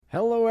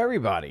Hello,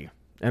 everybody,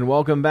 and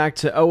welcome back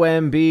to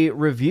OMB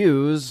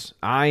Reviews.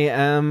 I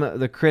am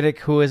the critic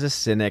who is a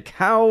cynic.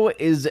 How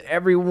is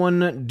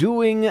everyone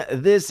doing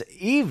this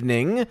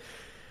evening?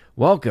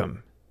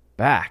 Welcome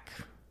back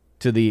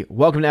to the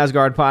Welcome to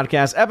Asgard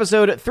podcast,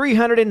 episode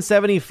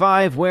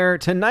 375, where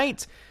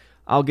tonight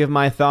I'll give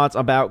my thoughts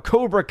about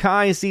Cobra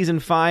Kai Season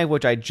 5,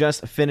 which I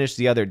just finished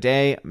the other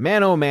day.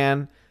 Man, oh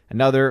man,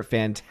 another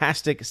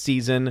fantastic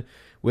season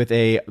with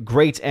a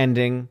great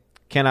ending.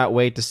 Cannot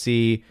wait to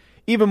see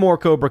even more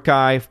Cobra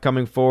Kai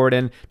coming forward.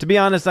 And to be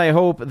honest, I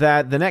hope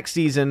that the next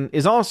season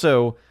is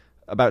also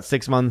about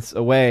 6 months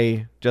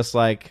away, just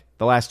like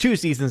the last two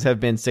seasons have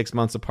been 6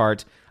 months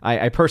apart.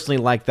 I personally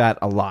like that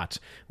a lot.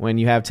 When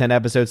you have 10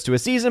 episodes to a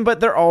season, but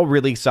they're all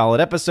really solid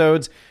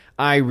episodes,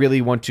 I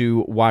really want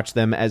to watch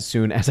them as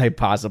soon as I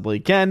possibly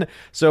can.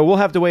 So we'll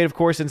have to wait, of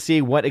course, and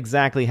see what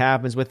exactly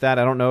happens with that.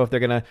 I don't know if they're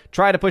going to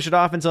try to push it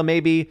off until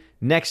maybe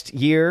next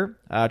year,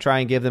 try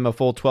and give them a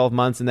full 12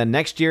 months, and then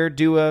next year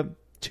do a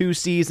 2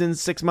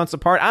 seasons, 6 months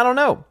apart. I don't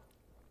know.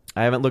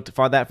 I haven't looked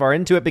that far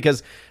into it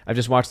because I've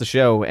just watched the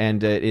show,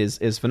 and it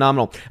is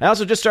phenomenal. I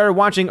also just started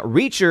watching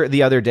Reacher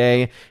the other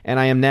day, and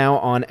I am now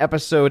on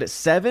episode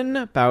 7,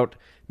 about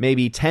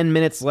maybe 10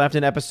 minutes left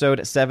in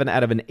episode 7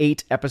 out of an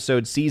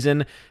 8-episode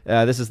season.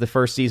 This is the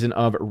first season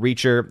of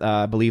Reacher.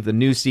 I believe the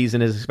new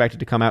season is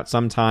expected to come out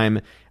sometime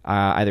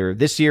either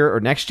this year or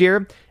next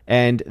year,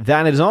 and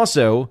that is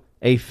also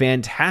a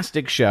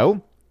fantastic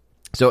show.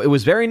 So it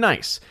was very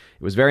nice.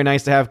 It was very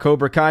nice to have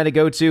Cobra Kai to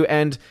go to,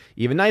 and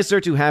even nicer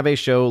to have a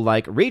show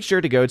like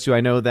Reacher to go to.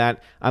 I know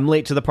that I'm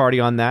late to the party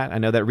on that. I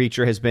know that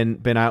Reacher has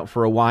been out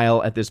for a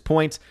while at this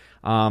point,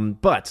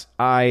 but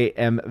I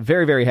am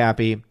very, very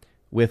happy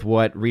with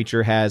what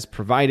Reacher has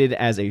provided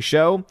as a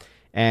show,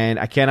 and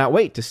I cannot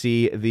wait to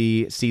see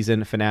the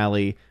season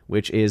finale,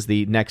 which is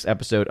the next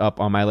episode up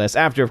on my list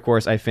after, of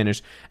course, I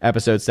finish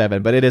episode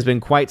 7. But it has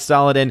been quite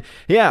solid, and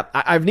yeah,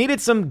 I've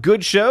needed some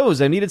good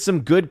shows. I needed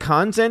some good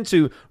content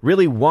to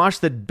really wash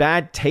the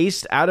bad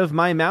taste out of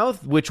my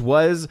mouth, which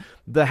was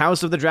the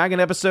House of the Dragon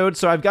episode.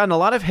 So I've gotten a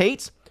lot of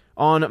hate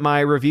on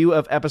my review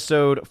of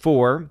episode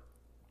 4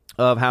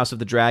 of House of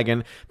the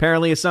Dragon.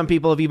 Apparently, some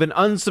people have even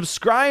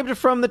unsubscribed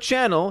from the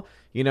channel.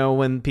 You know,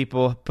 when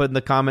people put in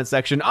the comment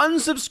section,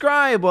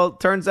 unsubscribe. Well, it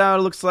turns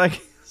out it looks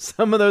like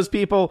some of those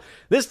people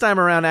this time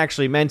around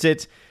actually meant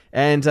it.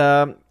 And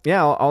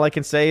yeah, all I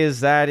can say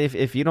is that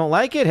if you don't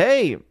like it,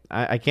 hey,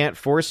 I can't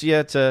force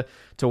you to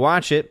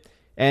watch it.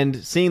 And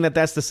seeing that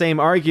that's the same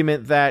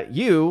argument that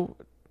you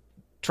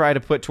try to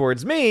put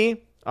towards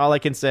me, all I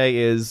can say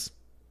is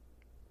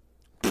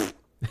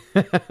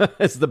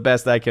it's the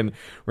best I can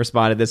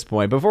respond at this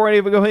point. Before I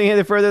even go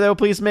any further, though,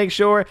 please make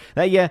sure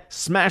that you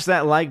smash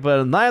that like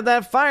button, live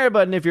that fire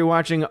button if you're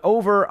watching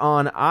over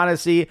on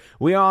Odyssey.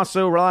 We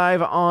also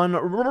live on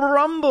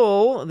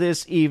Rumble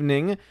this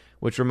evening,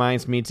 which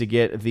reminds me to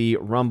get the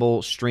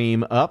Rumble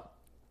stream up.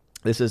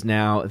 This is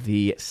now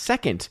the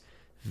second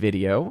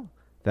video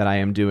that I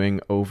am doing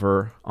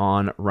over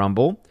on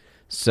Rumble.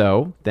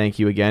 So, thank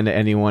you again to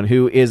anyone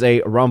who is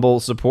a Rumble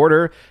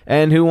supporter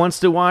and who wants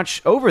to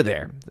watch over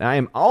there. I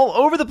am all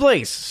over the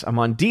place. I'm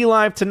on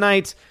DLive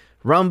tonight,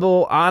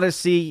 Rumble,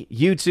 Odyssey,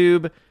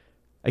 YouTube.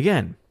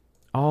 Again,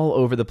 all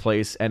over the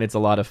place, and it's a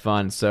lot of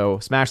fun. So,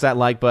 smash that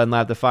like button,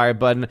 light the fire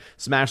button,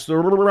 smash the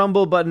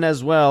Rumble button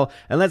as well.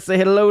 And let's say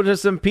hello to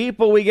some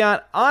people. We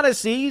got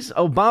Odyssey's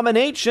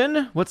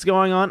Abomination. What's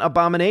going on,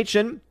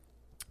 Abomination?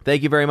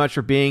 Thank you very much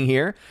for being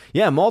here.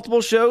 Yeah,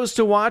 multiple shows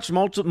to watch,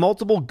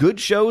 multiple good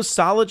shows,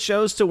 solid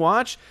shows to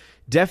watch.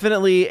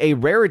 Definitely a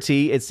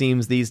rarity, it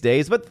seems, these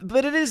days, but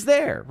it is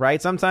there, right?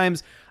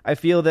 Sometimes I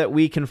feel that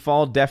we can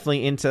fall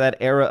definitely into that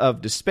era of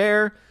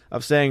despair,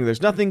 of saying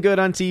there's nothing good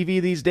on TV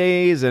these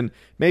days, and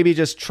maybe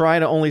just try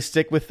to only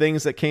stick with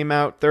things that came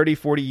out 30,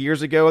 40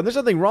 years ago. And there's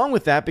nothing wrong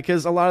with that,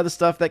 because a lot of the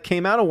stuff that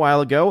came out a while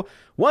ago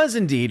was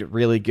indeed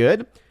really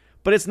good.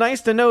 But it's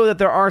nice to know that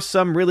there are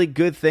some really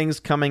good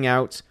things coming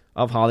out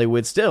of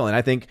Hollywood still, and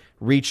I think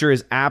Reacher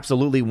is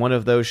absolutely one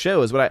of those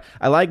shows. What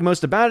I like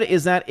most about it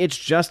is that it's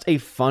just a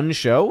fun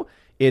show.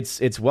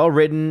 It's well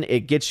written.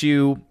 It gets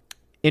you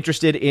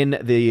interested in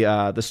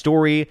the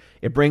story.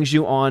 It brings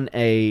you on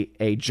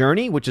a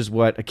journey, which is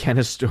what, again,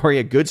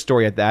 a good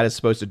story at that is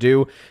supposed to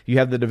do. You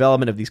have the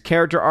development of these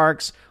character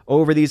arcs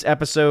over these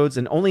episodes,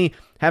 and only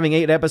having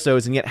 8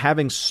 episodes and yet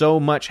having so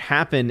much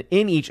happen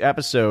in each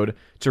episode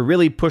to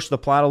really push the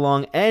plot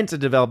along and to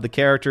develop the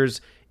characters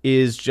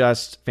is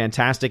just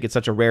fantastic. It's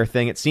such a rare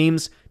thing, it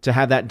seems, to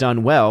have that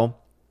done well.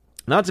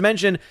 Not to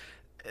mention,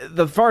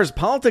 as far as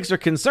politics are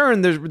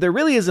concerned, there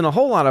really isn't a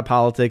whole lot of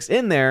politics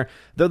in there,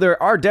 though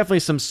there are definitely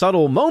some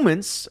subtle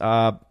moments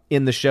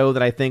in the show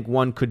that I think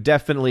one could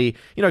definitely,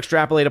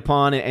 extrapolate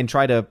upon and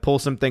try to pull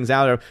some things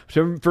out.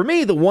 For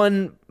me, the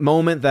one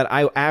moment that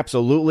I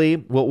absolutely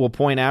will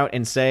point out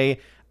and say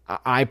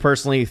I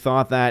personally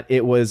thought that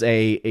it was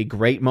a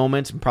great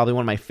moment, probably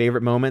one of my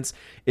favorite moments,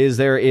 is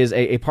there is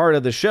a part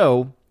of the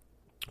show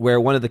where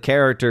one of the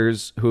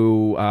characters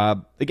who,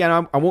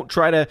 again, I won't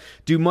try to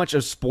do much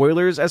of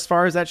spoilers as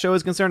far as that show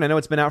is concerned. I know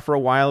it's been out for a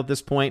while at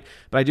this point,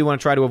 but I do want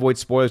to try to avoid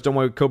spoilers. Don't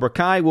worry, Cobra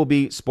Kai will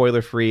be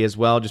spoiler-free as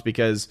well, just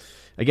because,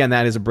 again,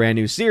 that is a brand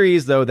new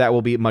series, though that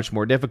will be much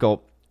more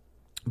difficult.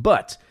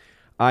 But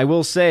I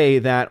will say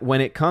that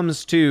when it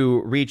comes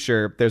to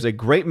Reacher, there's a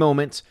great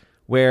moment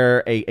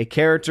where a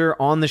character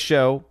on the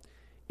show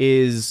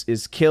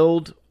is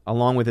killed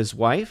along with his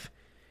wife,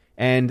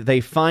 and they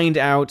find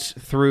out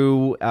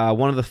through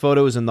one of the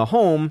photos in the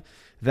home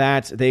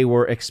that they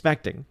were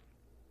expecting.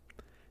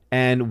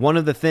 And one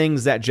of the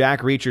things that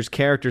Jack Reacher's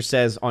character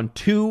says on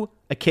 2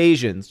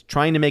 occasions,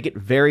 trying to make it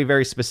very,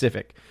 very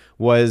specific,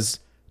 was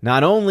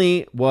not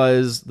only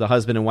was the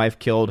husband and wife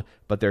killed,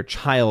 but their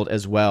child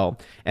as well.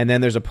 And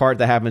then there's a part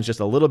that happens just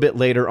a little bit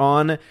later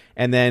on,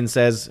 and then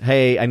says,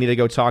 hey, I need to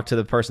go talk to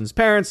the person's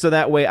parents so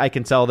that way I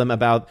can tell them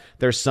about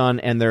their son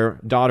and their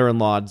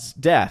daughter-in-law's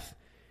death.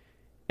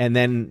 And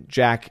then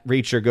Jack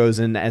Reacher goes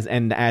in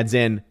and adds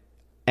in,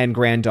 and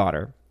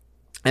granddaughter.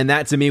 And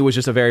that to me was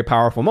just a very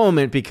powerful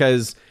moment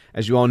because,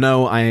 as you all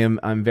know,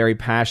 I'm very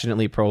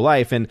passionately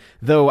pro-life. And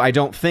though I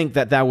don't think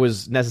that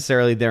was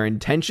necessarily their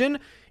intention,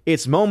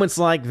 it's moments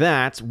like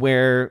that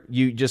where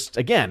you just,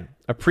 again,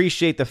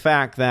 appreciate the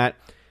fact that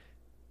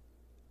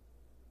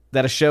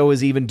a show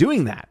is even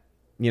doing that.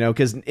 You know,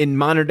 because in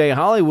modern day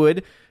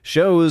Hollywood,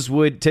 shows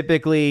would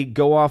typically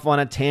go off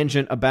on a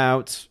tangent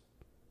about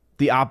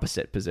the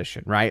opposite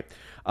position, right?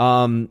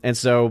 And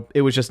so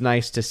it was just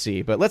nice to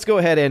see. But let's go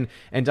ahead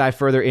and dive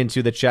further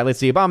into the chat. Let's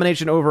see.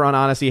 Abomination over on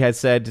Odyssey had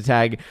said to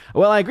Tag,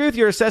 well, I agree with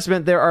your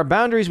assessment. There are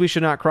boundaries we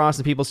should not cross,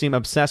 and people seem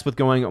obsessed with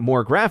going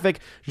more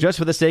graphic just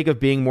for the sake of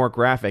being more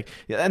graphic.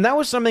 And that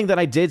was something that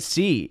I did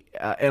see.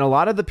 And a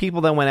lot of the people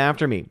that went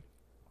after me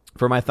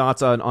for my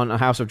thoughts on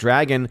House of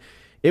Dragon,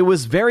 it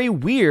was very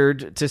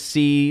weird to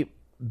see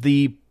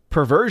the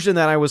perversion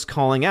that I was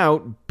calling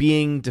out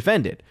being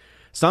defended.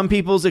 Some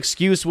people's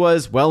excuse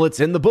was, well,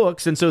 it's in the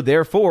books, and so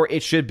therefore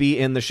it should be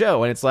in the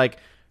show. And it's like,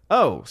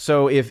 oh,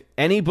 so if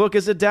any book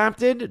is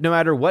adapted, no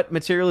matter what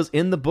material is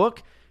in the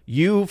book,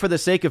 you, for the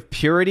sake of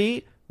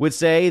purity, would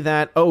say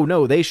that, oh,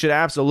 no, they should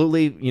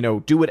absolutely,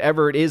 do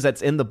whatever it is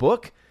that's in the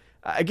book.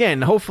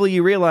 Again, hopefully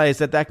you realize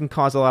that can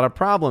cause a lot of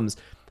problems.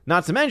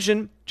 Not to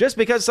mention, just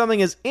because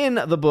something is in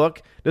the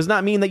book does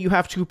not mean that you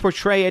have to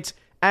portray it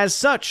as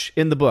such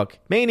in the book.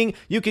 Meaning,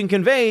 you can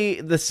convey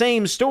the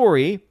same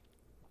story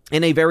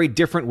in a very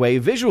different way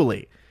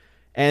visually.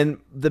 And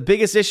the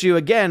biggest issue,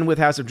 again, with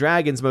House of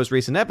Dragon's most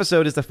recent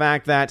episode is the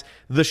fact that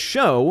the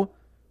show,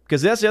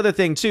 because that's the other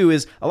thing, too,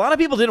 is a lot of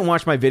people didn't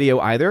watch my video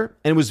either,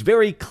 and it was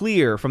very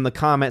clear from the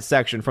comment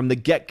section, from the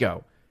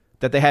get-go,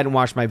 that they hadn't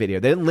watched my video.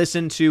 They didn't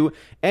listen to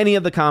any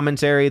of the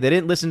commentary. They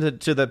didn't listen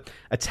to the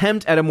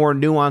attempt at a more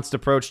nuanced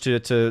approach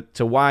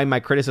to why my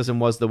criticism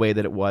was the way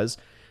that it was.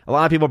 A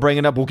lot of people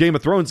bringing up, well, Game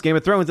of Thrones.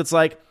 It's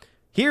like,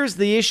 here's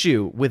the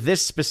issue with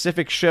this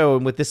specific show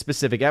and with this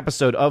specific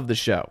episode of the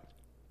show.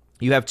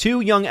 You have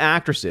 2 young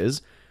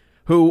actresses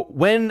who,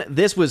 when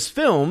this was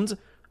filmed,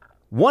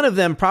 one of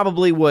them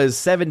probably was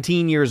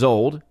 17 years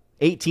old,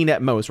 18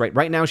 at most, right?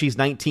 Right now she's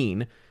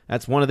 19.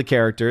 That's one of the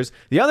characters.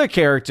 The other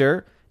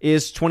character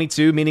is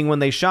 22, meaning when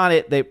they shot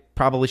it,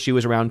 she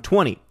was around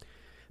 20.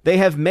 They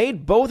have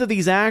made both of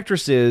these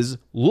actresses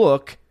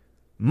look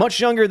much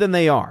younger than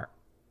they are,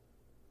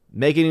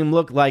 making them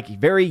look like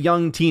very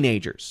young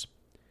teenagers.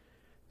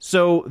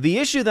 So the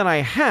issue that I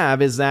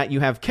have is that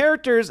you have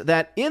characters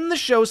that in the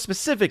show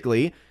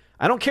specifically,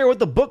 I don't care what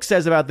the book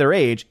says about their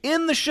age,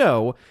 in the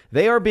show,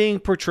 they are being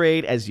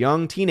portrayed as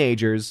young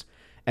teenagers,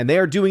 and they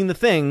are doing the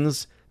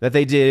things that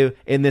they do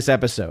in this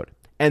episode.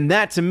 And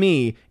that, to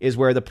me, is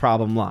where the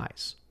problem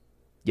lies.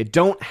 You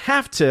don't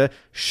have to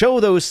show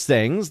those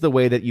things the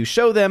way that you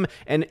show them,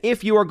 and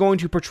if you are going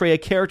to portray a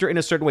character in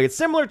a certain way, it's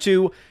similar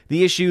to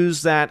the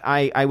issues that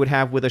I would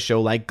have with a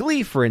show like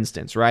Glee, for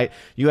instance, right?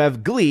 You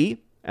have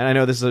Glee, and I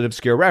know this is an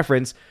obscure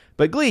reference,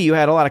 but Glee, you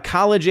had a lot of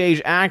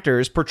college-age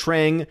actors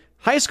portraying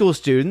high school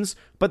students,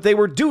 but they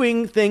were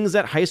doing things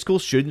that high school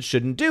students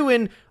shouldn't do,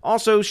 and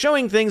also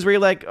showing things where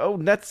you're like, oh,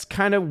 that's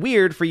kind of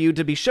weird for you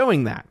to be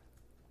showing that.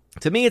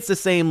 To me, it's the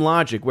same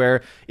logic,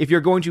 where if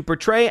you're going to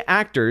portray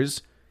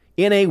actors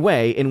in a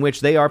way in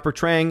which they are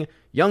portraying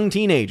young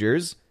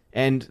teenagers,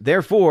 and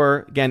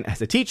therefore, again,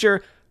 as a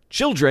teacher,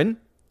 children,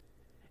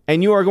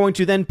 and you are going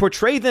to then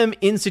portray them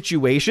in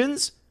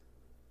situations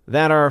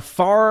that are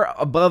far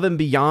above and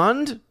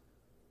beyond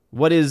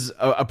what is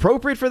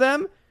appropriate for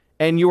them,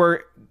 and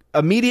your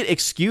immediate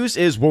excuse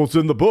is, well, it's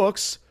in the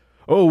books.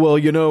 Oh, well,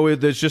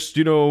 it's just,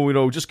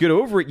 just get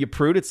over it, you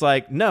prude. It's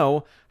like,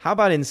 no, how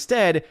about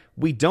instead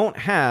we don't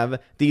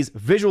have these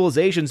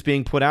visualizations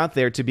being put out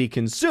there to be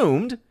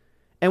consumed,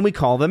 and we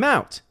call them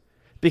out?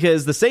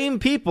 Because the same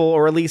people,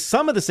 or at least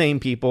some of the same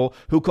people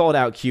who called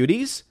out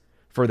cuties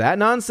for that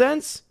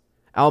nonsense,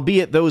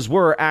 albeit those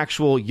were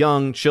actual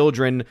young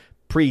children,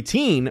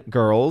 preteen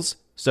girls,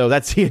 so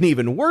that's an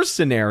even worse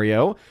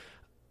scenario.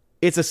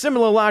 It's a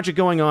similar logic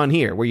going on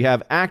here, where you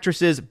have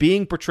actresses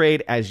being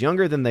portrayed as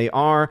younger than they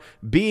are,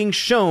 being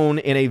shown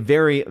in a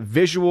very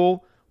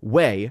visual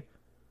way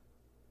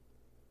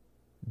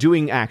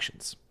doing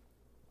actions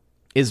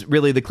is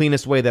really the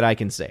cleanest way that I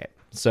can say it.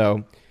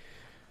 So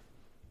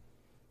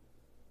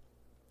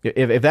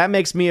if that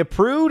makes me a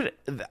prude,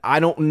 I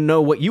don't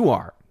know what you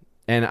are,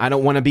 and I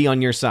don't want to be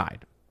on your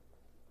side.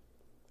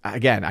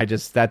 Again,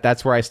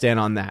 that's where I stand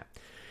on that.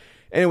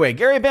 Anyway,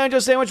 Gary Banjo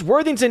Sandwich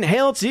Worthington,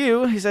 hail to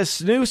you. He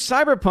says, new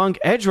Cyberpunk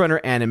Edgerunner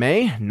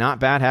anime. Not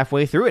bad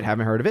halfway through it.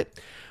 Haven't heard of it.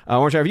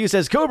 Orange Review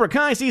says, Cobra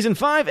Kai Season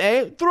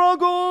 5A,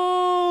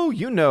 Throgo!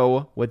 You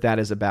know what that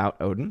is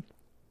about, Odin.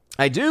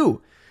 I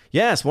do.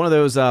 Yes, one of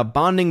those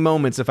bonding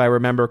moments, if I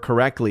remember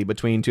correctly,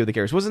 between two of the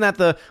characters. Wasn't that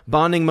the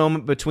bonding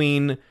moment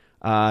between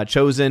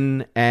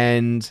Chosen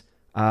and...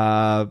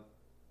 I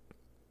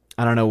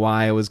don't know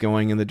why I was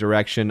going in the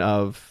direction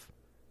of...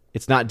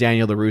 It's not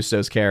Daniel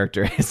LaRusso's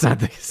character. It's not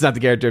the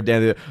character of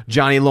Daniel.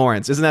 Johnny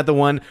Lawrence. Isn't that the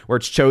one where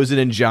it's Chosen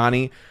and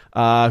Johnny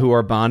who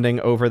are bonding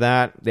over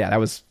that? Yeah, that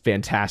was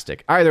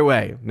fantastic. Either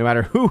way, no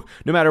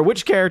matter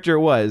which character it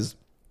was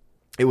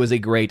a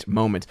great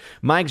moment.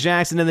 Mike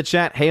Jackson in the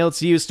chat. Hail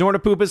to you.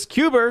 Snortopoopus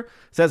Cuber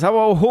says,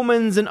 hello,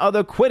 humans and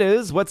other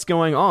quitters. What's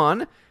going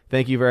on?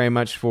 Thank you very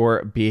much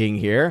for being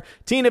here.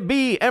 Tina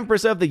B,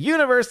 Empress of the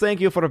Universe.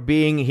 Thank you for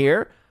being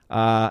here.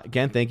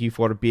 Again, thank you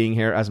for being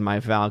here as my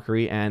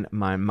Valkyrie and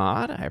my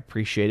mod. I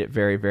appreciate it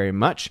very, very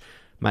much.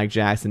 Mike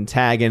Jackson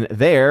tagging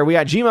there. We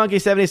got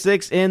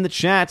GMonkey76 in the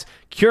chat.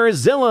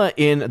 Curezilla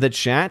in the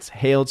chat.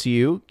 Hail to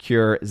you,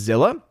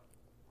 Curezilla.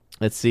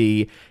 Let's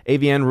see.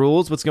 AVN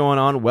Rules, what's going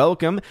on?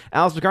 Welcome.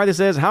 Alice McCarthy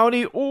says,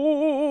 howdy,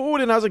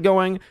 and how's it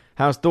going?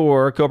 How's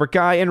Thor, Cobra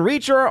Kai, and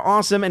Reacher are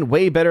awesome and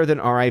way better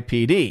than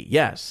R.I.P.D.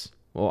 Yes.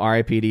 Well,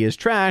 R.I.P.D. is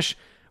trash,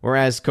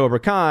 whereas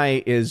Cobra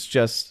Kai is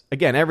just,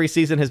 again, every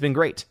season has been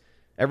great.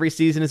 Every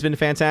season has been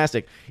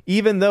fantastic.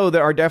 Even though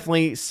there are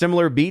definitely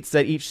similar beats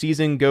that each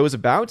season goes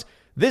about,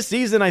 this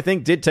season, I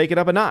think, did take it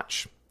up a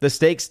notch. The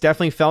stakes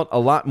definitely felt a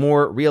lot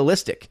more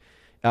realistic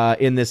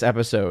in this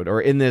episode,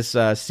 or in this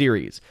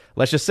series.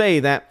 Let's just say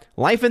that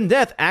life and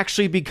death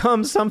actually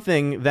becomes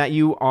something that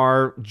you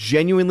are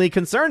genuinely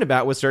concerned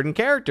about with certain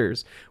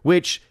characters,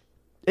 which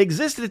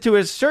existed to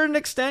a certain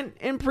extent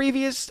in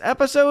previous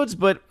episodes,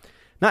 but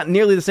not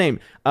nearly the same.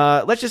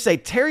 Let's just say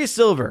Terry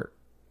Silver,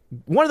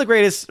 one of the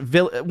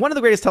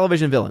greatest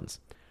television villains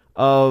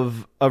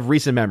of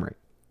recent memory.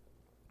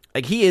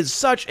 Like, he is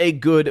such a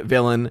good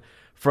villain,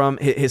 from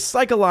his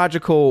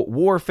psychological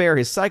warfare,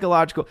 it's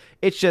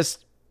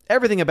just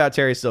everything about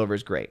Terry Silver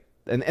is great.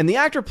 And the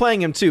actor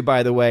playing him too,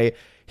 by the way,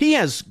 he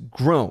has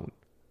grown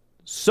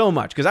so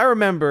much, because I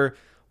remember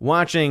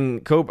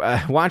watching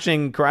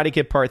Karate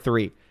Kid Part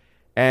 3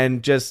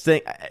 and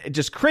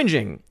just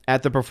cringing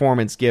at the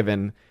performance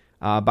given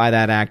by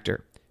that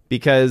actor.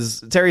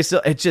 Because Terry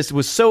Silver, it just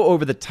was so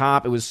over the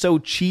top. It was so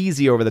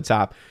cheesy over the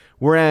top.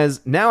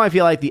 Whereas now I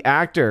feel like the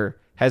actor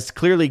has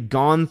clearly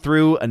gone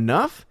through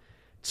enough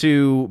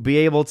to be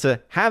able to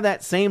have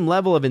that same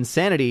level of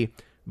insanity,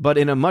 but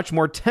in a much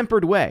more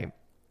tempered way.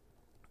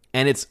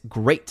 And it's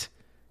great.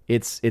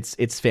 It's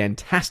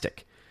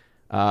fantastic.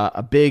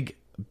 A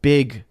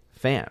big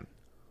fan.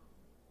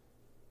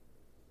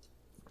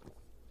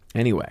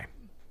 Anyway.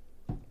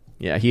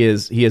 Yeah, he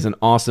is an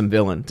awesome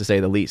villain, to say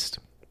the least.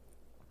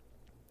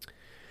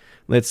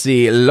 Let's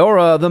see.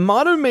 Laura, the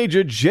Modern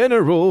Major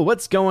General.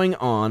 What's going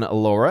on,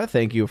 Laura?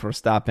 Thank you for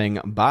stopping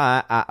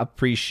by. I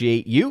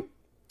appreciate you.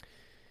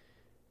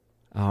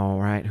 All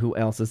right, who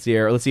else is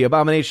here? Let's see.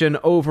 Abomination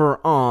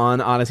over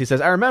on Odyssey says,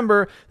 I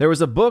remember there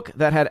was a book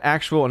that had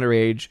actual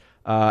underage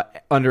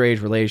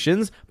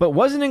relations, but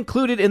wasn't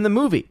included in the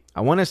movie.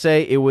 I want to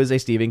say it was a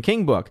Stephen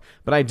King book,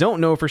 but I don't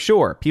know for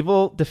sure.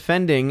 People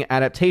defending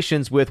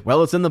adaptations with,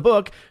 well, it's in the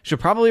book, should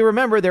probably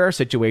remember there are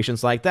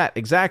situations like that.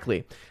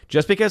 Exactly.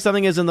 Just because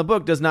something is in the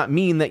book does not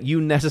mean that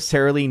you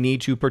necessarily need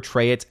to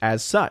portray it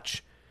as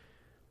such.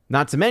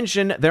 Not to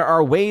mention, there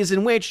are ways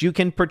in which you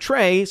can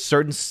portray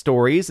certain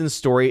stories and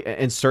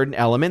certain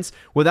elements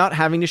without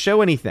having to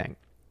show anything.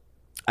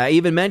 I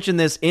even mentioned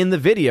this in the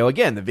video.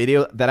 Again, the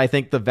video that I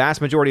think the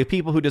vast majority of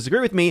people who disagree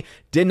with me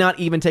did not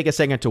even take a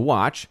second to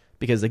watch,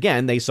 because,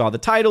 again, they saw the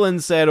title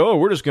and said, oh,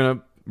 we're just going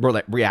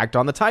to react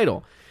on the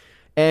title.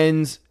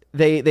 And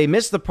they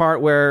missed the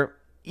part where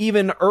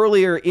even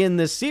earlier in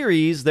the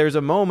series, there's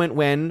a moment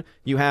when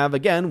you have,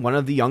 again, one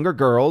of the younger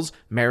girls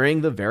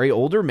marrying the very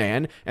older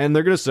man, and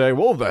they're going to say,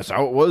 well, that's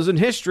how it was in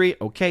history.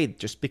 Okay,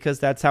 just because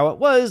that's how it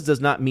was does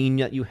not mean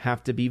that you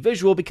have to be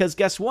visual, because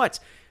guess what?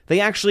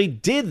 They actually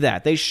did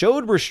that. They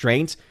showed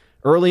restraint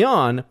early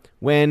on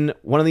when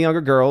one of the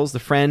younger girls, the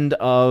friend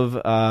of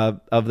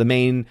the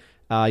main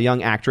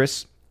young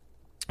actress,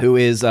 who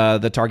is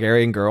the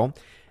Targaryen girl,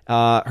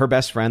 her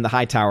best friend, the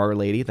Hightower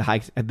lady,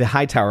 the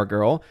Hightower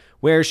girl,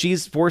 where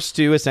she's forced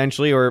to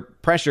essentially, or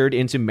pressured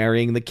into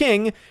marrying the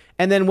king.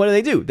 And then what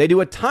do? They do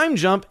a time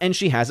jump, and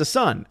she has a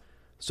son.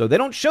 So they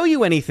don't show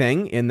you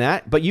anything in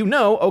that, but you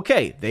know,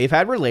 okay, they've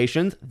had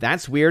relations.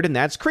 That's weird and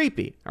that's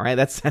creepy. All right,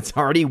 that's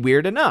already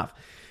weird enough.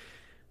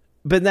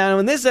 But now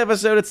in this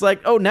episode, it's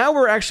like, oh, now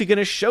we're actually going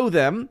to show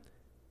them.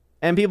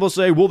 And people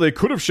say, well, they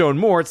could have shown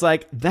more. It's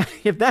like,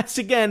 if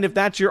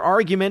that's your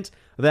argument,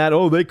 that,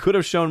 oh, they could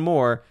have shown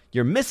more,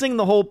 you're missing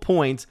the whole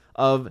point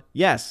of,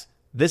 yes,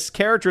 this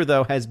character,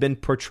 though, has been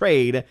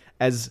portrayed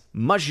as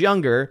much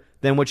younger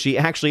than what she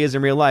actually is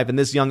in real life. And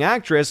this young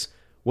actress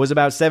was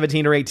about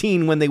 17 or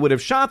 18 when they would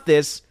have shot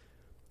this.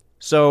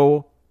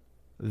 So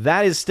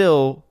that is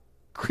still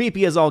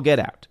creepy as all get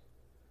out.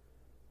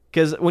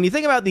 Because when you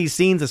think about these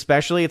scenes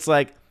especially, it's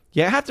like,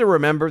 you have to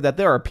remember that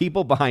there are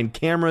people behind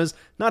cameras,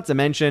 not to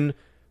mention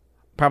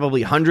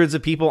probably hundreds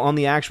of people on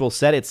the actual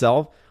set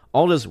itself,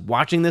 all just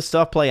watching this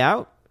stuff play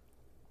out.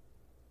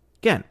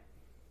 Again,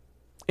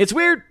 it's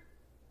weird,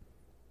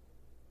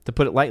 to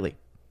put it lightly.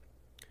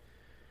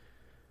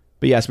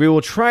 But yes, we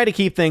will try to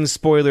keep things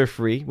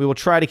spoiler-free. We will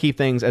try to keep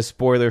things as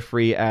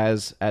spoiler-free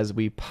as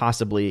we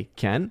possibly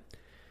can.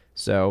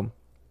 So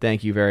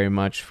thank you very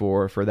much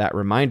for that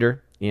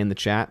reminder in the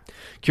chat.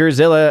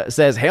 Curzilla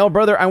says, "Hail,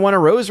 brother, I want a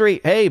rosary.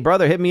 Hey,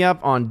 brother, hit me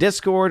up on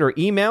Discord or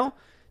email.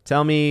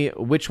 Tell me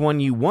which one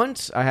you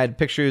want. I had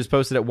pictures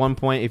posted at one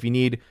point. If you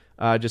need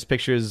just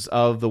pictures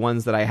of the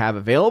ones that I have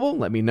available,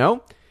 let me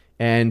know.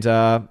 And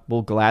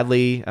we'll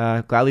gladly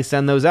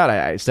send those out.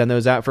 I send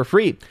those out for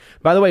free.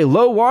 By the way,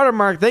 Low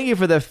Watermark, thank you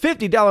for the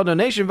 $50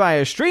 donation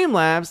via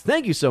Streamlabs.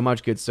 Thank you so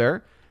much, good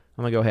sir.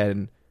 I'm going to go ahead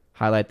and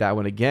highlight that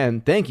one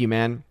again. Thank you,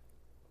 man.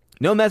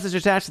 No message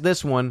attached to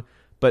this one,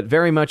 but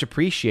very much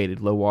appreciated,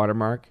 Low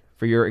Watermark,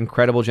 for your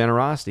incredible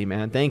generosity,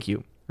 man. Thank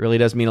you. Really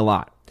does mean a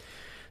lot.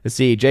 Let's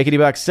see. Jakey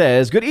Buck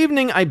says, "Good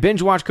evening. I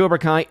binge-watched Cobra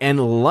Kai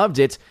and loved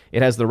it.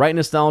 It has the right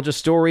nostalgia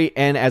story,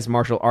 and as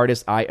martial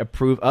artist, I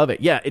approve of it."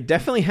 Yeah, it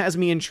definitely has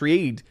me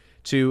intrigued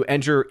to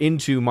enter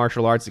into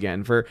martial arts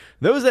again. For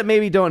those that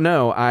maybe don't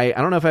know, I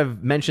don't know if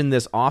I've mentioned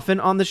this often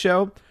on the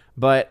show,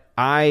 but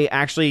I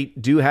actually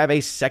do have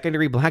a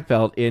secondary black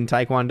belt in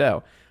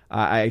Taekwondo.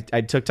 I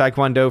took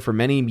Taekwondo for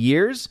many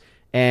years,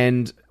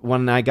 and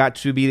when I got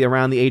to be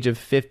around the age of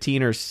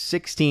 15 or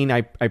 16,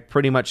 I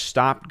pretty much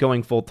stopped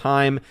going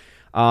full-time.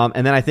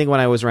 And then I think when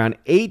I was around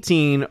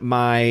 18,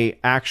 my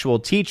actual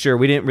teacher,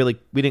 we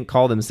didn't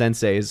call them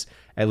senseis,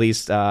 at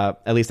least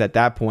at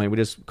that point. We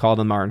just called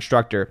him our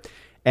instructor.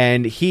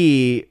 And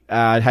he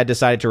had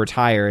decided to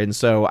retire. And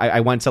so I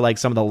went to like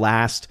some of the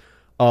last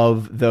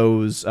of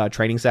those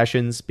training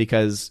sessions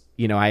because,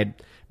 I had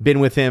been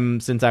with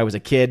him since I was a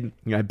kid.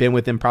 I'd been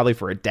with him probably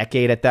for a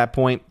decade at that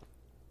point.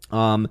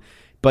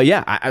 But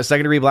yeah, I was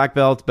second degree black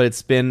belt, but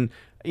it's been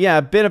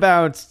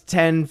about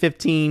 10,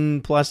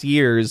 15 plus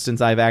years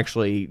since I've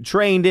actually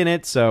trained in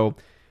it. So,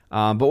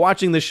 but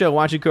watching the show,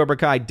 watching Cobra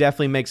Kai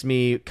definitely makes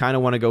me kind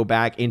of want to go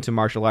back into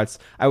martial arts.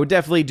 I would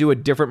definitely do a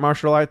different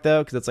martial art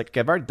though, because it's like,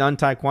 I've already done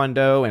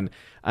Taekwondo and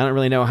I don't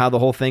really know how the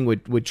whole thing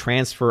would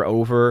transfer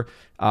over.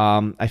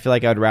 I feel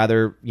like I'd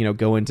rather,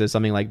 go into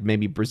something like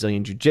maybe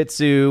Brazilian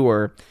Jiu-Jitsu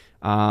or,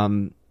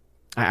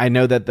 I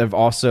know that I've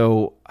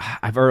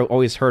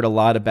always heard a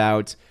lot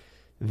about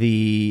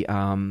the,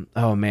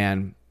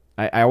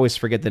 I always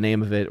forget the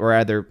name of it, or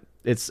rather,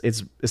 it's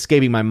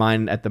escaping my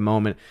mind at the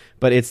moment.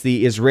 But it's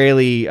the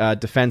Israeli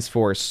Defense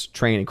Force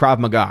training, Krav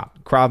Maga.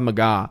 Krav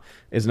Maga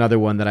is another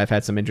one that I've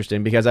had some interest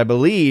in because I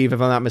believe,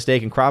 if I'm not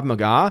mistaken, Krav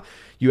Maga,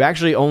 you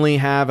actually only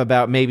have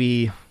about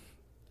maybe,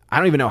 I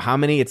don't even know how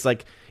many. It's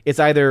like it's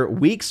either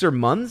weeks or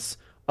months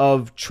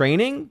of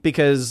training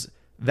because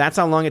that's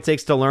how long it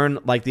takes to learn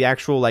like the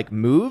actual like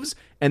moves,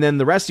 and then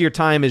the rest of your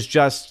time is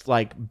just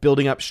like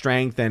building up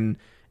strength and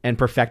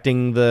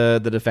perfecting the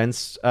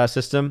defense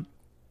system.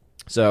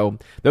 So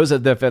those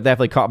have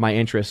definitely caught my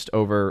interest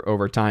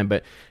over time.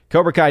 But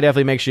Cobra Kai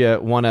definitely makes you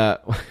want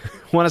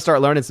to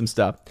start learning some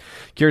stuff.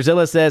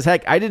 Curzilla says,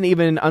 "Heck, I didn't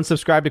even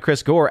unsubscribe to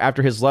Chris Gore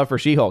after his love for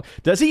She-Hulk."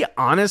 Does he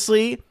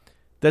honestly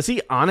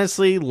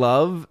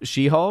love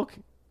She-Hulk?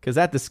 Because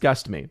that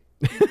disgusts me.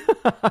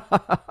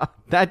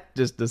 That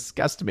just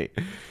disgusts me.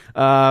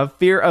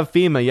 Fear of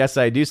FEMA. Yes,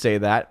 I do say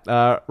that.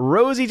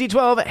 Rosie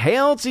G12,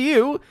 hail to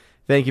you.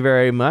 Thank you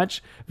very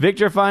much.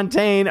 Victor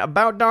Fontaine,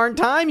 about darn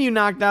time you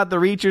knocked out the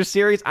Reacher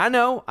series. I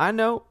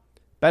know.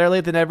 Better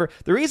late than never.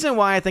 The reason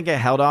why I think I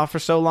held off for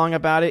so long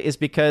about it is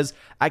because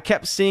I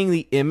kept seeing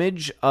the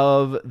image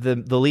of the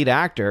lead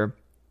actor,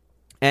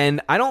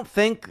 and I don't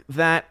think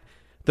that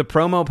the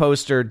promo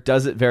poster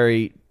does it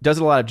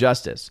a lot of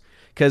justice.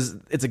 Because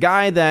it's a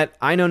guy that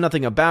I know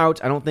nothing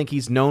about. I don't think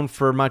he's known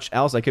for much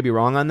else. I could be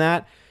wrong on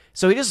that.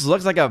 So he just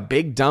looks like a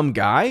big, dumb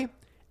guy.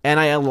 And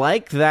I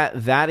like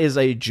that is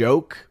a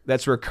joke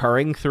that's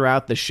recurring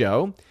throughout the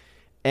show.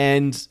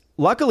 And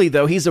luckily,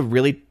 though, he's a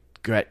really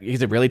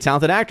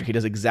talented actor. He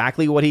does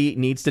exactly what he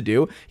needs to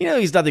do.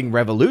 He's nothing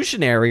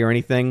revolutionary or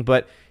anything,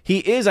 but he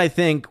is, I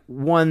think,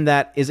 one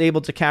that is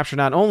able to capture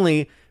not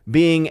only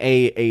being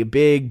a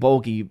big,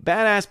 bulky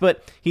badass,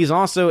 but he's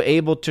also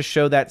able to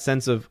show that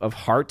sense of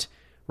heart,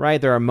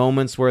 right? There are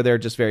moments where they're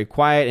just very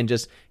quiet and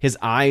just his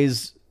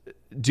eyes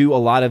do a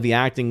lot of the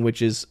acting,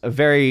 which is a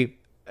very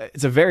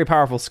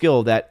powerful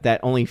skill that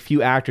only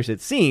few actors,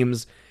 it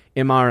seems,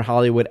 in modern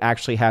Hollywood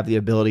actually have the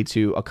ability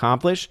to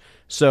accomplish.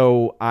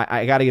 So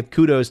I got to give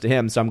kudos to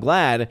him. So I'm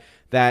glad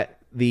that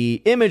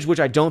the image, which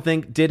I don't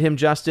think did him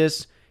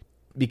justice,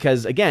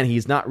 because again,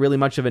 he's not really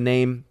much of a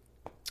name,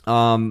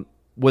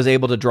 was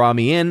able to draw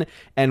me in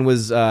and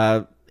was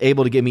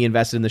able to get me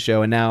invested in the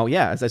show. And now,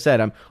 yeah, as I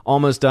said, I'm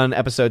almost done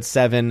episode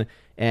 7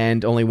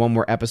 and only one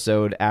more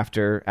episode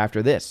after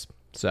this.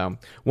 So,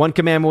 One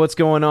Commandment, what's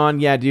going on?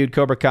 Yeah, dude,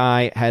 Cobra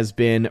Kai has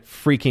been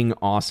freaking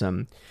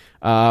awesome.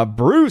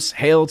 Bruce,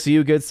 hail to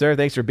you, good sir.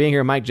 Thanks for being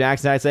here. Mike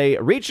Jackson, I'd say,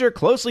 Reacher,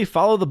 closely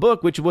follow the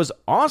book, which was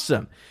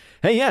awesome.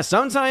 Hey, yeah,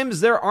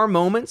 sometimes there are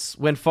moments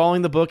when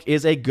following the book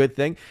is a good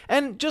thing.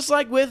 And just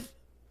like with,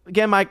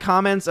 again, my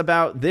comments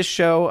about this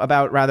show,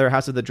 about rather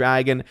House of the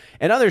Dragon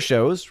and other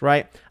shows,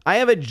 right? I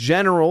have a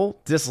general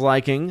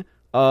disliking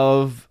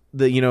of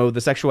the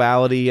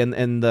sexuality and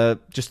the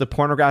just the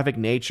pornographic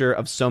nature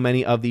of so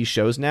many of these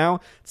shows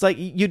now. It's like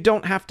you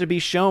don't have to be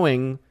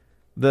showing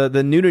the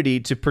nudity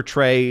to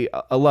portray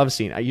a love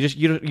scene.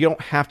 You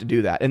don't have to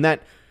do that. And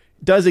that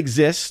does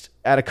exist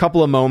at a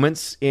couple of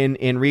moments in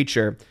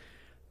Reacher.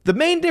 The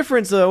main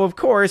difference, though, of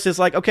course, is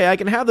like, okay, I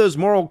can have those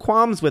moral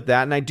qualms with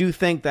that, and I do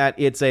think that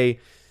it's a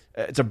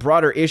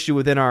broader issue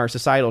within our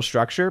societal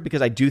structure,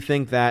 because I do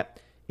think that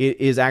it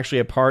is actually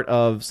a part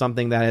of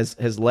something that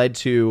has led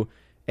to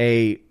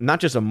not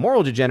just a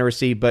moral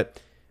degeneracy, but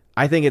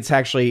I think it's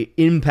actually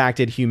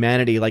impacted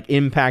humanity, like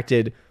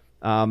impacted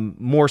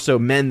more so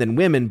men than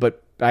women.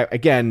 But I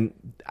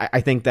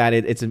think that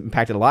it's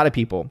impacted a lot of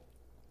people.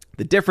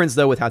 The difference,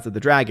 though, with House of the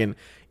Dragon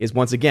is,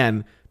 once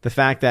again, the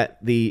fact that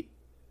the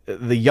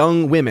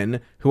young women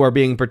who are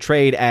being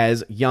portrayed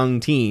as young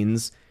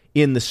teens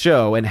in the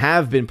show and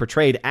have been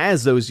portrayed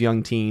as those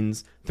young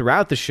teens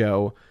throughout the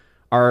show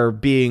are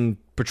being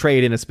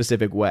portrayed in a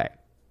specific way.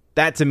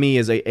 That to me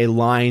is a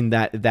line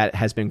that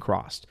has been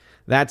crossed.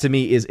 That to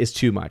me is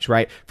too much,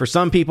 right? For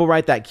some people,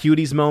 right, that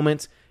cuties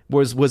moment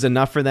was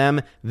enough for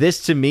them.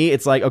 This to me,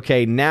 it's like,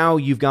 okay, now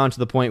you've gone to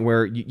the point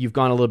where you've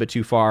gone a little bit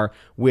too far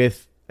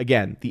with,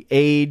 again, the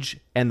age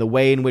and the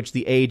way in which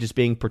the age is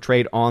being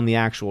portrayed on the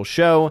actual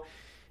show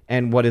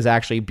and what is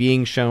actually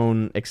being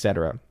shown,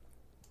 etc.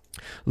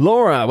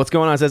 Laura, what's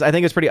going on? Says, I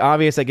think it's pretty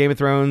obvious that Game of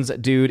Thrones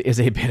dude is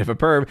a bit of a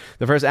perv.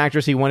 The first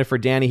actress he wanted for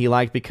Dany he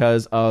liked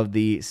because of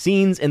the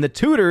scenes in The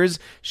Tudors.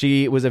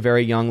 She was a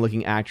very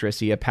young-looking actress.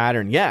 See a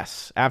pattern?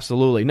 Yes,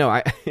 absolutely.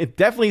 No, it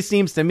definitely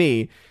seems to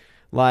me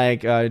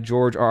like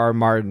George R.R.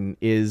 Martin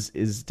is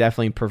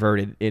definitely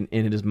perverted in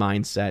his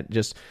mindset.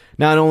 Just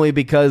not only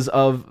because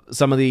of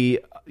some of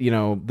the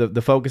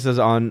the focuses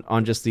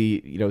on just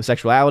the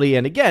sexuality,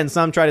 and again,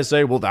 some try to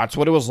say, well, that's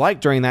what it was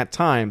like during that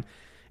time,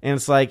 and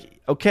it's like,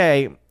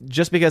 okay,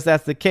 just because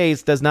that's the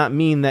case does not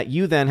mean that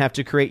you then have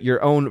to create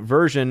your own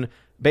version,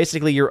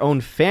 basically your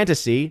own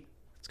fantasy.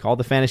 It's called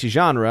the fantasy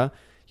genre.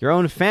 Your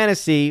own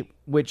fantasy,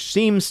 which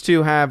seems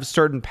to have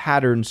certain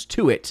patterns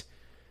to it.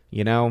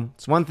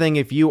 It's one thing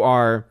if you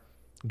are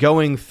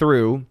going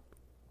through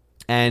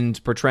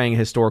and portraying a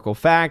historical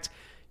fact,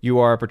 you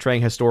are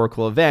portraying a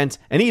historical event,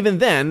 and even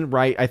then,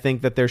 right, I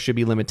think that there should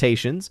be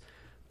limitations.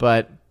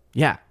 But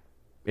yeah,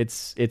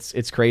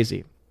 it's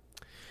crazy.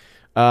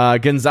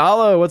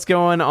 Gonzalo, what's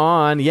going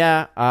on?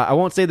 Yeah, I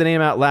won't say the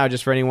name out loud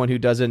just for anyone who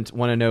doesn't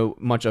want to know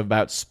much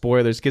about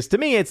spoilers, because to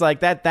me, it's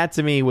like that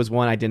to me was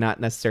one I did not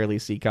necessarily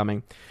see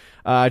coming.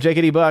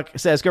 JKD Buck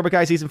says, Cobra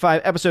Kai Season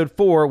 5, Episode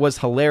 4 was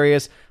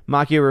hilarious.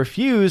 Machio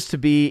refused to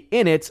be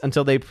in it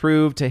until they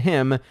proved to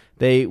him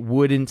they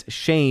wouldn't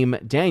shame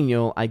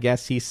Daniel. I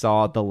guess he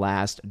saw The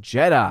Last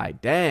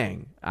Jedi.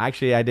 Dang.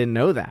 Actually, I didn't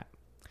know that.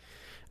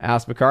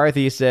 Alice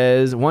McCarthy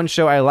says, one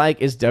show I like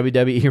is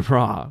WWE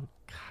Raw.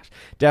 Gosh,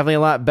 definitely a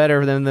lot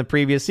better than the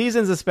previous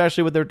seasons,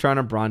 especially with the return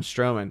of Braun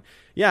Strowman.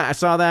 Yeah, I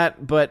saw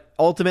that, but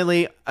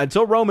ultimately,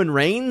 until Roman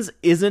Reigns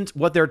isn't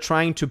what they're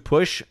trying to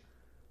push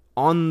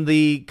on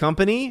the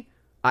company,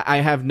 I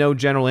have no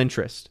general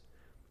interest,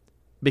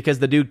 because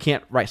the dude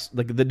can't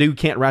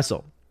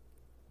wrestle.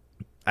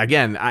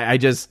 Again, I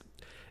just,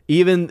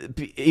 even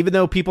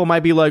though people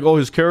might be like, oh,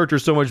 his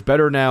character's so much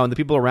better now and the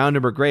people around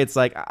him are great, it's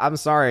like, I'm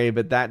sorry,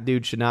 but that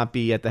dude should not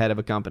be at the head of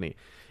a company.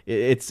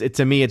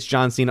 To me, it's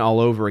John Cena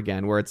all over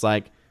again, where it's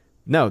like,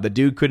 no, the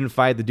dude couldn't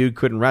fight, the dude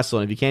couldn't wrestle,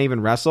 and if you can't even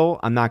wrestle,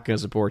 I'm not going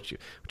to support you,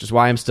 which is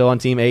why I'm still on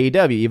Team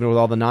AEW, even with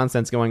all the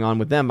nonsense going on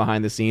with them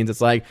behind the scenes.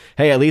 It's like,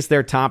 hey, at least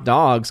their top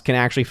dogs can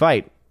actually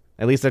fight.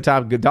 At least their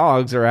top good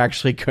dogs are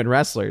actually good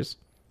wrestlers.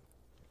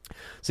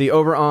 See,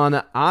 over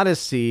on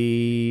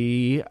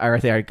Odyssey, I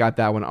think I got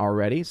that one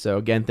already, so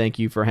again, thank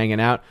you for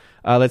hanging out.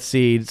 Let's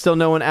see, still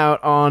no one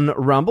out on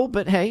Rumble,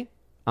 but hey,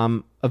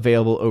 I'm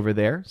available over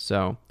there,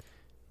 so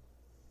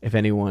if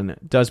anyone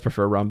does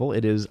prefer Rumble,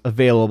 it is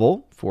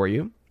available for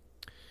you.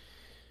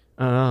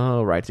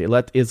 All right, so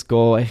let's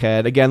go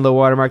ahead. Again, Low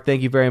Watermark,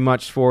 thank you very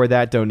much for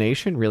that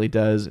donation. Really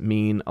does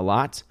mean a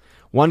lot.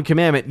 One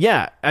Commandment,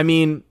 yeah, I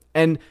mean,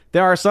 and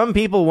there are some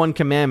people, One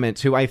Commandment,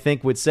 who I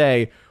think would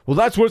say, well,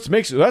 that's what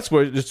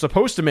it's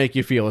supposed to make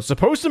you feel. It's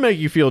supposed to make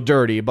you feel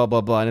dirty, blah,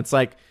 blah, blah. And it's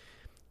like,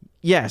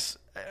 yes,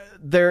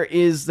 there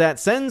is that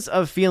sense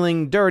of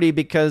feeling dirty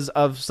because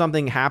of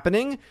something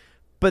happening.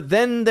 But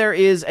then there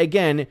is,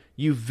 again,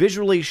 you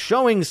visually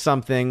showing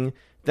something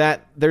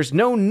that there's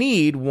no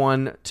need,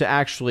 one, to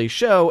actually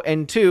show,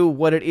 and two,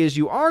 what it is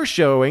you are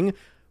showing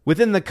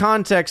within the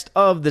context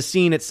of the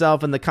scene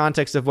itself and the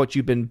context of what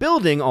you've been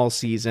building all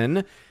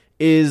season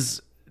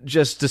is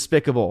just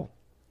despicable.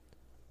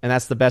 And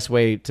that's the best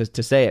way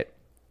to say it.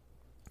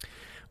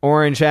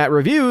 Orange Hat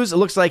Reviews, it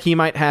looks like he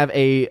might have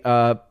a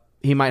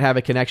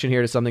connection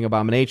here to something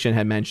Abomination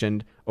had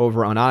mentioned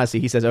over on Odyssey.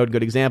 He says, a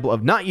good example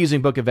of not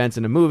using book events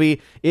in a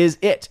movie is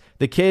It.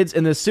 The kids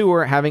in the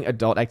sewer having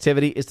adult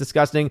activity is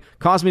disgusting.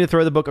 Caused me to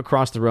throw the book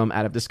across the room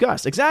out of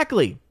disgust.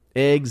 Exactly,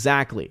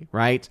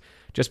 right?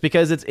 Just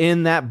because it's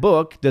in that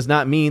book does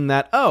not mean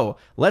that, oh,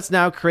 let's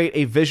now create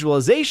a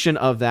visualization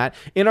of that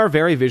in our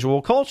very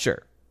visual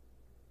culture.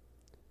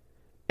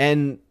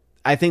 And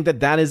I think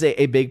that is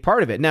a big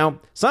part of it. Now,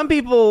 some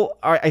people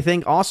I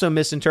think also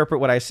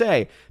misinterpret what I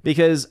say,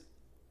 because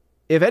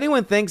if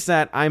anyone thinks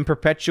that I'm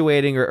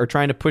perpetuating or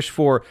trying to push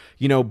for,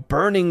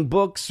 burning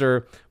books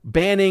or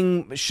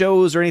banning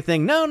shows or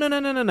anything,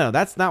 no.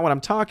 That's not what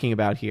I'm talking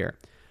about here.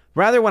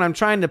 Rather, what I'm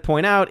trying to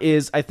point out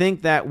is I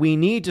think that we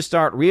need to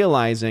start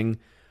realizing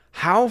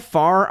how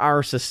far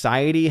our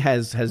society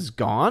has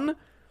gone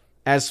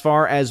as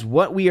far as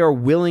what we are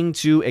willing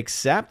to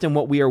accept and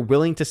what we are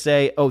willing to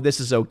say, oh, this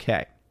is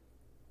okay.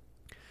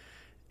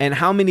 And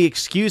how many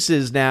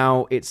excuses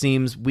now, it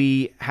seems,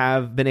 we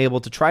have been able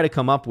to try to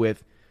come up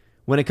with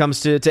when it comes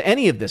to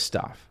any of this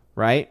stuff,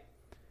 right?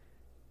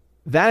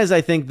 That is,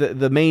 I think,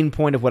 the main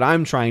point of what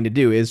I'm trying to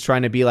do, is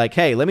trying to be like,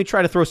 hey, let me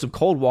try to throw some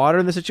cold water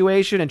in the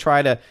situation and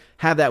try to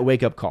have that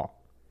wake-up call.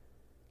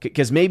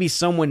 Because maybe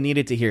someone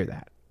needed to hear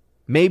that.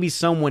 Maybe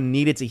someone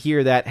needed to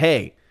hear that,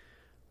 hey,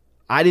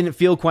 I didn't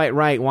feel quite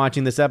right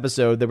watching this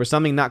episode. There was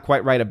something not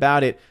quite right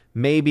about it.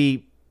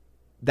 Maybe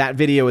that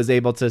video is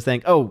able to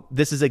think, oh,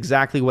 this is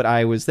exactly what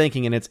I was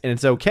thinking, and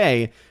it's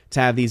okay to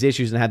have these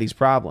issues and have these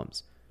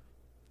problems.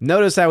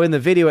 Notice how in the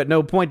video at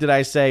no point did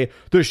I say,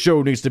 this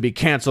show needs to be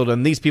canceled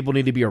and these people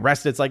need to be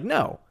arrested. It's like,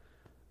 no.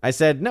 I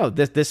said, no,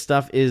 this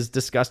stuff is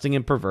disgusting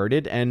and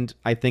perverted, and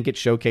I think it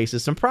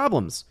showcases some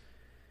problems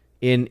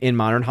in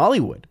modern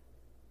Hollywood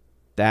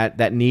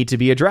that need to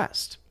be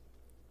addressed.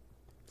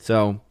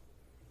 So,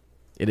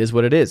 it is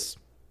what it is.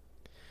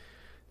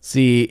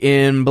 See,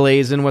 in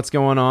Blazin', what's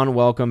going on?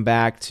 Welcome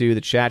back to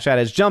the chat. Chat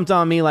has jumped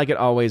on me like it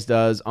always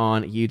does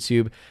on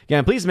YouTube.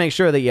 Again, please make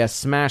sure that you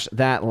smash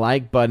that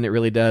like button. It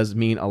really does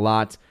mean a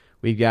lot.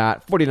 We've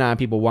got 49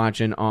 people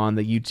watching on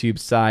the YouTube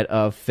side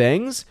of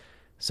things.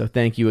 So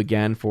thank you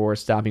again for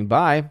stopping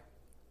by.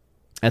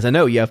 As I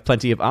know, you have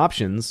plenty of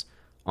options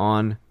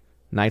on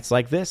nights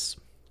like this.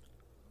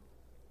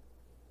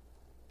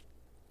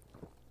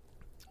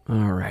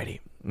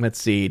 Alrighty.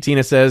 Let's see.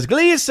 Tina says,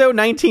 Glee is so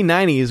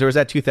 1990s, or is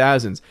that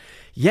 2000s?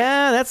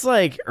 Yeah, that's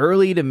like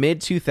early to mid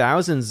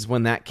 2000s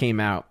when that came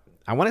out.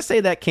 I want to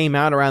say that came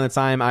out around the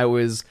time I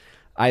was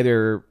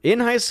either in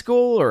high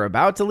school or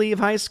about to leave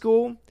high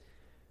school.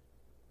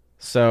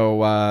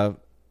 So,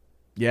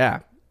 yeah.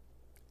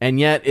 And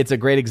yet, it's a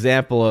great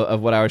example of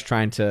what I was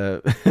trying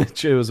to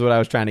choose, what I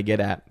was trying to get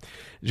at.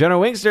 Jonah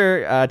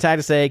Wingster tagged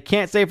to say,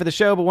 can't stay for the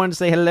show, but wanted to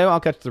say hello. I'll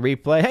catch the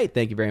replay. Hey,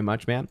 thank you very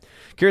much, man.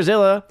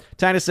 Kirzilla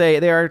tagged to say,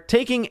 they are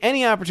taking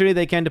any opportunity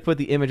they can to put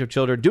the image of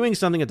children doing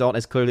something adult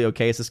as clearly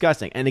okay as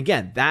disgusting. And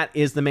again, that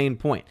is the main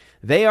point.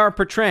 They are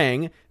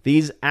portraying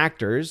these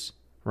actors,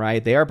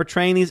 right? They are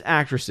portraying these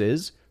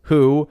actresses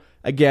who,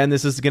 again,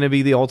 this is going to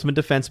be the ultimate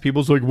defense.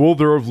 People's like, well,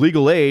 they're of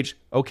legal age.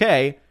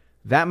 Okay,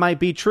 that might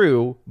be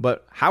true,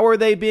 but how are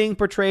they being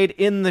portrayed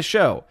in the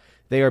show?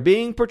 They are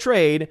being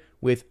portrayed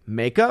with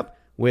makeup,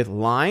 with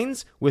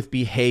lines, with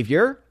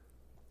behavior,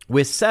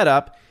 with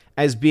setup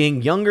as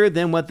being younger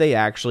than what they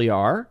actually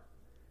are.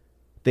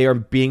 They are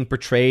being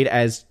portrayed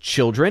as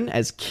children,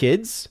 as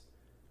kids,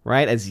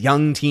 right? As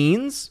young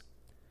teens.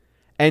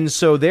 And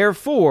so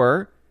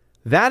therefore,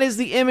 that is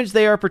the image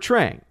they are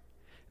portraying.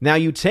 Now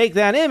you take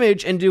that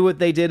image and do what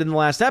they did in the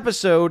last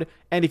episode,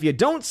 and if you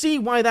don't see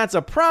why that's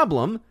a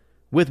problem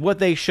with what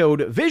they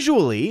showed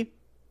visually,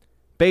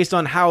 based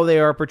on how they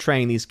are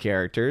portraying these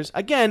characters.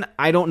 Again,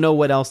 I don't know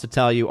what else to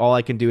tell you. All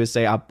I can do is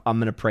say, I'm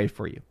going to pray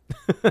for you.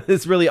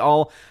 This really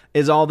all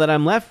that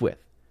I'm left with.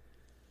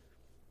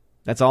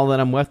 That's all that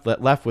I'm left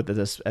with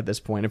at this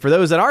point. And for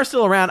those that are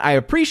still around, I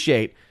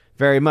appreciate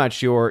very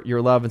much your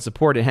love and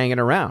support and hanging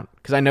around,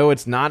 because I know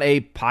it's not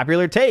a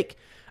popular take.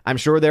 I'm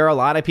sure there are a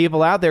lot of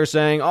people out there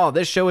saying, oh,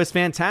 this show is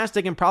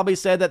fantastic, and probably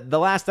said that the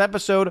last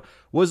episode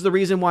was the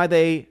reason why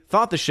they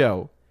thought the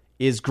show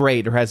is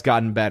great or has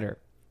gotten better.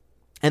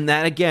 And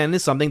that, again,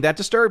 is something that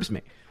disturbs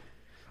me.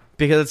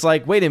 Because it's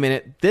like, wait a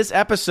minute, this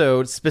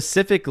episode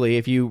specifically,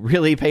 if you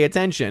really pay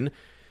attention,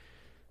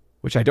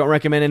 which I don't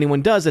recommend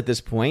anyone does at this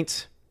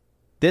point,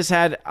 this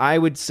had, I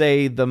would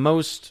say, the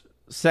most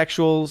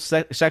sexual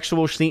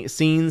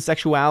scenes,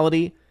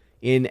 sexuality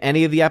in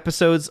any of the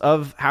episodes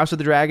of House of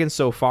the Dragon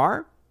so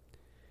far.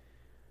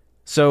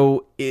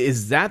 So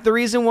is that the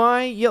reason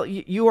why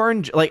you are,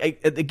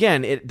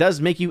 again, it does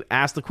make you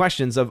ask the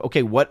questions of,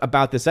 okay, what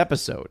about this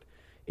episode?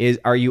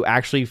 Are you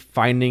actually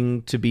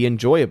finding to be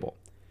enjoyable?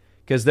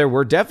 Because there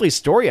were definitely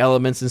story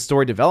elements and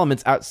story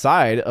developments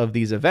outside of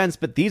these events,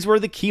 but these were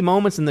the key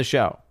moments in the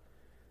show.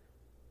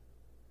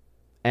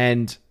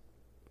 And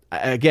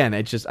again,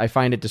 I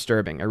find it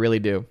disturbing. I really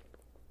do.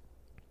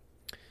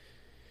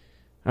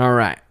 All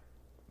right.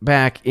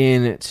 Back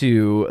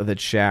into the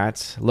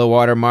chat. Low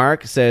Water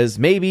Mark says,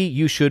 maybe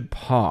you should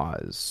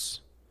pause.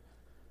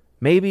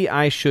 Maybe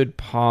I should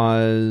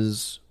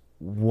pause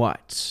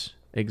what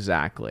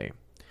exactly?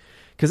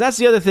 Because that's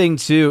the other thing,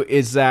 too,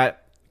 is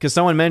that, because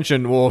someone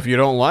mentioned, well, if you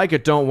don't like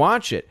it, don't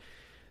watch it.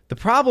 The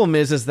problem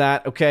is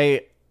that,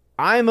 okay,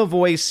 I'm a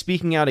voice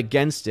speaking out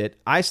against it.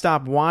 I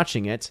stop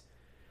watching it.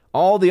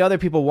 All the other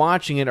people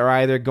watching it are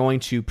either going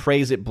to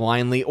praise it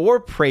blindly or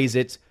praise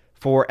it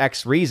for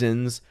X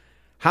reasons.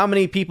 How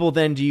many people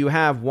then do you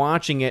have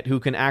watching it who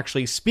can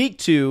actually speak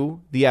to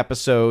the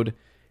episode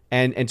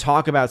and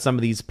talk about some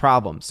of these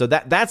problems? So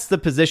that's the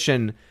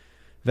position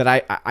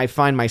that I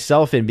find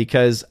myself in,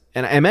 because,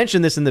 and I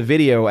mentioned this in the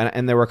video,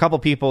 and there were a couple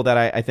people that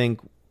I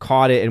think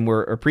caught it and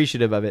were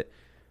appreciative of it,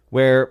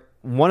 where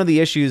one of the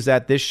issues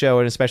that this show,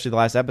 and especially the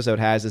last episode,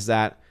 has is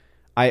that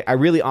I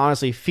really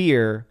honestly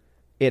fear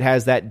it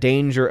has that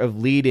danger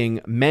of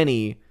leading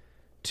many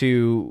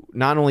to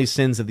not only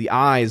sins of the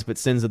eyes, but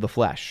sins of the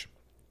flesh.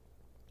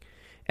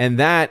 And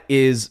that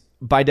is,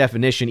 by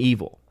definition,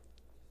 evil.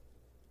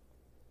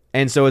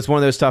 And so it's one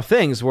of those tough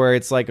things where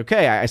it's like,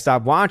 okay, I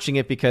stopped watching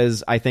it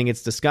because I think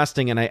it's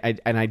disgusting, and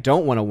I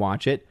don't want to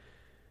watch it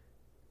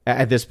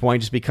at this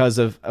point just because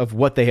of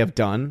what they have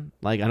done.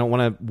 Like, I don't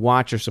want to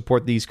watch or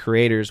support these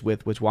creators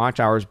with watch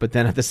hours, but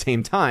then at the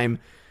same time,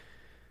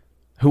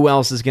 who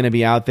else is going to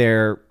be out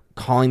there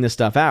calling this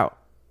stuff out?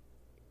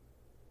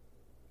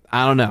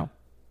 I don't know.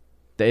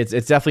 It's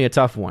definitely a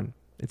tough one.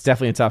 It's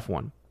definitely a tough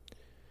one.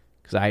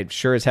 Because I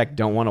sure as heck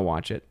don't want to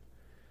watch it.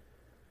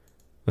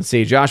 Let's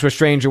see. Joshua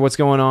Stranger, what's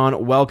going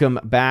on? Welcome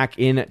back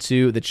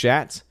into the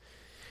chat.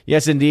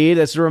 Yes, indeed.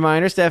 That's a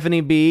reminder.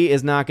 Stephanie B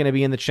is not going to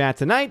be in the chat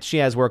tonight. She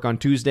has work on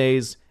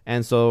Tuesdays,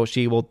 and so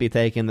she will be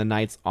taking the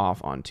nights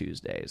off on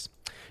Tuesdays.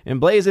 And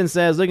Blazin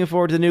says, looking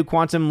forward to the new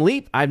Quantum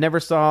Leap. I've never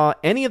saw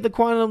any of the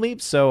Quantum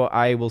Leaps, so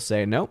I will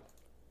say no.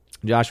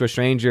 Joshua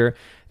Stranger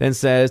then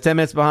says, 10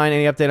 minutes behind,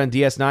 any update on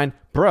DS9?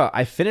 Bruh,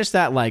 I finished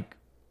that like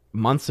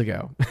months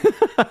ago.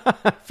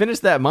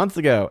 Finished that months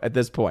ago at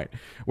this point.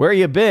 Where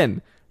you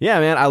been? Yeah,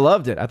 man, I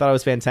loved it. I thought it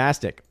was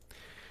fantastic.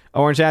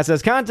 Orange Chat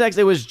says, context,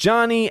 it was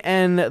Johnny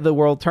and the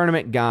World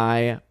Tournament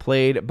guy,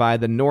 played by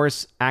the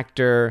Norse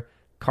actor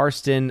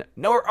Karsten.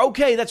 No,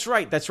 okay, that's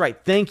right.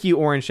 Thank you,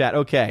 Orange Chat.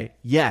 Okay,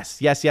 yes.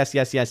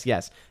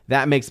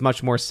 That makes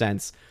much more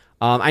sense.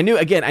 I knew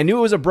it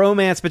was a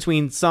bromance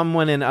between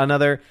someone and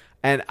another,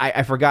 and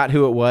I forgot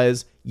who it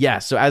was.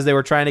 Yes, so as they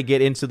were trying to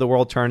get into the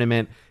World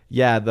Tournament,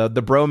 yeah, the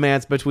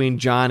bromance between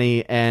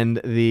Johnny and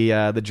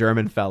the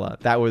German fella.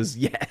 That was,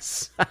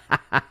 yes.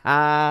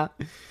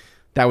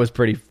 That was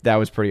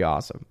pretty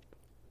awesome.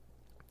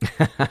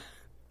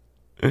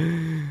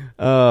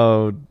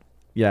 Oh,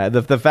 yeah,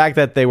 the fact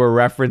that they were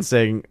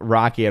referencing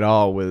Rocky at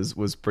all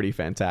was pretty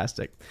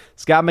fantastic.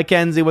 Scott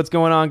McKenzie, what's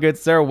going on, good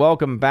sir?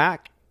 Welcome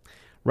back.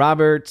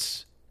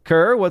 Robert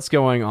Kerr, what's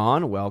going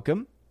on?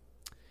 Welcome.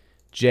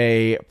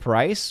 Jay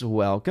Price,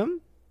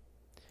 welcome.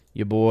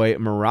 Your boy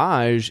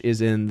Mirage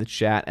is in the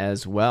chat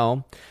as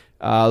well.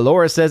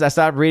 Laura says, I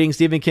stopped reading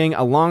Stephen King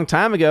a long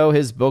time ago.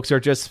 His books are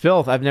just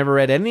filth. I've never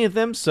read any of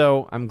them,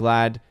 so I'm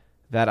glad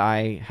that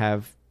I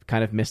have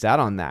kind of missed out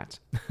on that.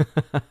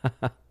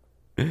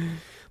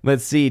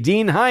 Let's see.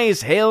 Dean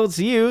Heiss, hail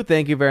to you.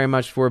 Thank you very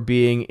much for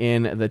being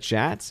in the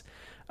chat.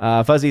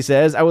 Fuzzy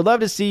says, I would love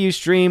to see you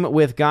stream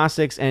with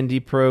Gossix and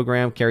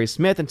deprogram Carrie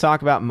Smith and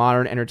talk about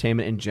modern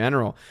entertainment in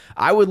general.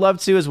 I would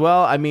love to as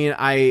well. I mean,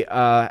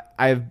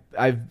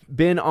 I've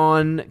been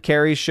on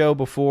Carrie's show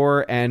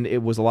before, and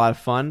it was a lot of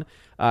fun.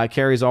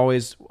 Carrie's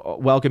always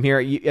welcome here.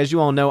 As you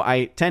all know,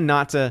 I tend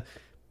not to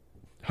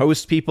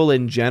host people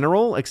in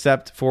general,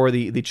 except for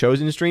the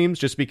chosen streams,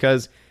 just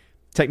because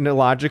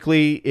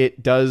technologically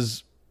it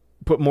does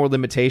put more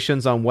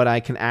limitations on what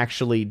I can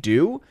actually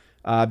do.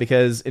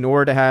 Because in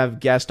order to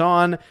have guests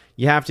on,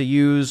 you have to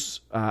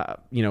use,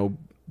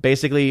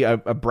 basically a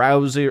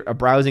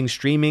browsing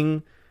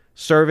streaming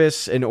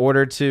service in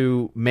order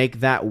to make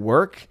that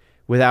work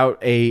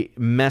without a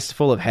mess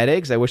full of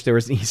headaches. I wish there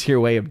was an easier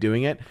way of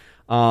doing it.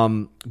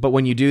 But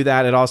when you do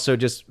that, it also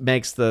just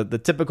makes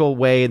the typical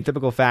way and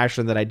typical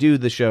fashion that I do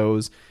the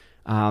shows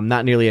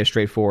not nearly as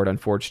straightforward,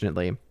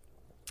 unfortunately.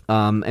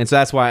 And so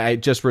that's why I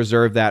just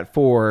reserved that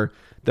for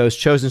those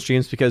chosen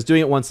streams, because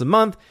doing it once a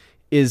month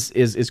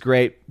is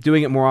great.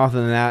 Doing it more often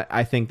than that,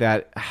 I think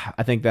that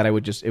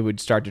it would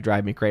start to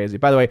drive me crazy.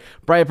 By the way,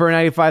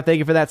 Brightper95, thank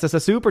you for that. That's a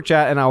super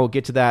chat, and I will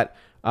get to that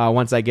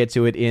once I get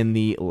to it in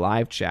the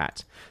live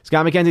chat.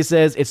 Scott McKenzie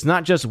says, it's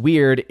not just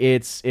weird,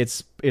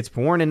 it's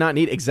porn and not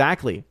neat.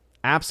 Exactly.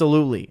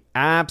 Absolutely.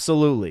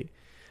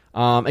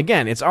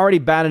 Again, it's already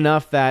bad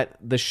enough that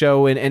the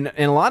show and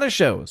a lot of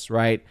shows,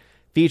 right,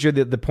 feature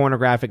the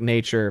pornographic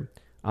nature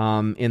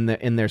in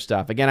their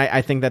stuff. Again,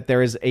 I think that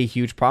there is a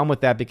huge problem with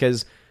that,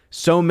 because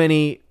so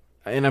many,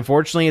 and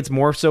unfortunately it's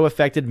more so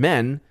affected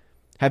men,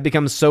 have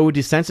become so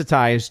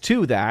desensitized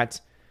to that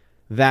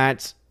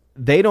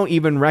they don't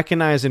even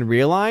recognize and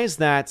realize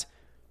that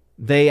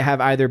they have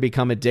either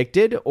become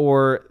addicted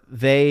or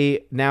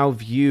they now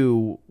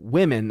view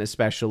women,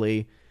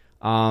 especially,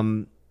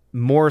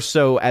 more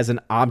so as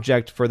an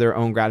object for their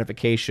own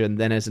gratification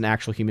than as an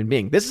actual human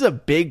being. This is a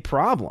big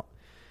problem.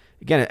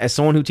 Again, as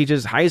someone who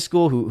teaches high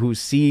school, who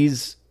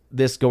sees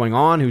this going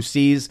on, who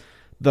sees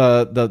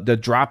the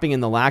dropping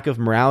and the lack of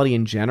morality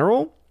in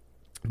general,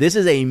 this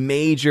is a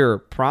major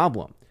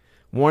problem.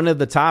 One of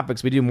the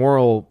topics, we do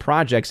moral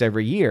projects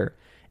every year,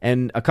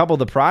 and a couple of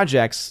the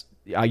projects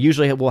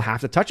usually will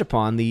have to touch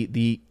upon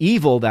the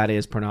evil that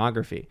is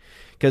pornography.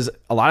 Because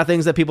a lot of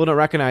things that people don't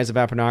recognize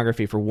about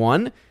pornography, for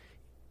one,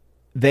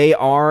 they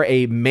are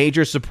a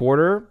major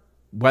supporter,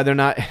 whether or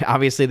not,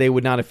 obviously they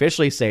would not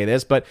officially say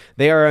this, but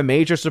they are a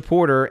major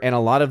supporter, and a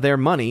lot of their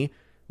money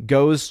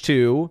goes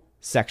to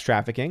sex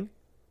trafficking.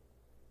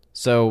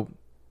 So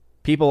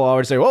people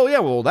always say, oh yeah,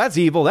 well, that's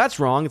evil, that's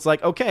wrong. It's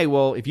like, okay,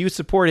 well, if you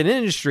support an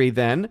industry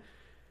then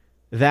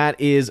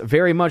that is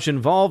very much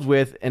involved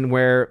with and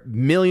where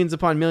millions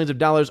upon millions of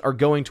dollars are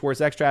going towards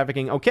sex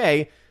trafficking,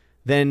 okay,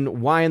 then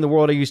why in the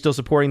world are you still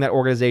supporting that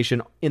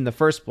organization in the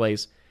first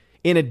place?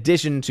 In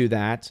addition to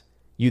that,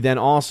 you then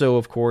also,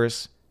 of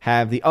course,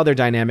 have the other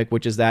dynamic,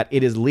 which is that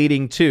it is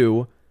leading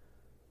to,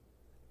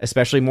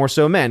 especially more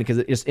so men, because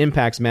it just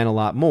impacts men a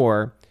lot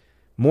more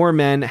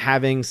men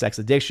having sex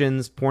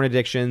addictions, porn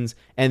addictions,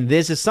 and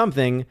this is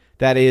something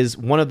that is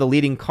one of the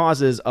leading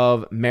causes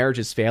of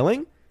marriages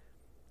failing,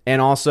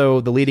 and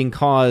also the leading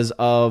cause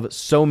of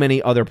so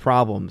many other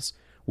problems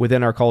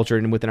within our culture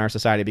and within our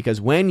society. Because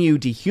when you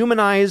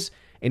dehumanize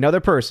another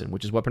person,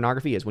 which is what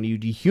pornography is, when you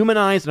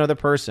dehumanize another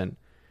person,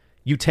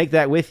 you take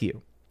that with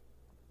you.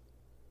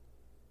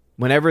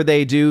 Whenever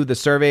they do the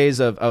surveys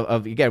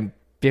of again,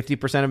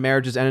 50% of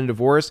marriages end in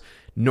divorce,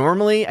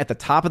 normally at the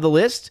top of the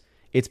list,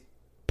 it's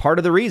part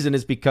of the reason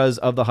is because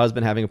of the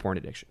husband having a porn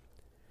addiction.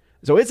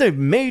 So it's a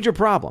major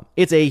problem.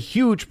 It's a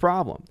huge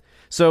problem.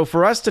 So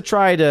for us to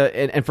try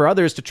to, and for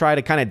others to try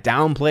to kind of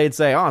downplay and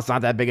say, oh, it's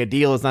not that big a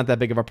deal, it's not that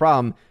big of a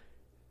problem,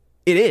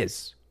 it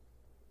is.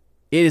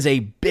 It is a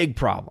big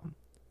problem.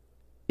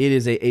 It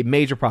is a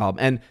major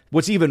problem. And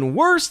what's even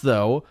worse,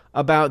 though,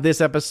 about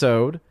this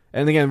episode,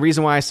 and again, the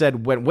reason why I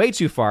said went way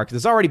too far, because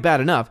it's already bad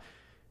enough,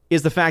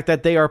 is the fact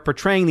that they are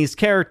portraying these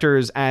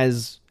characters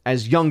as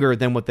younger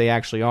than what they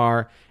actually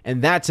are.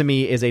 And that, to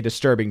me, is a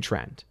disturbing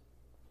trend.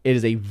 It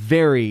is a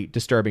very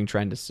disturbing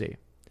trend to see.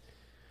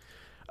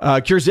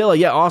 Curzilla,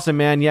 yeah, awesome,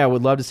 man. Yeah,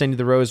 would love to send you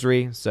the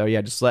rosary. So,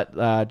 yeah,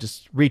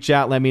 just reach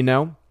out, let me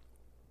know.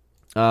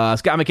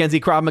 Scott McKenzie,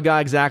 Krav Maga,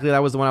 exactly.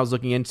 That was the one I was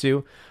looking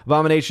into.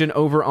 Abomination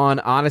over on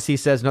Odyssey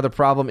says another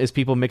problem is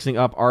people mixing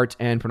up art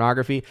and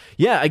pornography.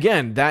 Yeah,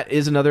 again, that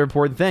is another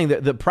important thing.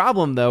 The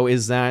problem, though,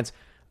 is that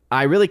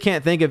I really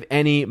can't think of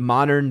any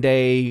modern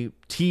day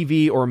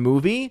TV or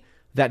movie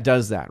that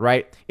does that,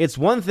 right? It's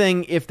one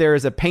thing if there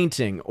is a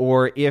painting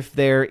or if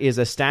there is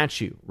a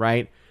statue,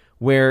 right,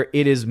 where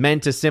it is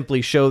meant to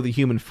simply show the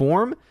human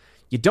form.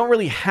 You don't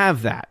really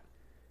have that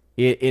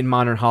in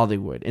modern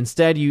Hollywood.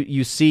 Instead,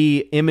 you see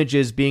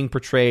images being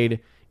portrayed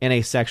in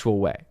a sexual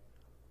way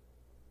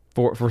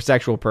for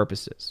sexual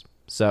purposes.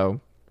 So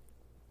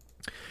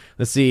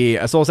let's see.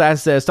 Soul Assassin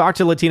says, talk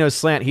to Latino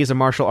Slant. He's a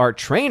martial art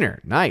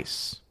trainer.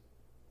 Nice.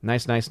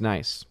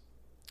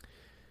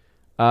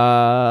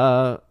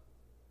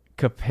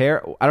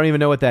 Compare. I don't even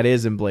know what that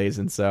is in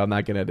Blazing, so I'm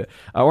not going to.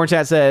 Orange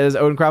Hat says,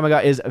 Odin Krav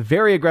Maga is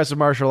very aggressive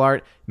martial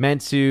art meant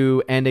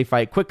to end a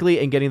fight quickly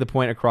and getting the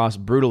point across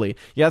brutally.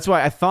 Yeah, that's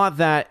why I thought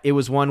that it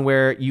was one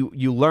where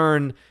you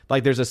learn,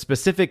 like there's a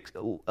specific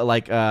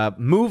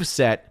move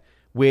set,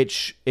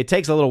 which it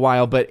takes a little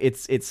while, but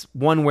it's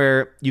one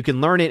where you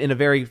can learn it in a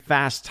very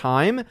fast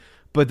time,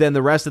 but then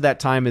the rest of that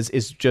time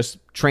is just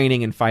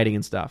training and fighting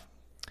and stuff.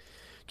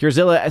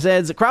 Curzilla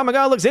says, Krav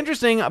Maga looks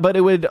interesting, but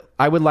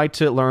I would like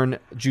to learn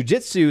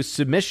jiu-jitsu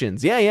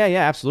submissions. Yeah,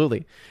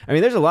 absolutely. I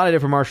mean, there's a lot of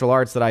different martial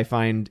arts that I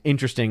find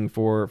interesting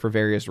for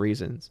various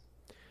reasons.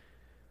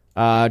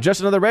 Just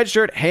another red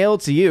shirt. Hail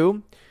to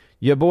you.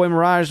 Your boy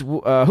Mirage,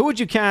 who would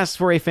you cast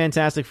for a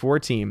Fantastic Four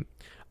team?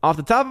 Off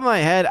the top of my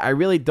head, I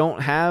really don't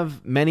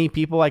have many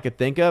people I could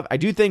think of. I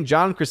do think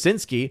John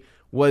Krasinski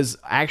was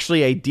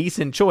actually a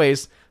decent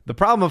choice. The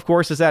problem, of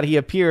course, is that he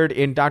appeared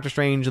in Doctor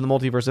Strange in the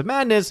Multiverse of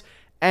Madness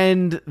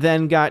and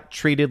then got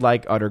treated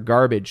like utter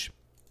garbage.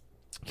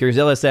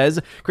 Curzilla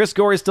says, Chris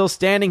Gore is still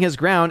standing his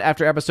ground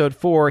after episode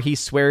 4. He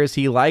swears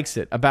he likes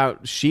it.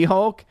 About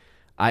She-Hulk?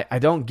 I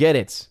don't get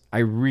it. I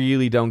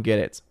really don't get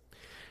it.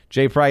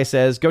 Jay Price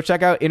says, go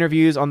check out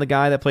interviews on the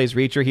guy that plays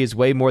Reacher. He is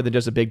way more than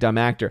just a big dumb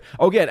actor.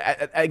 Oh,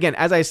 again,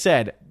 as I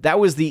said, that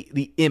was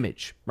the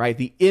image, right?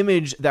 The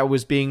image that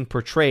was being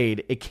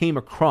portrayed, it came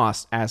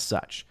across as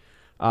such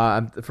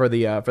for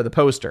the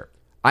poster.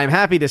 I'm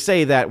happy to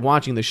say that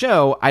watching the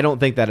show, I don't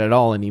think that at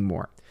all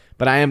anymore.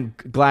 But I am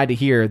glad to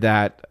hear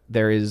that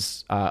there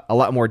is a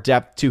lot more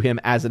depth to him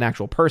as an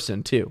actual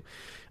person, too.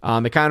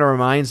 It kind of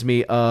reminds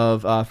me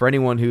of, for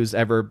anyone who's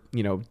ever,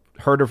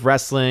 heard of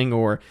wrestling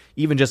or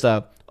even just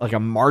a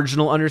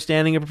marginal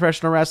understanding of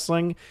professional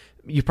wrestling,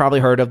 you've probably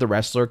heard of the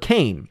wrestler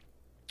Kane.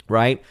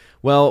 right?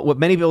 Well, what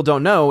many people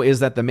don't know is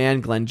that the man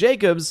Glenn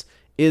Jacobs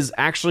is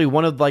actually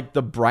one of like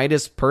the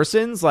brightest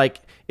persons. Like,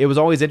 it was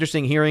always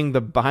interesting hearing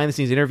the behind the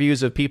scenes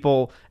interviews of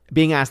people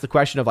being asked the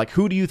question of like,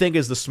 who do you think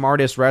is the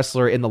smartest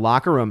wrestler in the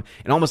locker room?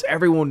 And almost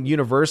everyone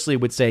universally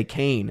would say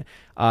Kane,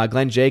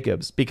 Glenn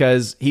Jacobs,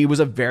 because he was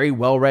a very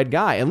well-read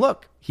guy. And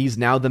look, he's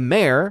now the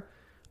mayor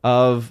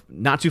of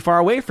not too far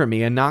away from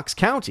me in Knox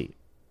County,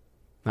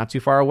 not too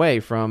far away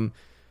from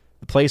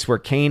the place where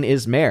Kane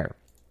is mayor.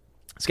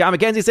 Scott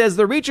McKenzie says,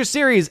 the Reacher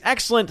series,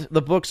 excellent.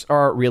 The books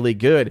are really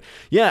good.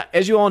 Yeah,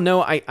 as you all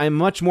know, I'm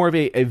much more of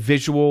a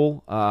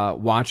visual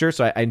watcher,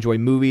 so I enjoy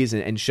movies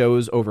and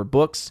shows over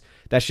books.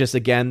 That's just,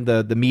 again,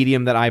 the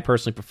medium that I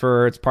personally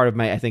prefer. It's part of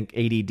my, I think,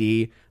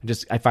 ADD.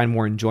 I find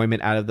more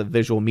enjoyment out of the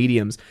visual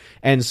mediums.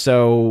 And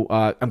so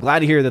I'm glad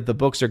to hear that the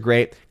books are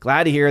great.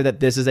 Glad to hear that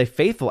this is a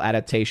faithful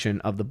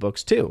adaptation of the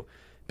books, too.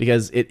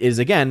 Because it is,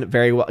 again,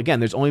 very well. Again,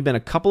 there's only been a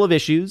couple of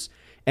issues.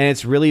 And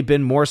it's really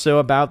been more so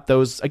about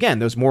those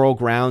moral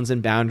grounds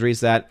and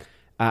boundaries that,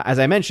 as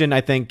I mentioned, I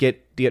think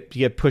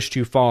get pushed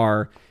too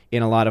far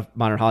in a lot of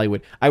modern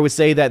Hollywood. I would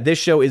say that this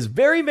show is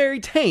very, very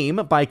tame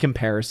by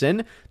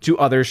comparison to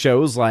other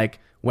shows like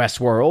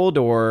Westworld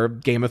or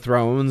Game of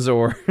Thrones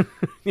or,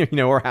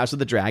 or House of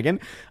the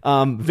Dragon.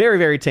 Very,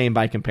 very tame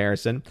by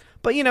comparison,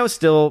 but,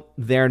 still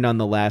there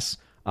nonetheless.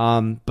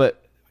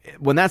 But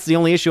when that's the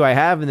only issue I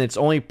have and it's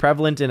only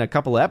prevalent in a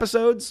couple of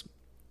episodes,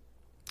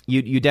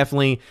 you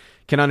definitely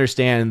can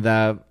understand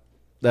the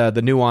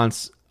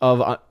nuance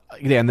of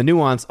the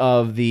nuance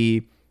of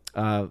the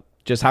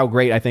just how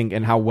great I think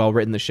and how well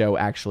written the show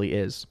actually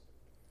is.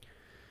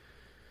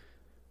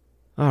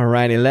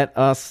 Alrighty, let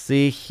us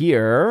see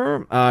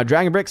here.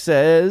 Dragon Brick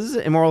says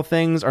immoral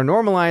things are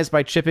normalized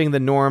by chipping the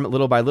norm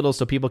little by little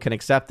so people can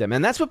accept them.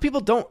 And that's what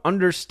people don't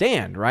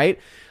understand, right?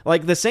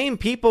 Like, the same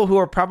people who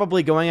are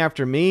probably going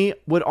after me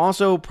would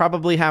also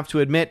probably have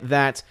to admit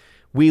that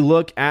we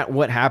look at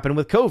what happened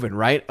with COVID,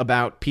 right?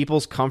 About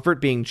people's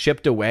comfort being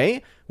chipped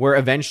away, where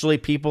eventually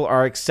people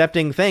are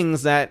accepting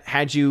things that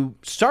had you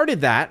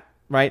started that,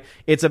 right?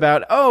 It's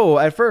about,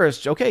 at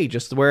first, okay,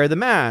 just wear the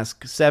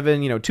mask,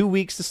 2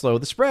 weeks to slow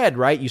the spread,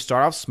 right? You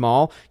start off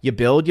small, you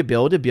build,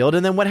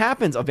 and then what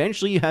happens?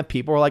 Eventually you have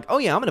people who are like, oh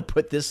yeah, I'm going to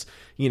put this,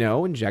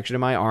 injection in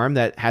my arm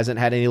that hasn't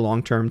had any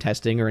long-term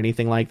testing or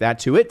anything like that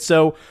to it.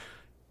 So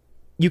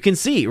you can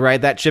see,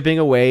 right, that chipping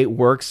away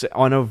works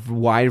on a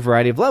wide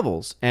variety of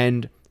levels.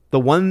 And the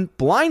one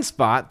blind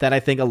spot that I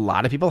think a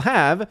lot of people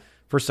have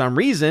for some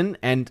reason,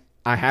 and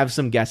I have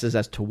some guesses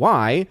as to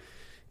why,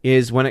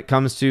 is when it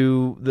comes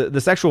to the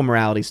sexual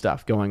morality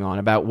stuff going on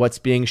about what's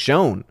being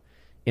shown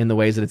in the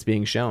ways that it's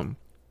being shown.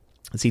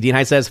 Let's see, Dean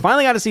Hyde says,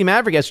 finally got to see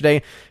Maverick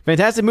yesterday.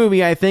 Fantastic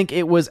movie. I think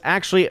it was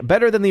actually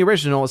better than the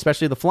original,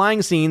 especially the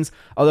flying scenes,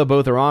 although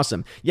both are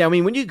awesome. Yeah, I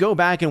mean, when you go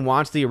back and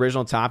watch the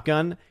original Top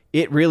Gun,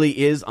 it really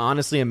is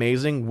honestly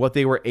amazing what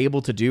they were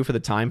able to do for the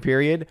time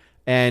period.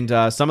 And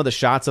some of the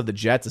shots of the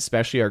jets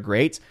especially are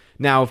great.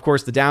 Now, of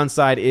course, the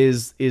downside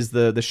is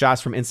the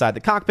shots from inside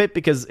the cockpit,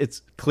 because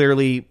it's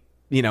clearly,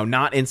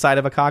 not inside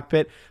of a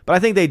cockpit. But I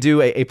think they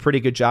do a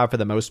pretty good job for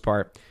the most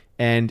part.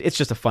 And it's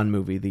just a fun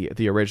movie,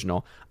 the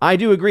original. I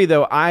do agree,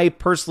 though. I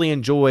personally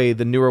enjoy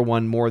the newer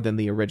one more than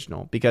the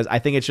original, because I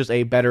think it's just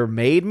a better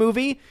made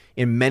movie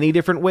in many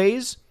different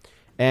ways.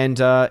 And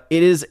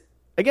it is,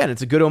 again,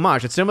 it's a good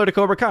homage. It's similar to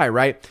Cobra Kai,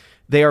 right?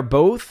 They are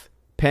both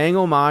paying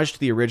homage to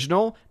the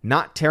original,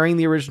 not tearing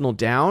the original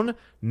down,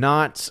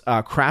 not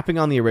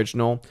crapping on the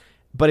original,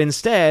 but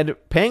instead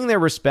paying their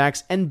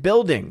respects and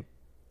building.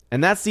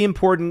 And that's the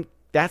important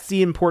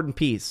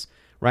piece,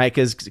 right?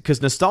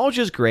 Because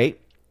nostalgia is great.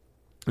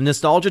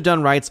 Nostalgia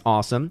done right's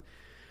awesome,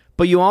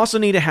 but you also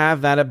need to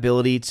have that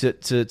ability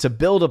to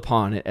build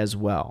upon it as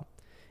well.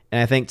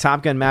 And I think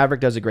Top Gun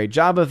Maverick does a great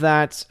job of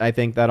that. I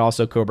think that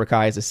also Cobra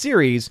Kai as a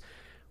series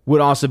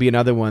would also be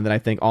another one that I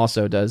think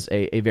also does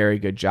a very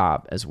good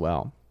job as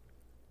well.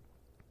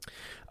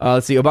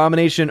 Let's see,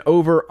 Abomination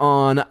over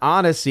on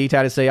Odyssey.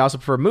 Titus say, I also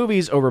prefer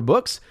movies over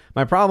books.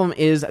 My problem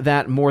is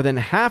that more than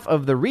half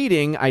of the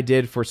reading I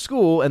did for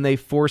school, and they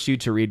force you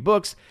to read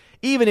books,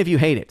 even if you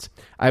hate it.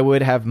 I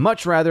would have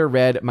much rather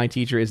read My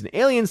Teacher is an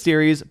Alien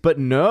series, but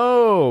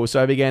no.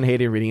 So I began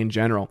hating reading in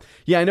general.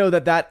 Yeah, I know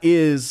that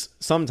is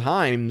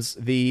sometimes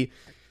the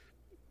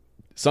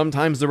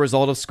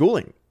result of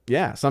schooling.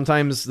 Yeah,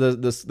 sometimes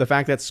the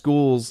fact that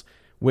schools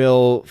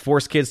will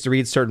force kids to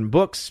read certain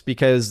books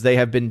because they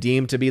have been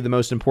deemed to be the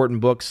most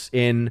important books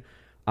in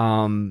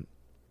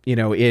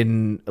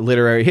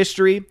literary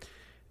history.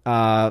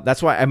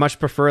 That's why I much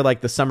prefer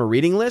like the summer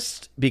reading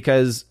list,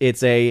 because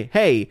it's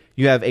hey,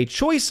 you have a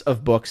choice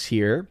of books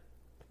here,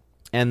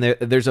 and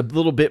there's a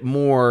little bit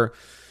more.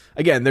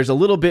 Again, there's a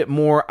little bit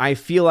more. I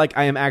feel like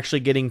I am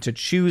actually getting to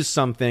choose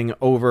something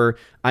over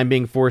I'm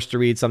being forced to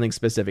read something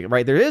specific,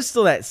 right? There is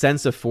still that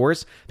sense of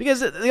force,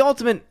 because the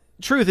ultimate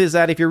truth is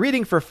that if you're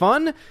reading for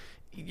fun,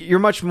 you're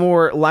much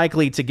more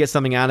likely to get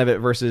something out of it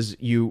versus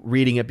you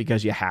reading it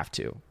because you have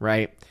to,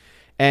 right?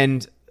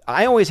 And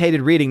I always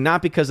hated reading,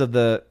 not because of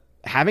the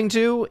having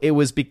to, it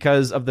was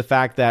because of the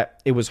fact that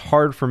it was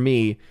hard for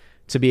me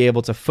to be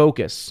able to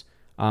focus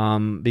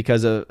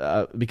because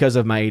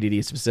of my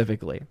ADD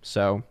specifically.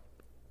 So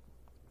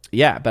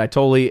yeah, but I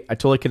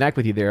totally connect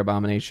with you there,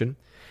 Abomination.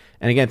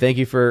 And again, thank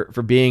you for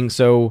being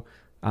so.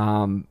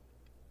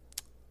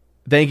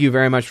 Thank you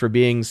very much for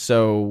being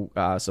so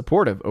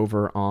supportive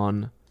over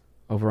on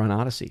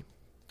Odyssey.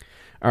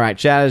 All right,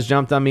 chat has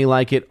jumped on me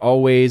like it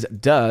always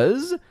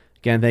does.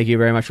 Again, thank you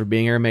very much for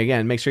being here.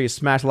 Again, make sure you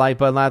smash the like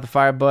button, light the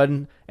fire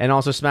button, and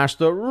also smash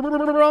the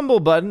rumble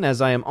button,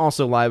 as I am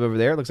also live over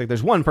there. Looks like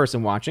there's one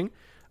person watching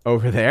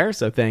over there,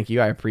 so thank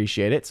you. I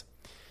appreciate it.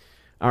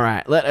 All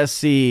right, let us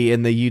see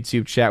in the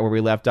YouTube chat where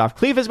we left off.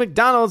 Clevis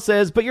McDonald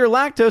says, but you're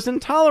lactose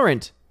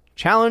intolerant.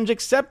 Challenge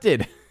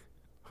accepted.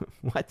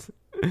 What?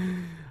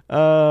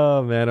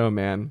 Oh, man, oh,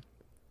 man.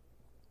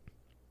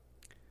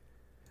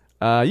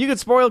 You could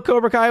spoil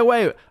Cobra Kai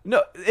away.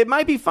 No, it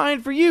might be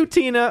fine for you,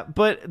 Tina,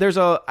 but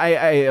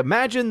I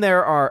imagine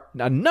there are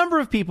a number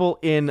of people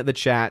in the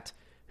chat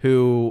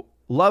who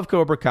love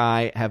Cobra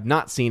Kai, have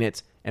not seen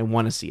it, and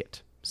want to see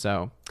it.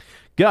 So,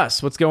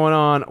 Gus, what's going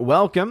on?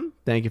 Welcome.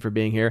 Thank you for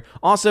being here.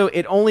 Also,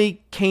 it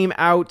only came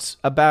out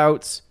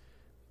about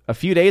a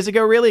few days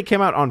ago, really. It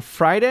came out on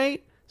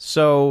Friday,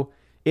 so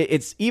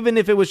it's even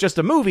if it was just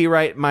a movie,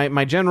 right?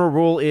 My general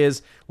rule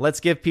is let's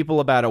give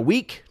people about a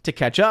week to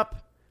catch up.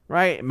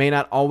 Right? It may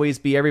not always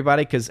be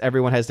everybody because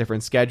everyone has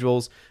different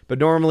schedules. But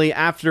normally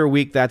after a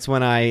week, that's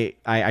when I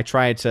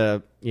try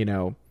to,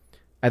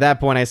 at that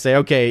point I say,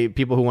 okay,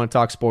 people who want to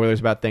talk spoilers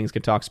about things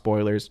can talk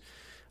spoilers.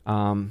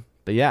 But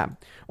yeah.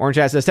 Orange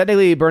Hat says,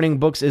 technically burning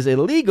books is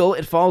illegal.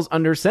 It falls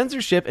under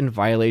censorship in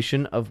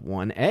violation of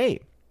 1A.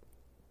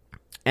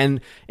 And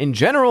in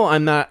general,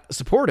 I'm not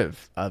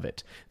supportive of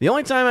it. The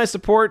only time I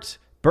support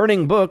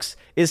burning books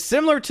is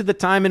similar to the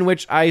time in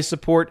which I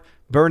support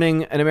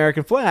burning an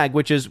American flag,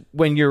 which is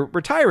when you're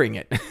retiring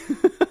it.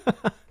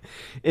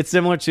 It's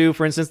similar to,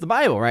 for instance, the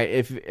Bible, right?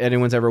 If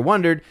anyone's ever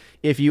wondered,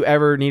 if you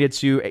ever needed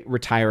to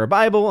retire a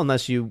Bible,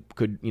 unless you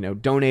could,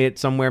 donate it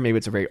somewhere, maybe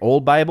it's a very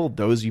old Bible,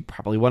 those you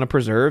probably want to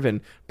preserve and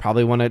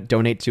probably want to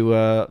donate to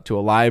a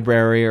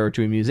library or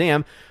to a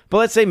museum. But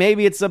let's say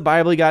maybe it's a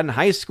Bible you got in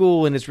high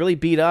school and it's really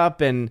beat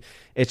up and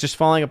it's just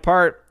falling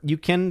apart. You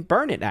can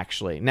burn it,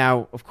 actually.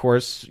 Now, of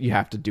course, you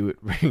have to do it,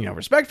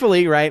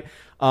 respectfully, right?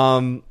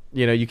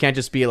 You can't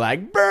just be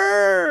like,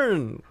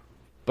 burn.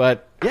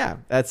 But yeah,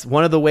 that's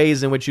one of the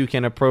ways in which you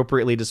can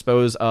appropriately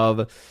dispose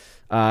of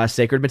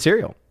sacred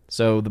material.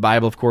 So the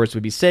Bible, of course,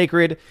 would be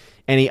sacred.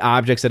 Any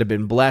objects that have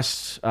been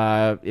blessed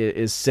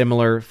is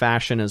similar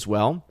fashion as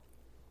well.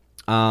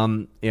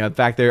 In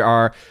fact, there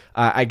are.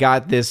 I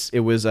got this.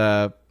 It was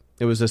a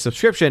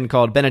subscription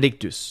called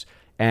Benedictus,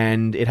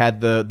 and it had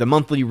the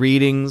monthly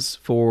readings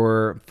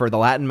for the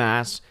Latin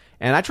Mass.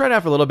 And I tried it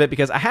out for a little bit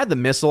because I had the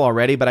Missal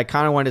already, but I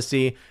kind of wanted to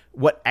see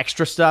what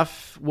extra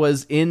stuff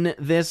was in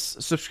this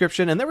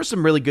subscription. And there were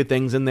some really good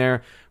things in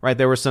there, right?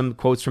 There were some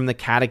quotes from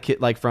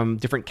from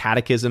different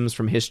catechisms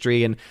from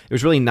history. And it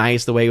was really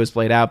nice the way it was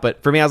played out.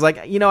 But for me, I was like,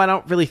 I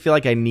don't really feel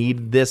like I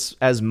need this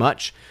as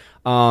much.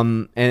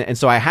 And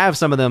so I have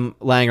some of them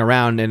lying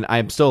around and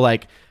I'm still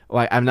like,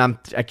 well,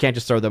 I can't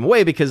just throw them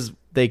away because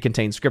they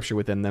contain scripture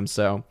within them.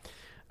 So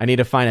I need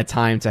to find a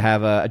time to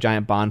have a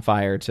giant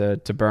bonfire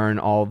to burn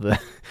all the,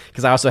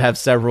 because I also have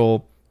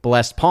several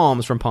blessed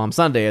palms from Palm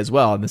Sunday as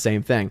well, and the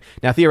same thing.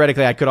 Now,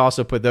 theoretically, I could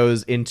also put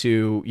those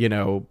into,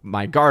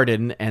 my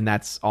garden, and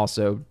that's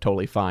also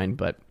totally fine,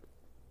 but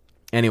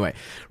anyway.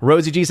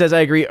 Rosie G says,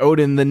 I agree,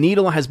 Odin, the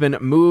needle has been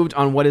moved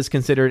on what is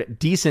considered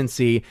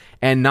decency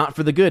and not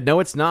for the good. No,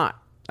 it's not.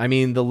 I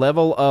mean, the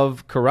level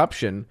of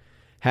corruption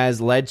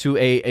has led to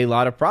a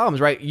lot of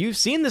problems, right? You've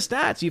seen the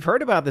stats. You've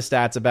heard about the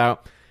stats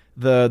about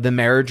the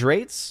marriage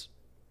rates,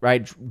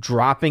 right,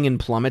 dropping and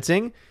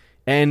plummeting.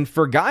 And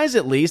for guys,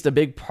 at least, a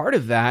big part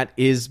of that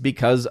is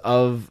because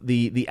of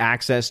the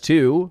access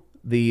to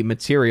the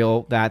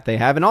material that they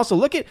have. And also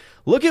look at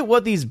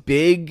what these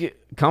big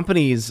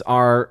companies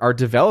are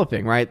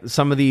developing, right?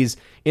 Some of these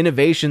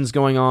innovations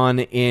going on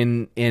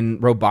in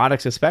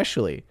robotics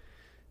especially.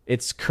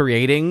 It's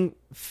creating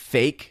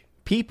fake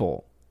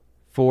people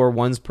for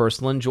one's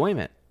personal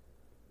enjoyment.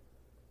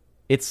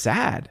 It's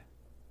sad.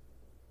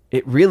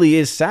 It really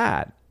is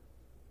sad.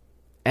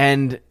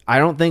 And I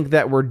don't think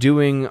that we're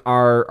doing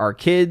our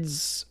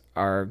kids,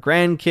 our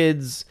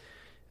grandkids,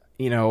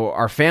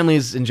 our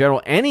families in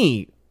general,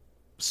 any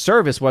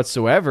service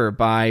whatsoever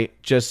by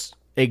just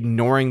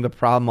ignoring the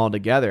problem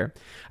altogether.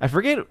 I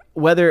forget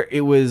whether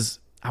it was,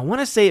 I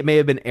want to say it may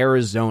have been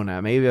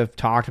Arizona. Maybe I've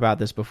talked about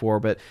this before,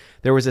 but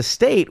there was a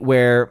state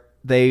where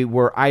they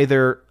were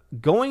either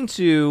going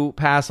to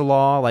pass a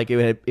law, like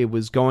it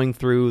was going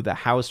through the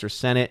House or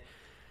Senate,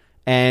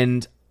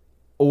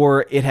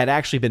 or it had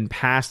actually been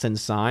passed and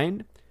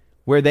signed,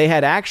 where they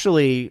had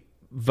actually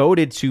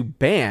voted to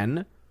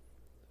ban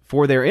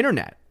for their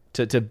internet,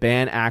 to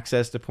ban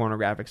access to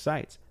pornographic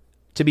sites.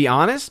 To be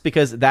honest,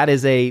 because that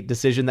is a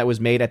decision that was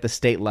made at the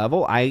state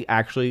level, I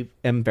actually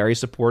am very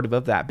supportive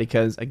of that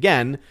because,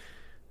 again,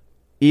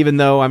 even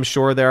though I'm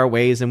sure there are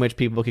ways in which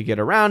people could get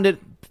around it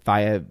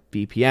via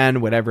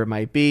VPN, whatever it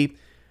might be,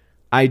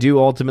 I do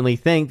ultimately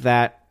think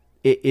that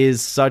it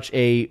is such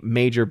a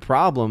major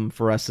problem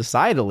for us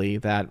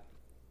societally that,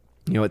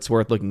 it's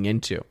worth looking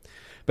into.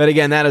 But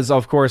again, that is,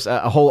 of course,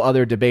 a whole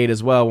other debate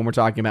as well when we're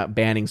talking about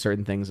banning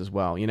certain things as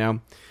well,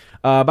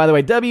 By the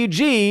way,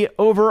 WG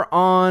over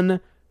on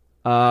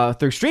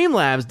through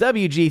Streamlabs,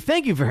 WG,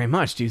 thank you very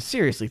much, dude.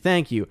 Seriously,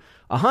 thank you.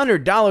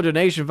 $100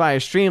 donation via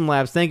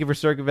Streamlabs. Thank you for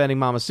circumventing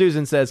Mama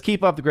Susan. Says,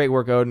 keep up the great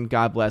work, Odin.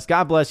 God bless.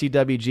 God bless you,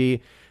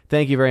 WG.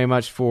 Thank you very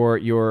much for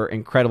your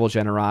incredible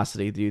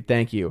generosity, dude.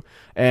 Thank you.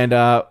 And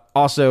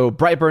also,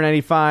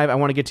 Brightburn85, I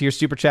want to get to your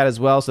super chat as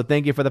well. So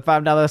thank you for the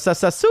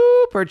 $5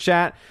 super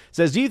chat.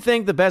 Says, do you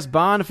think the best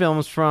Bond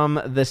films from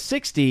the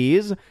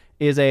 60s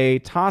is a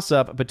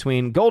toss-up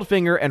between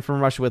Goldfinger and From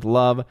Russia with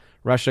Love?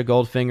 Russia,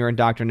 Goldfinger, and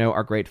Dr. No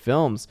are great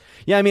films.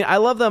 Yeah, I mean, I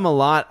love them a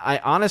lot. I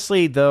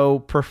honestly, though,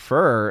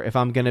 prefer, if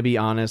I'm going to be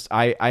honest,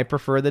 I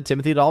prefer the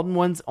Timothy Dalton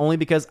ones only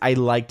because I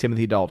like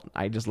Timothy Dalton.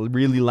 I just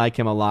really like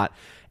him a lot.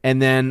 And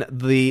then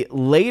the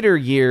later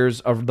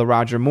years of the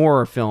Roger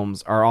Moore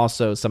films are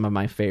also some of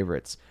my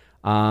favorites.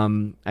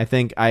 I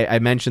think I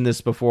mentioned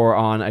this before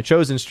on a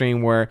Chosen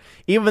stream where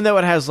even though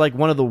it has like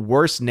one of the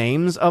worst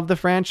names of the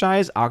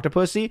franchise,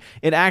 Octopussy,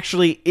 it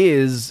actually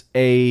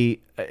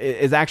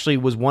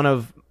was one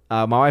of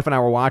my wife and I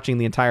were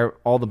watching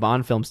all the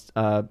Bond films,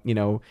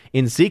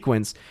 in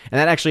sequence, and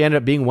that actually ended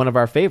up being one of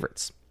our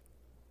favorites.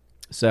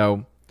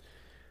 So,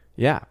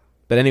 yeah.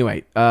 But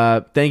anyway,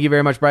 thank you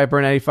very much,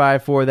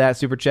 Brightburn85, for that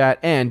super chat,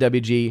 and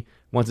WG,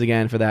 once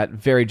again, for that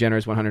very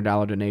generous $100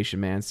 donation,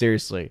 man.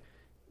 Seriously,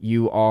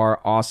 you are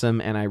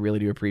awesome, and I really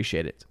do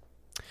appreciate it.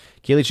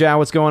 Keely Chow,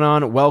 what's going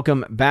on?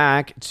 Welcome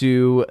back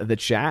to the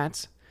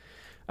chat.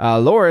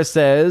 Laura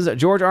says,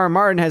 George R. R.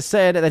 Martin has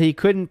said that he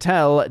couldn't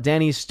tell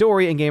Dany's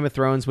story in Game of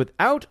Thrones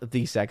without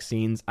the sex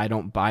scenes. I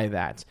don't buy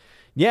that.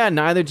 Yeah,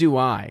 neither do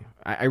I.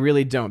 I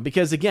really don't.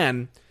 Because,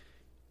 again,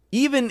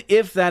 even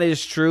if that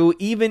is true,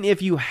 even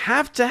if you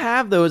have to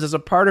have those as a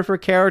part of her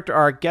character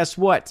arc, guess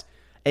what?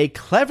 A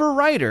clever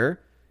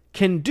writer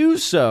can do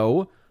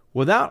so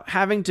without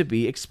having to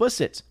be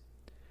explicit.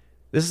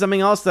 This is something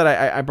else that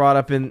I brought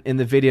up in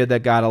the video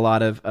that got a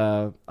lot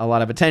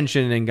of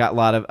attention and got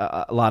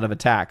a lot of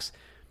attacks,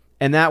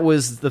 and that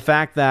was the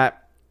fact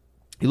that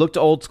you look to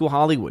old school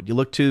Hollywood, you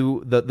look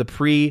to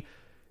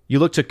you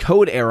look to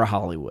Code era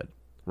Hollywood,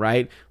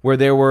 right, where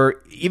there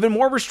were even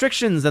more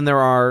restrictions than there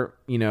are,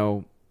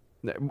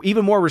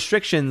 even more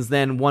restrictions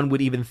than one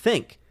would even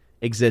think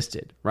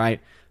existed,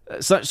 right?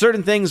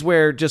 Certain things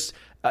where just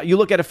you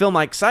look at a film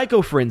like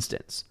Psycho, for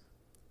instance,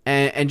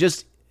 and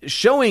just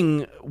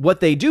showing what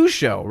they do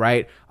show,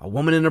 right? A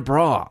woman in a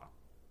bra,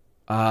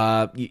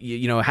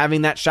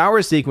 having that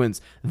shower sequence.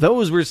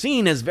 Those were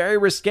seen as very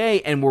risque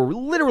and were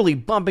literally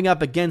bumping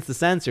up against the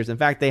censors. In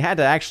fact, they had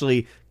to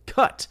actually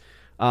cut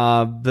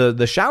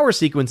the shower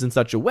sequence in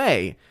such a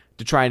way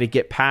to try to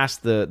get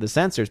past the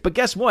censors. But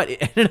guess what?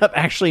 It ended up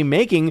actually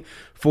making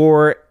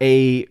for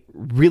a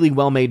really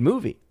well-made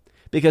movie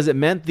because it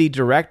meant the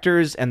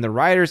directors and the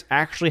writers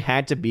actually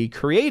had to be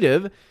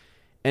creative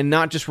and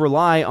not just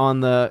rely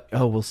on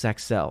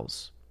sex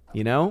sells,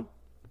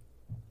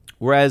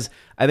 Whereas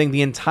I think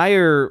the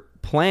entire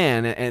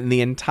plan and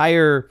the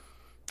entire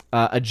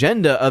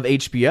agenda of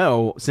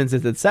HBO since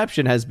its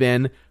inception has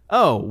been,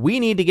 we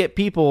need to get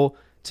people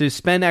to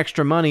spend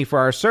extra money for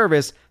our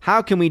service.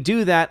 How can we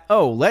do that?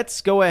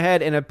 Let's go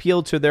ahead and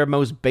appeal to their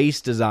most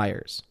base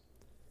desires.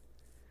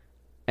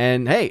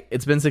 And hey,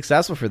 it's been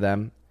successful for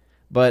them.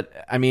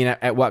 But I mean,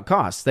 at what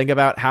cost? Think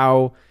about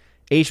how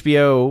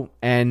HBO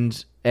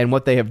and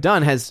what they have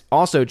done has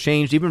also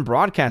changed even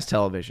broadcast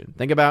television.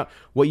 Think about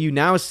what you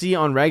now see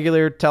on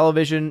regular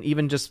television,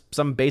 even just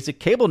some basic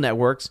cable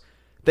networks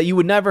that you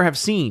would never have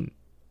seen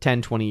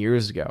 10, 20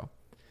 years ago.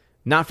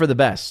 Not for the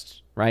best.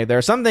 Right? There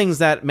are some things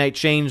that may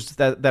change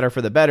that are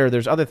for the better.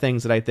 There's other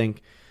things that I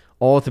think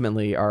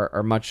ultimately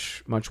are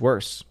much, much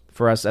worse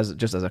for us as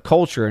a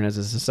culture and as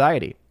a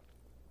society.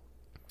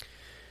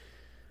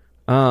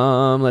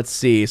 Let's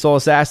see. Soul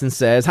Assassin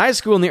says, high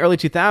school in the early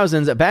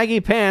 2000s, baggy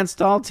pants,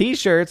 tall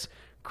t-shirts,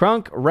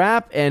 crunk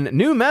rap, and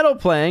new metal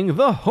playing,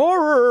 the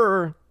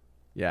horror.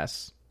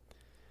 Yes.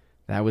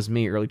 That was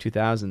me, early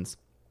 2000s.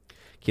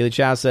 Keely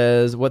Chow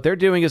says, what they're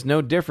doing is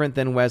no different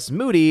than Wes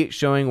Moody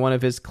showing one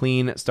of his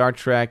clean Star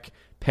Trek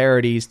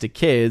parodies to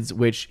kids,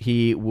 which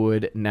he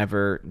would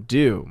never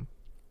do.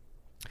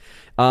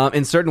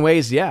 In certain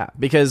ways, yeah,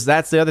 because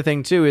that's the other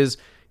thing too, is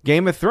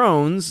Game of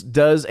Thrones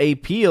does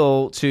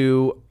appeal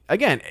to,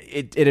 again,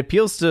 it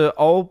appeals to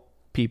all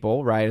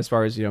people, right, as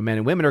far as, men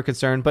and women are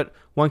concerned, but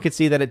one could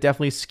see that it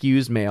definitely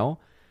skews male.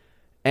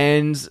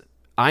 And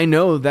I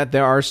know that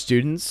there are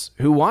students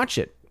who watch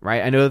it.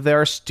 Right, I know that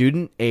there are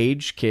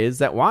student-age kids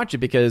that watch it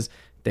because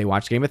they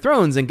watch Game of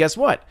Thrones, and guess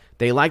what?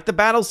 They like the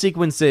battle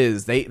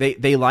sequences. They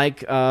like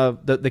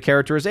the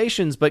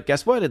characterizations, but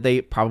guess what?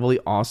 They probably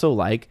also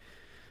like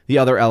the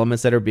other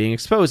elements that are being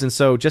exposed. And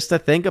so, just to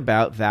think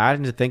about that,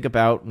 and to think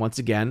about once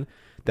again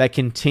that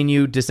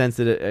continued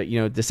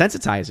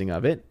desensitizing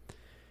of it,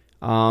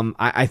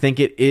 I think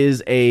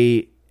it's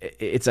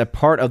a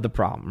part of the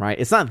problem. Right,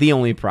 it's not the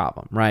only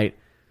problem. Right.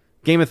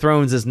 Game of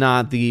Thrones is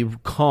not the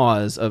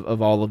cause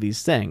of all of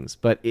these things,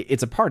 but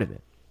it's a part of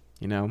it.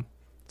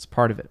 It's a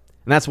part of it.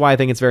 And that's why I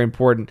think it's very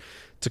important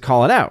to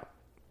call it out.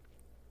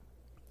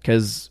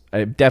 Because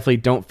I definitely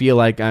don't feel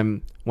like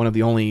I'm one of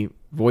the only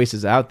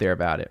voices out there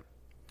about it.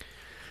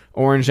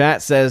 Orange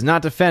Hat says,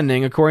 not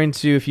defending. According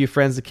to a few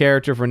friends, the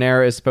character of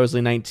Rhaenyra is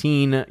supposedly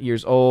 19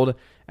 years old,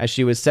 as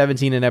she was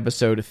 17 in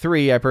episode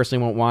 3. I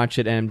personally won't watch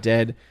it and am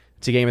dead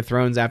to Game of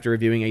Thrones after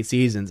reviewing 8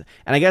 seasons.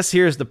 And I guess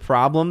here's the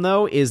problem,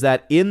 though, is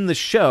that in the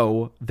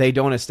show, they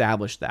don't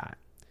establish that.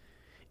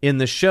 In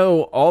the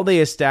show, all they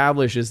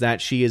establish is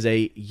that she is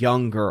a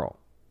young girl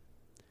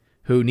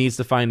who needs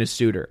to find a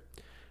suitor.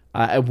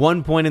 At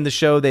one point in the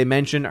show, they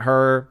mention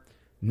her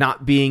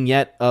not being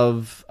yet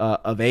of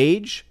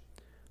age.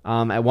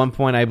 At one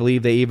point, I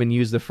believe they even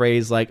use the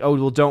phrase like, "Oh,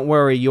 well, don't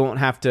worry, you won't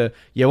have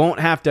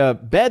to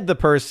bed the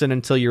person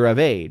until you're of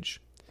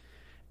age."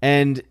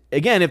 And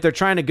again, if they're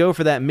trying to go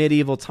for that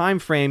medieval time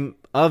frame,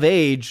 of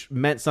age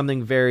meant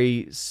something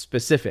very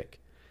specific.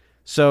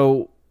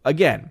 So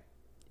again,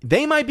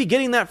 they might be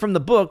getting that from the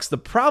books. The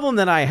problem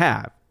that I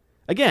have,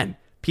 again,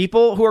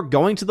 people who are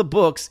going to the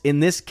books in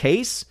this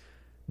case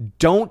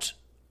don't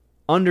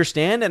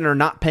understand and are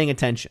not paying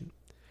attention,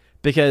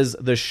 because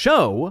the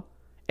show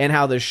and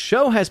how the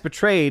show has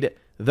portrayed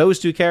those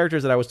two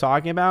characters that I was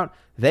talking about,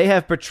 they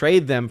have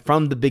portrayed them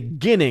from the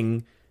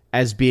beginning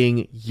as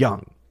being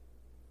young.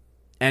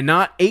 And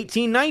not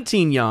 18,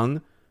 19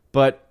 young,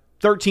 but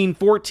 13,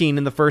 14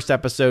 in the first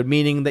episode,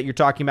 meaning that you're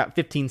talking about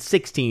 15,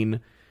 16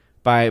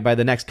 by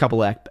the next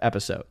couple of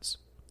episodes.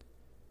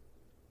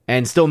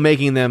 And still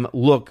making them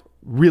look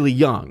really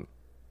young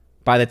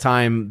by the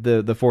time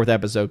the fourth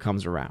episode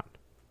comes around.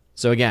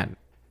 So again,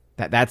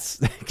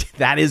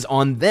 that is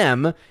on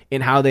them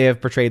in how they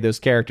have portrayed those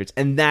characters.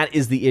 And that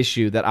is the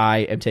issue that I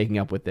am taking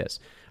up with this.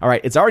 All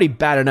right, it's already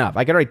bad enough.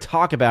 I can already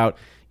talk about,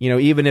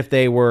 even if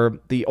they were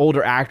the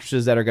older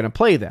actresses that are going to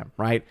play them,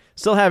 right?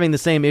 Still having the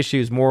same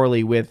issues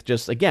morally with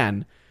just,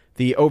 again,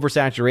 the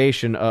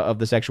oversaturation of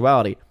the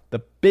sexuality.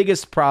 The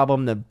biggest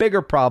problem, the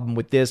bigger problem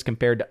with this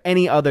compared to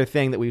any other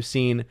thing that we've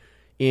seen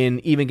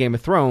in even Game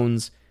of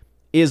Thrones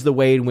is the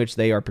way in which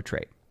they are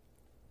portrayed.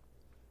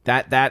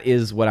 That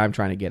is what I'm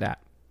trying to get at.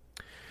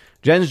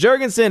 Jens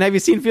Jurgensen, have you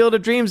seen Field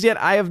of Dreams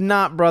yet? I have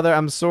not, brother.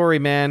 I'm sorry,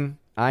 man.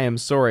 I am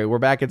sorry. We're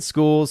back at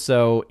school,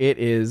 so it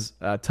is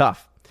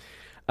tough.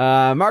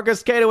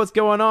 Marcus Cato, what's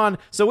going on?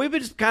 So we've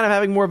been just kind of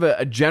having more of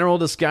a general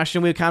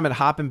discussion. We've kind of been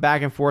hopping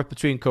back and forth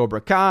between Cobra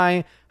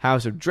Kai,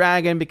 House of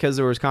Dragon, because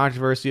there was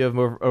controversy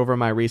over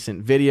my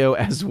recent video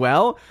as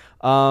well.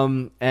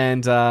 And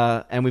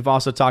we've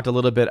also talked a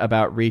little bit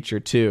about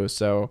Reacher too.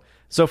 So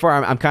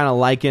far I'm kind of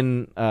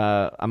liking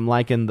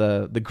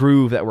the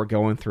groove that we're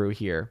going through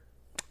here.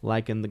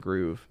 Liking the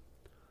groove.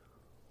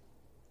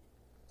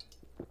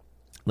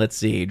 Let's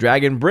see.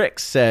 Dragon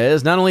Bricks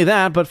says, not only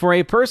that, but for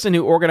a person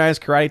who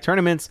organized karate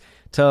tournaments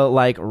to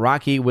like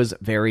Rocky was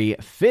very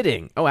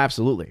fitting. Oh,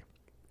 absolutely.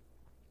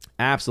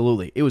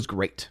 Absolutely. It was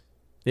great.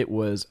 It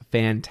was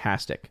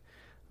fantastic.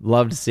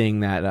 Loved seeing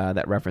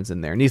that reference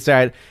in there.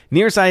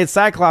 Nearsighted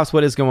Cyclops,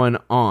 what is going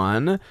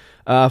on?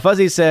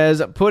 Fuzzy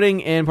says, putting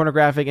in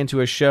pornographic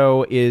into a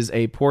show is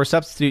a poor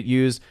substitute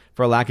used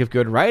for a lack of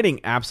good writing.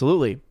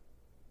 Absolutely.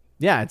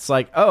 Yeah, it's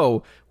like,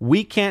 oh,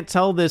 we can't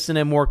tell this in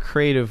a more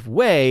creative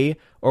way,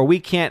 or we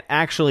can't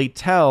actually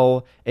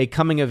tell a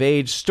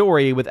coming-of-age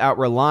story without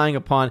relying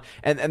upon...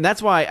 And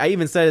that's why I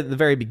even said at the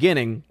very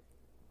beginning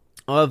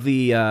of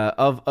the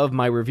of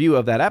my review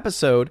of that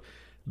episode,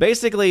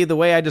 basically the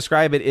way I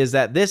describe it is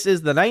that this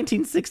is the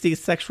 1960s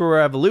sexual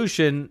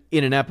revolution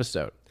in an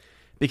episode.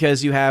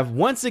 Because you have,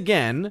 once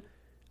again,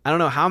 I don't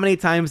know how many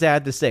times I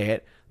had to say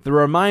it, the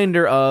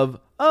reminder of,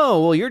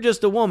 oh, well, you're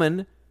just a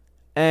woman...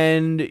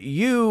 and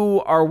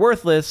you are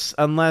worthless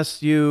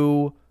unless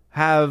you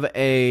have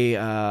a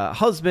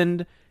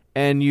husband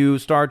and you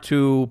start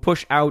to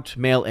push out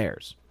male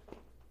heirs.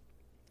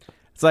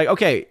 It's like,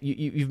 okay,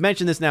 you've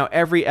mentioned this now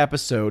every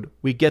episode.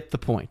 We get the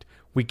point.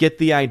 We get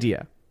the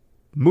idea.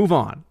 Move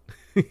on.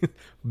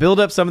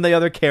 Build up some of the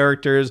other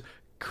characters.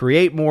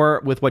 Create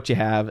more with what you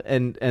have.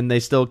 And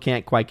they still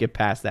can't quite get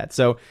past that.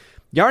 So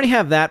you already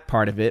have that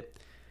part of it.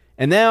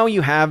 And now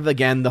you have,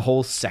 again, the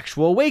whole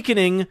sexual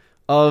awakening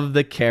of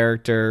the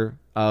character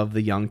of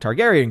the young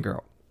Targaryen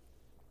girl.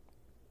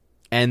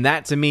 And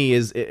that to me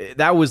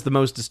that was the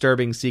most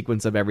disturbing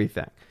sequence of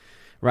everything,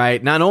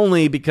 right? Not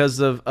only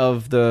because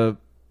of the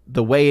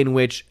way in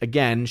which,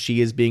 again, she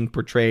is being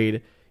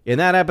portrayed in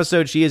that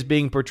episode. She is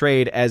being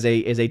portrayed as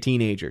a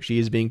teenager. She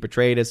is being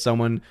portrayed as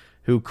someone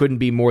who couldn't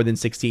be more than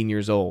 16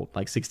 years old,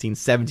 like 16,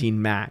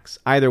 17 max.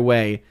 Either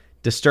way,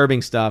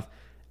 disturbing stuff.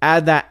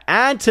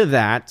 Add to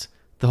that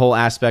the whole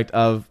aspect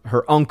of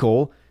her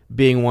uncle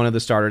being one of the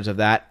starters of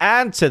that.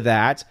 Add to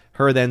that,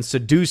 her then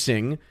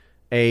seducing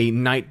a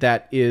knight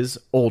that is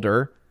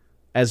older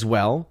as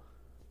well.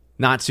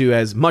 Not to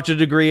as much a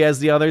degree as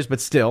the others, but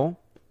still.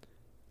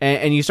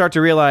 And you start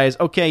to realize,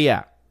 okay,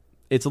 yeah,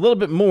 it's a little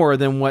bit more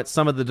than what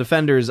some of the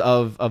defenders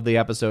of the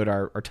episode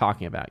are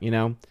talking about,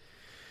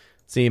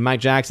 It's See, Mike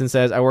Jackson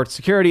says, I worked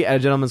security at a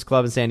gentleman's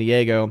club in San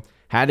Diego.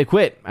 Had to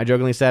quit. I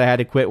jokingly said I had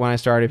to quit when I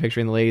started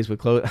picturing the ladies with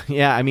clothes.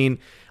 Yeah, I mean,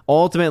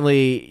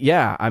 ultimately,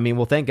 yeah. I mean,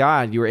 well, thank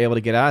God you were able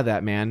to get out of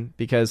that, man,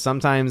 because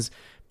sometimes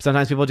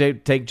people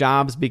take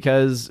jobs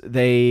because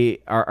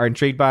they are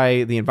intrigued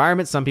by the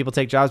environment. Some people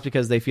take jobs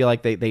because they feel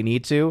like they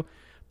need to.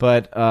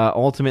 But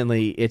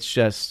ultimately, it's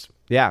just,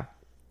 yeah,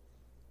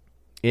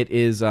 it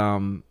is,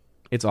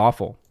 it's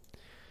awful.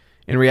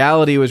 In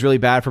reality, it was really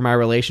bad for my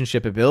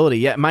relationship ability.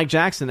 Yeah, Mike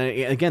Jackson,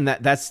 again,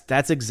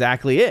 that's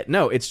exactly it.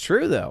 No, it's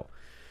true, though.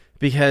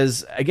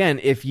 Because, again,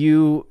 if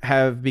you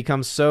have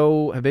become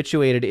so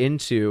habituated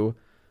into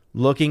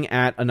looking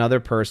at another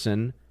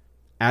person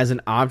as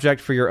an object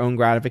for your own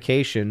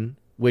gratification,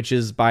 which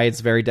is by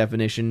its very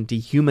definition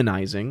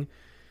dehumanizing,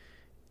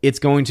 it's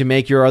going to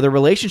make your other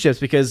relationships,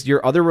 because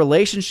your other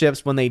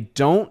relationships, when they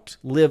don't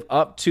live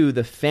up to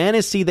the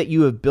fantasy that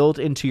you have built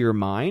into your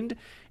mind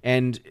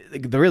and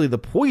really the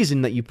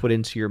poison that you put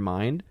into your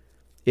mind,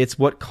 it's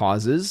what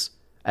causes,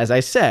 as I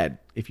said,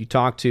 if you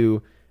talk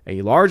to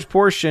a large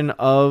portion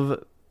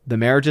of the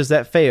marriages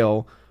that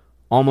fail,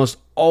 almost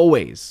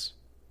always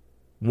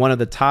one of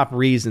the top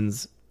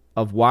reasons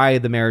of why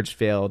the marriage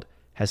failed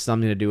has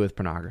something to do with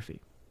pornography.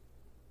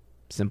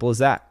 Simple as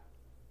that.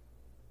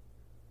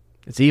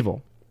 It's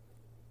evil.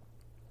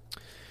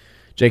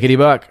 JKD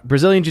Buck,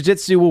 Brazilian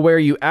Jiu-Jitsu will wear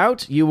you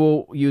out. You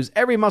will use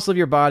every muscle of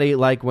your body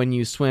like when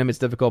you swim. It's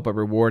difficult but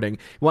rewarding.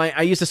 Well,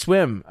 I used to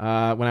swim when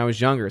I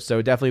was younger, so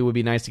it definitely would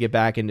be nice to get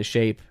back into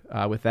shape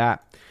with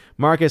that.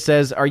 Marcus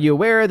says, are you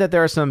aware that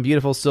there are some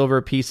beautiful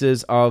silver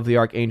pieces of the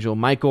Archangel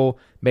Michael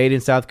made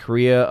in South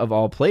Korea of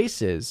all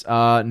places?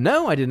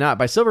 No, I did not.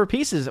 By silver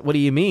pieces, what do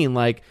you mean?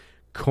 Like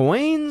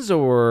coins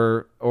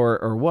or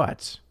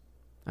what?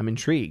 I'm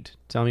intrigued.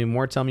 Tell me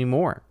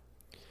more.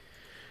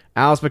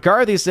 Alice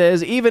McCarthy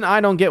says, even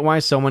I don't get why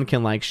someone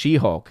can like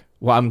She-Hulk.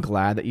 Well, I'm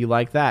glad that you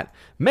like that.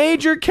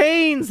 Major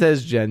Kane,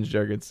 says Jen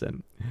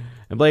Jurgensen.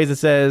 And Blaze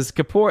says,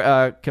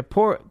 Capoeira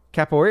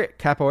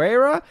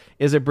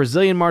is a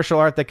Brazilian martial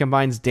art that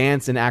combines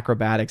dance and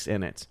acrobatics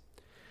in it.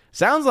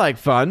 Sounds like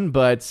fun,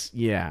 but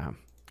yeah.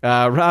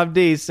 Rob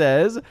D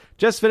says,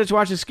 just finished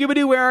watching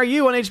Scooby-Doo, Where Are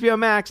You on HBO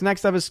Max.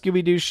 Next up is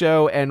Scooby-Doo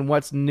show and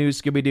what's new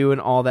Scooby-Doo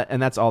and all that,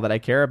 and that's all that I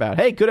care about.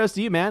 Hey, kudos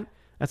to you, man.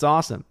 That's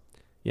awesome.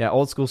 Yeah,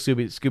 old school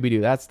Scooby-Doo.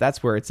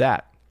 That's where it's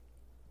at.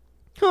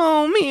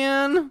 Oh,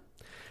 man.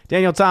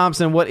 Daniel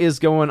Thompson, what is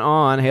going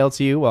on? Hail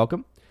to you.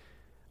 Welcome.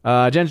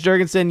 Jens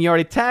Jurgensen, you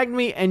already tagged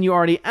me and you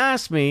already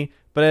asked me,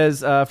 but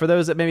as for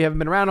those that maybe haven't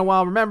been around a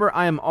while, remember,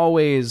 I am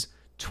always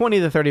 20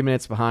 to 30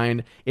 minutes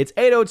behind. It's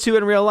 8:02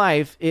 in real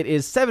life. It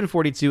is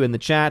 7:42 in the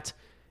chat.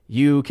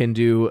 You can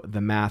do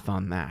the math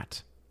on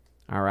that.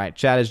 All right,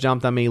 chat has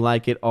jumped on me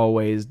like it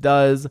always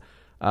does.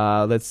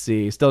 Let's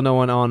see. Still no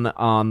one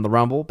on the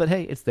Rumble, but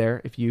hey, it's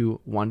there if you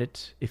want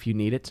it, if you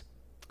need it.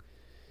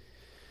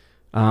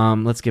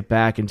 Let's get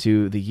back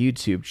into the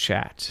YouTube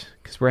chat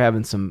because we're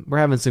having some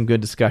good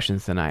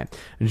discussions tonight.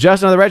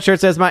 Justin on the red shirt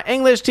says, my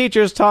English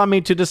teachers taught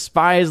me to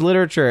despise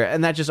literature,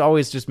 and that just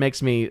always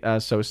makes me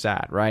so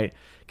sad, right?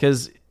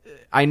 Because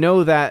I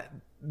know that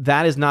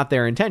is not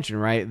their intention,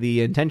 right?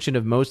 The intention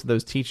of most of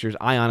those teachers,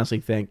 I honestly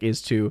think,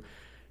 is to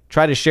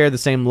try to share the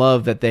same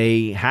love that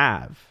they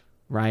have,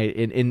 right?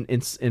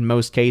 In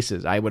most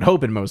cases, I would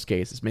hope in most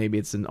cases. Maybe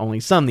it's in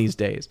only some these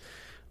days,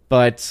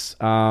 but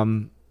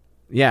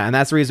yeah, and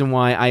that's the reason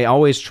why I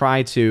always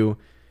try to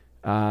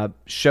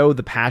show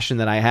the passion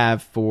that I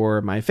have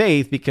for my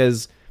faith,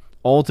 because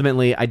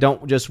ultimately I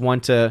don't just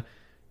want to,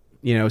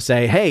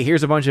 say, hey,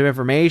 here's a bunch of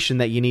information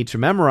that you need to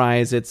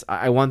memorize.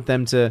 I want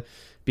them to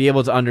be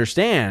able to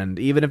understand,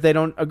 even if they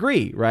don't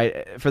agree,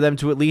 right? For them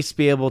to at least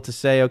be able to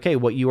say, okay,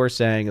 what you are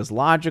saying is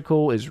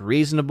logical, is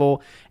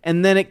reasonable,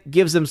 and then it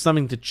gives them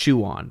something to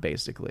chew on,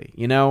 basically,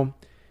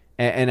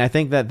 And I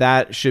think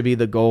that should be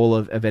the goal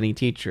of any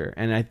teacher.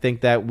 And I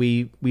think that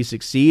we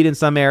succeed in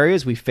some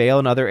areas, we fail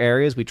in other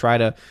areas. We try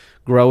to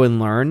grow and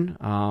learn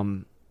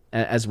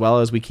as well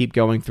as we keep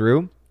going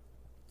through.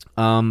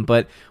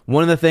 But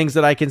one of the things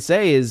that I can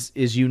say is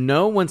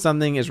when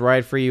something is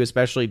right for you,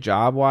 especially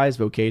job-wise,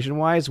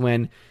 vocation-wise,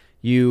 when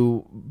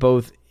you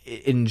both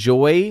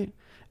enjoy,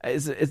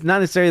 it's not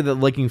necessarily that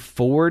looking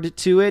forward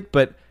to it,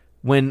 but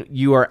when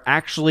you are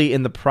actually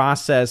in the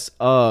process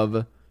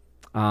of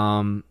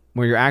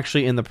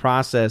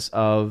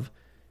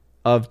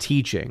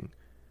teaching,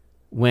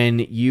 when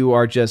you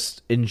are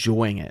just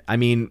enjoying it. I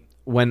mean,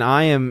 when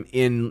I am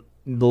in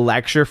the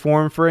lecture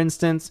form, for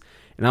instance,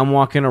 and I'm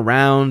walking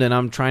around and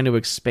I'm trying to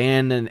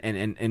expand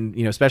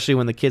and especially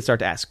when the kids start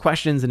to ask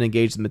questions and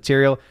engage the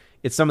material,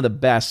 it's some of the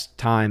best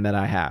time that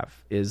I have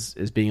is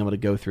being able to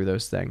go through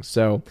those things.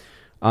 So,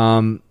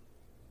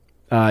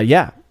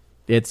 yeah,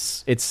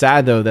 it's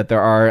sad though that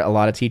there are a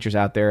lot of teachers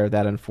out there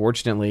that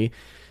unfortunately,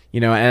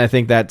 and I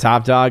think that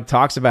Top Dog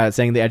talks about it,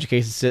 saying the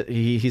education,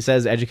 he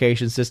says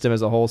education system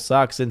as a whole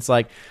sucks. And it's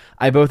like,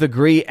 I both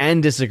agree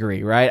and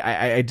disagree, right?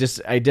 I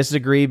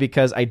disagree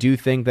because I do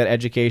think that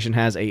education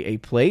has a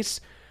place.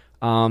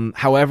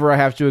 However, I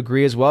have to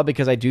agree as well,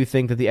 because I do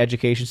think that the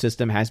education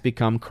system has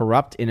become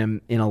corrupt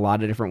in a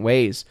lot of different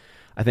ways.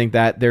 I think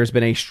that there's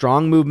been a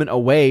strong movement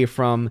away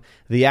from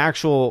the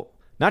actual,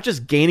 not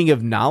just gaining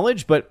of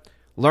knowledge, but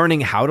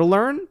learning how to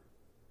learn.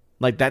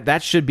 Like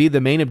that should be the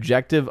main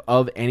objective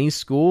of any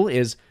school,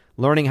 is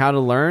learning how to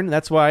learn.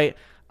 That's why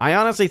I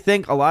honestly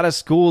think a lot of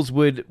schools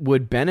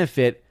would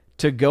benefit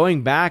to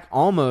going back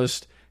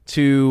almost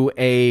to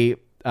a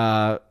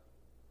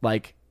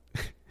like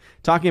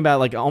talking about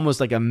like almost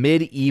like a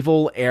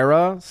medieval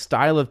era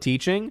style of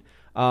teaching.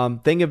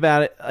 Think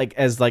about it like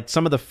as like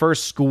some of the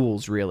first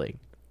schools, really.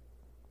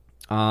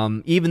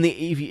 Even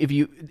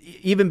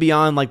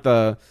beyond like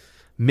the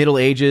Middle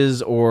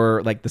Ages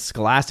or like the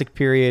Scholastic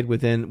period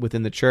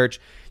within the church,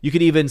 you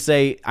could even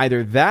say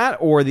either that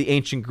or the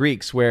ancient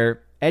Greeks,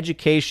 where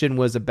education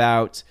was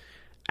about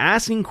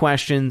asking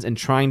questions and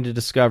trying to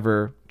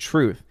discover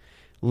truth,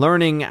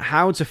 learning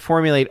how to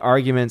formulate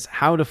arguments,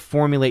 how to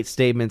formulate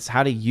statements,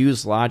 how to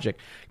use logic.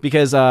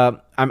 Because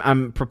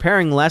I'm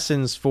preparing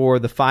lessons for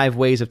the 5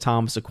 Ways of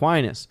Thomas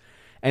Aquinas,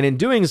 and in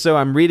doing so,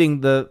 I'm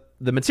reading the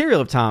material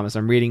of Thomas.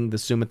 I'm reading the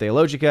Summa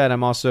Theologica, and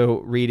I'm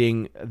also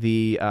reading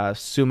the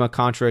Summa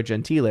Contra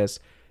Gentiles,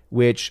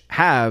 which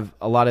have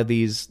a lot of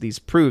these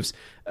proofs.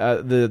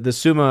 The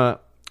Summa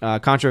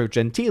Contra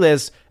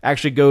Gentiles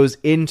actually goes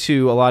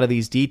into a lot of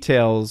these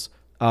details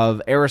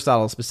of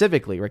Aristotle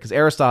specifically, right? Because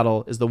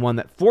Aristotle is the one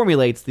that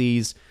formulates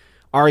these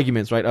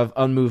arguments, right, of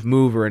unmoved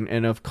mover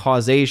and of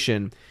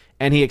causation,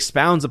 and he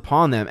expounds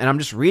upon them. And I'm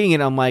just reading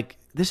it, I'm like,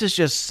 this is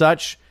just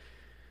such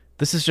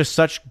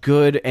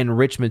good and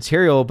rich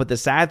material. But the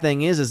sad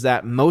thing is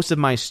that most of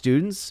my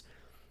students,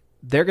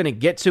 they're going to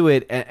get to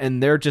it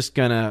and they're just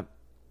going to,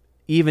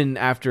 even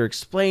after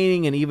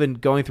explaining and even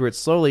going through it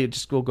slowly, it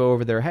just will go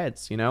over their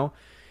heads, you know?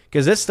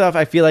 Because this stuff,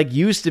 I feel like,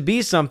 used to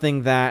be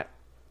something that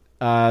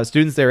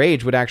students their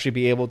age would actually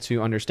be able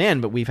to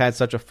understand, but we've had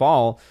such a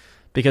fall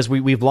because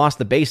we've lost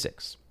the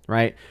basics,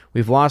 right?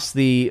 We've lost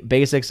the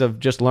basics of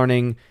just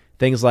learning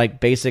things like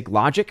basic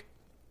logic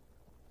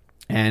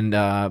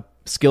and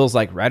skills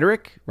like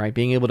rhetoric, right?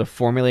 Being able to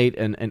formulate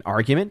an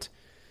argument.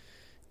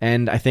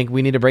 And I think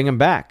we need to bring them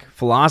back.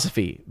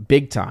 Philosophy,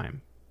 big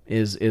time,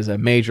 is a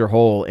major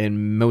hole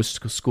in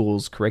most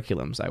schools'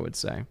 curriculums, I would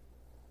say.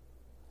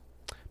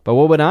 But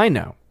what would I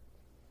know?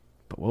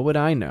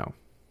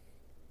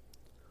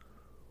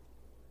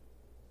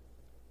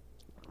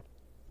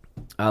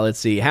 Let's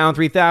see. Hound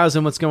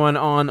 3000, what's going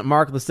on?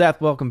 Mark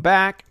Lisseth, welcome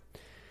back.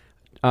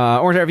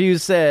 Orange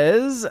Reviews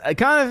says,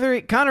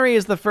 Connery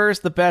is the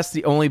first, the best,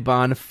 the only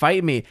Bond.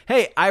 Fight me.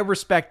 Hey, I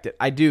respect it.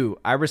 I do.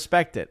 I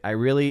respect it. I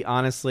really,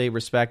 honestly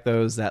respect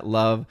those that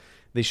love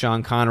the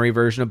Sean Connery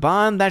version of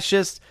Bond. That's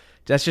just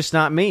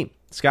not me.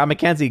 Scott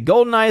McKenzie,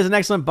 GoldenEye is an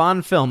excellent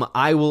Bond film.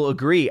 I will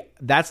agree.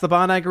 That's the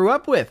Bond I grew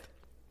up with.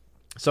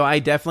 So I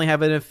definitely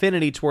have an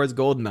affinity towards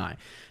GoldenEye,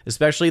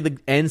 especially the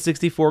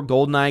N64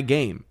 GoldenEye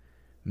game.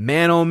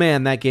 Man, oh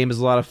man, that game is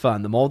a lot of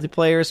fun. The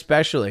multiplayer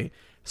especially.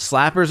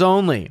 Slappers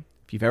only.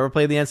 If you've ever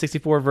played the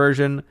N64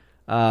 version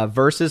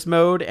versus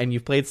mode and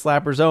you've played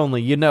Slappers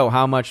only, you know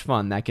how much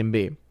fun that can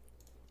be.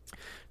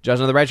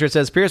 Judge on the Red Shirt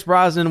says, Pierce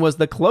Brosnan was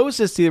the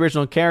closest to the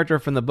original character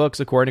from the books,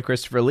 according to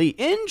Christopher Lee.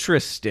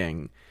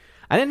 Interesting.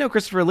 I didn't know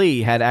Christopher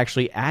Lee had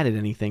actually added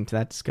anything to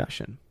that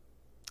discussion.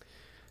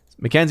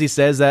 Mackenzie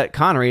says that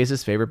Connery is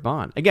his favorite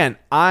Bond. Again,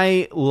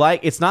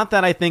 it's not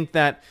that I think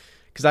that,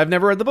 because I've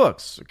never read the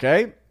books,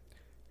 okay?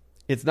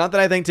 It's not that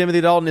I think Timothy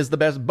Dalton is the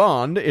best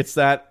Bond. It's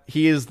that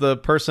he is the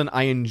person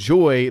I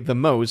enjoy the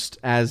most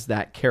as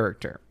that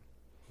character.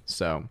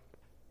 So,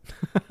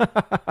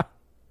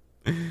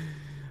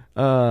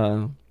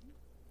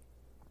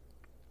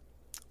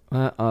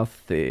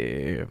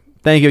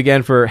 thank you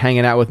again for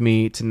hanging out with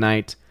me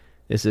tonight.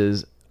 This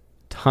is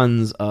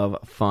tons of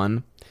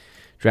fun.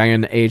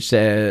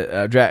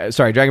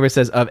 Dragonbait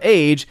says, of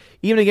age,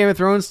 even in Game of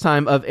Thrones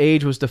time, of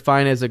age was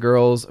defined as a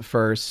girl's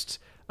first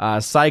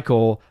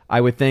cycle.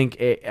 I would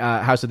think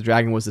House of the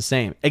Dragon was the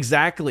same.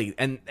 Exactly.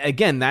 And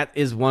again, that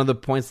is one of the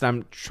points that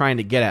I'm trying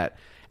to get at.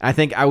 I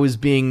think I was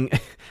being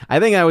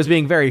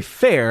very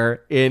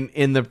fair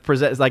in the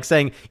present, like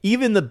saying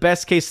even the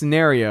best case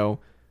scenario,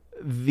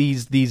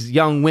 these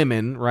young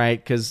women, right?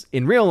 Because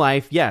in real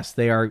life, yes,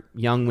 they are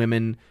young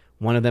women.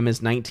 One of them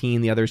is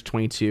 19, the other is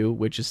 22,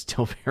 which is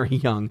still very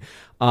young.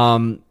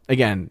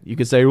 Again, you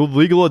could say, well,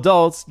 legal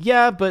adults.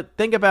 Yeah, but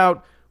think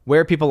about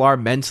where people are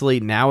mentally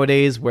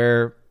nowadays,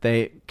 where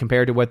they,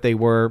 compared to what they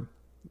were,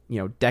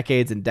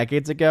 decades and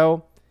decades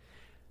ago.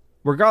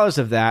 Regardless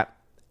of that,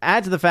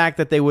 add to the fact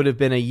that they would have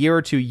been a year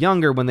or two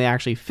younger when they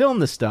actually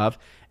filmed the stuff,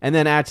 and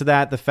then add to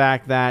that the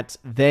fact that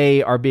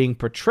they are being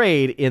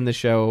portrayed in the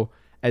show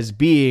as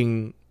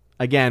being,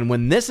 again,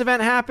 when this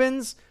event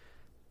happens,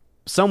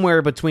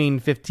 somewhere between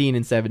 15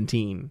 and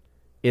 17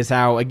 is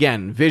how,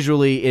 again,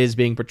 visually it is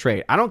being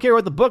portrayed. I don't care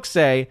what the books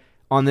say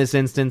on this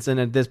instance and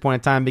at this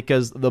point in time,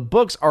 because the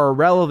books are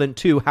irrelevant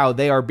to how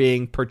they are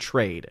being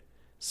portrayed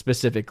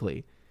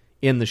specifically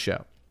in the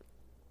show.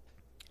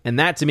 And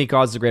that, to me,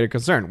 causes a greater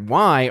concern.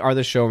 Why are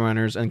the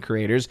showrunners and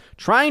creators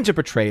trying to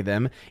portray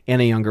them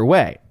in a younger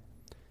way?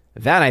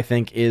 That, I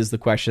think, is the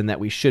question that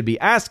we should be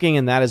asking,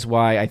 and that is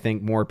why I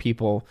think more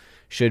people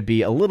should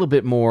be a little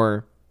bit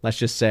more, let's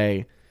just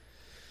say,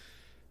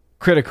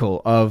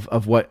 critical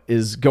of what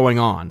is going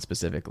on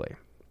specifically.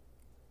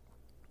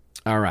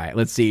 All right,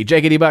 let's see.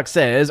 JKD Buck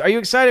says, are you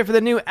excited for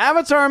the new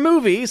Avatar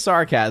movie?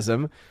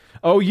 Sarcasm.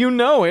 Oh, you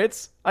know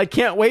it. I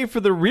can't wait for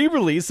the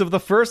re-release of the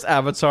first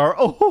Avatar.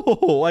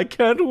 Oh, I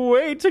can't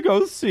wait to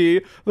go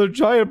see the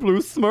giant blue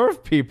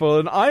Smurf people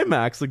in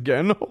IMAX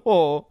again.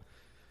 Oh.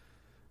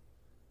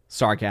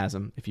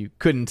 Sarcasm, if you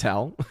couldn't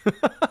tell.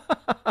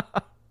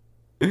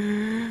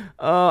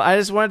 I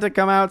just want it to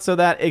come out so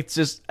that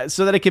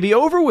it can be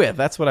over with.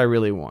 That's what I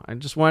really want. I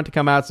just want it to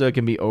come out so it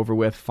can be over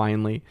with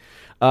finally.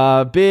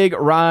 Big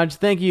Raj,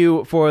 thank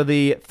you for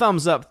the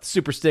thumbs up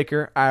super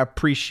sticker. I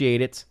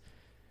appreciate it.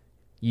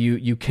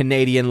 You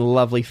Canadian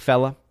lovely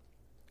fella.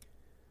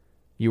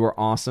 You are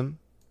awesome.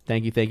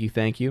 Thank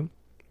you.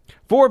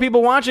 For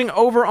people watching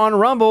over on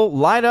Rumble,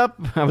 light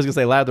up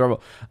the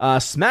Rumble.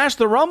 Smash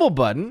the Rumble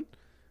button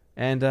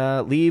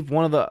and leave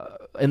one of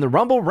in the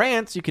Rumble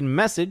rants. You can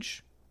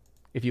message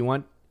if you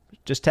want.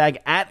 Just tag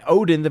at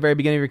Odin the very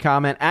beginning of your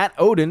comment. At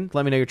Odin.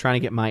 Let me know you're trying to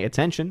get my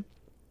attention.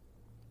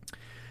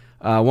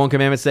 One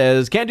Commandment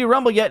says, can't do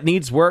Rumble yet,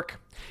 needs work.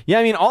 Yeah,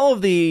 I mean, all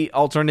of the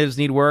alternatives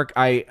need work.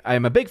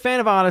 I'm a big fan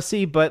of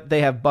Odyssey, but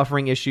they have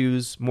buffering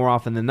issues more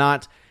often than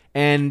not.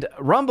 And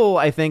Rumble,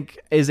 I think,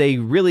 is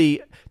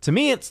to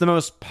me, it's the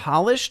most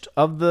polished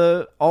of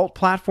the alt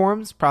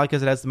platforms, probably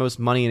because it has the most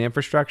money and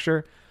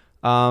infrastructure.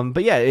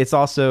 But yeah, it's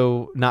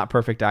also not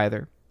perfect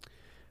either.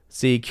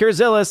 See,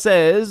 Curzilla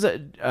says,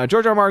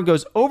 George R. R. Martin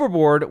goes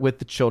overboard with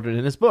the children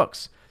in his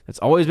books. That's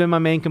always been my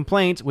main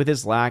complaint with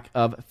his lack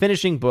of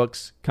finishing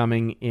books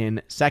coming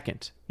in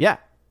second. Yeah,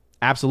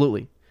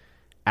 absolutely.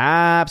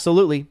 Let's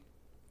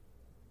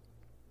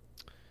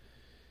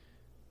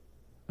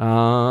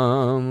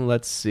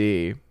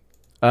see.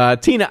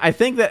 Tina, I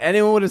think that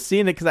anyone would have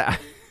seen it because I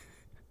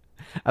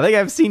think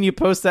I've seen you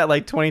post that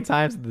like 20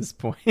 times at this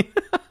point.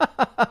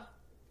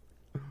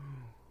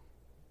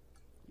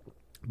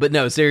 But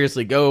no,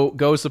 seriously,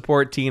 go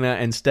support Tina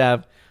and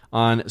Steph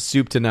on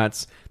Soup to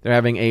Nuts. They're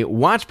having a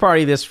watch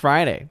party this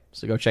Friday,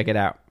 so go check it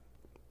out.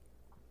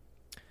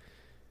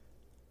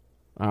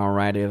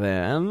 Alrighty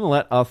then,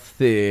 let us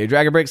see.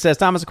 Dragon Brick says,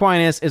 Thomas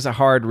Aquinas is a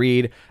hard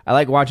read. I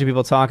like watching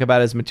people talk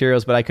about his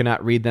materials, but I could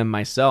not read them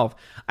myself.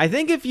 I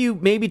think if you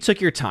maybe took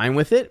your time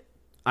with it,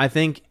 I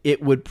think you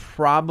would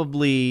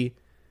probably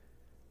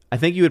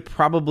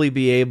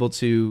be able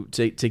to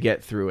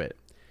get through it.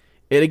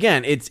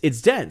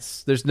 It's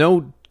dense. There's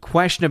no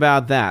question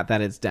about that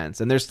it's dense.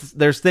 And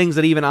there's things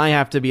that even I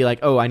have to be like,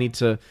 oh, I need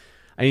to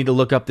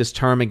look up this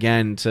term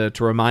again to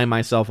remind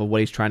myself of what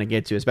he's trying to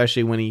get to,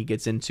 especially when he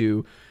gets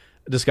into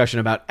discussion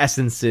about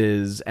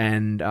essences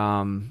and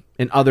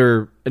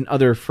other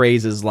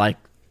phrases like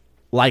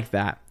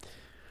that.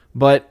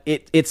 But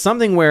it's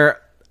something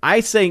where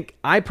I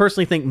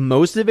personally think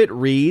most of it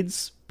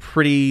reads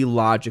pretty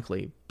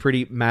logically,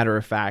 pretty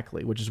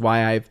matter-of-factly, which is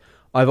why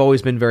I've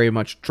always been very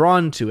much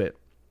drawn to it.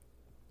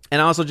 And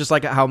I also just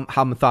like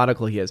how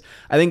methodical he is.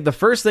 I think the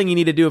first thing you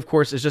need to do, of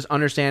course, is just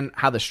understand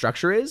how the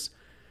structure is.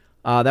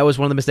 That was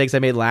one of the mistakes I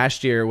made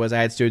last year, was I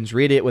had students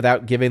read it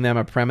without giving them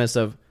a premise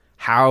of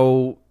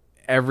how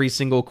every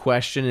single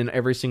question in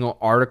every single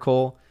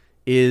article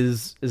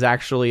is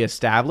actually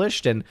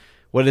established, and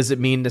what does it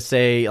mean to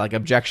say like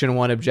objection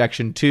 1,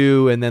 objection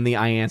 2, and then the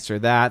I answer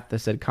that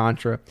said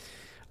contra.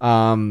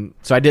 So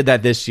I did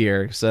that this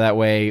year, so that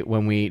way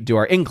when we do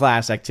our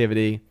in-class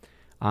activity,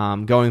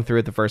 going through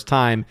it the first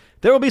time,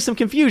 there will be some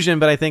confusion,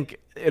 but I think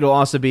it'll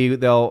also be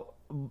they'll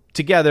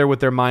together with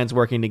their minds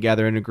working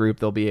together in a group,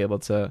 they'll be able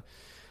to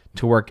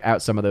work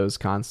out some of those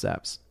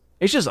concepts.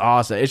 It's just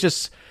awesome. It's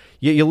just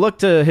you look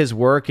to his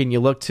work and you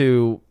look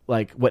to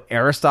like what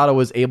Aristotle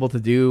was able to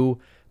do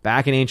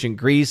back in ancient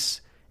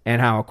Greece,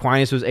 and how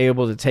Aquinas was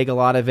able to take a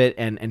lot of it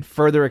and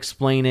further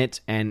explain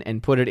it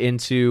and put it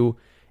into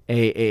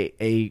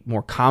a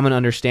more common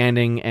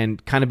understanding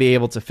and kind of be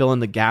able to fill in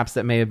the gaps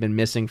that may have been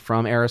missing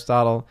from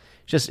Aristotle.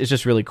 It's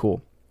just really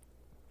cool.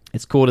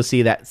 It's cool to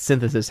see that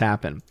synthesis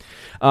happen.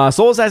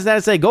 Souls has that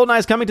to say, GoldenEye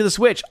is coming to the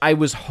Switch. I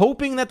was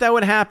hoping that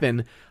would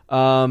happen.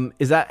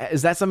 Is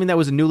that something that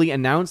was newly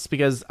announced?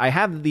 Because I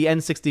have the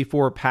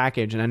N64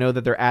 package, and I know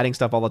that they're adding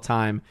stuff all the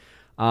time.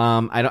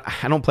 I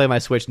don't play my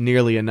Switch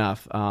nearly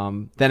enough.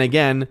 Then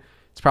again,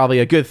 it's probably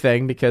a good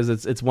thing because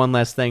it's one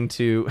less thing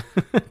to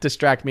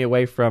distract me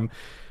away from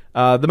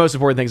the most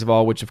important things of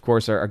all, which of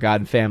course are God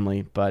and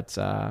family. But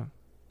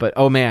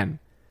oh man,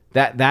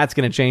 that's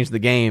going to change the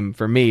game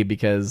for me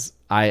because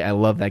I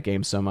love that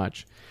game so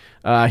much.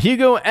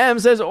 Hugo M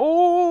says,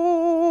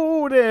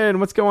 Odin,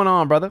 what's going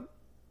on, brother?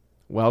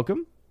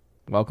 Welcome.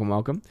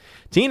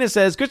 Tina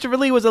says, Christopher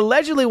Lee was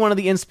allegedly one of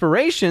the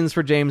inspirations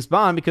for James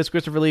Bond because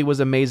Christopher Lee was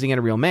amazing and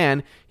a real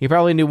man. He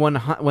probably knew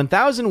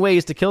 1,000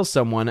 ways to kill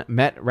someone,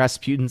 met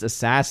Rasputin's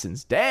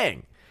assassins.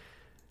 Dang.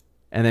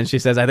 And then she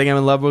says, I think I'm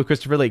in love with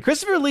Christopher Lee.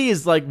 Christopher Lee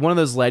is like one of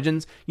those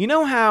legends. You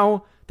know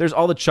how there's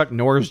all the Chuck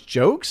Norris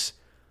jokes?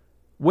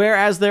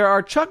 Whereas there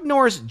are Chuck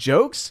Norris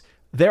jokes,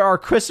 there are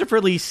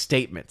Christopher Lee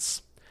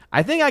statements.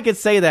 I think I could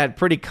say that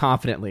pretty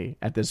confidently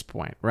at this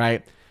point,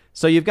 right?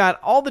 So you've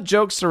got all the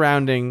jokes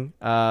surrounding,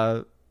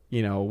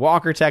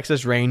 Walker,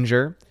 Texas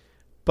Ranger.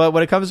 But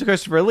when it comes to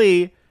Christopher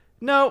Lee,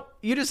 no,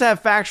 you just have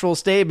factual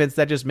statements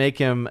that just make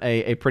him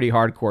a pretty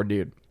hardcore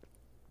dude.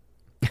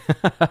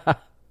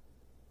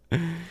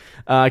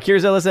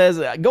 Kirzella says,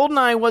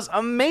 GoldenEye was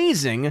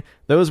amazing.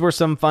 Those were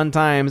some fun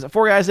times.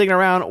 4 guys sitting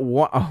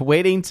around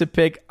waiting to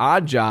pick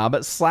Odd Job.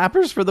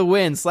 Slappers for the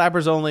win.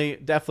 Slappers only,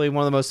 definitely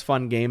one of the most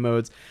fun game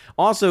modes.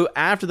 Also,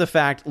 after the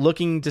fact,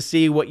 looking to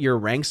see what your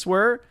ranks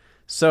were.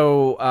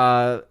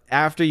 So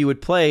after you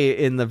would play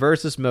in the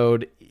versus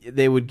mode,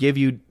 they would give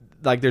you,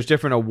 like, there's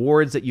different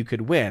awards that you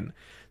could win.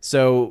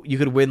 So you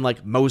could win,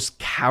 like, most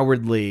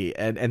cowardly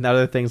and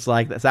other things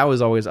like that. So that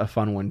was always a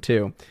fun one,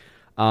 too.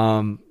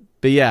 But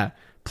yeah,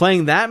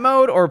 playing that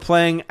mode or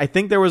playing, I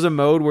think there was a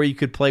mode where you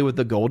could play with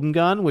the golden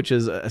gun, which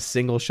is a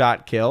single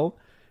shot kill.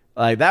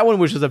 Like that one,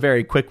 which is a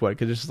very quick one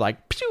because it's just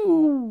like,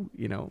 pew,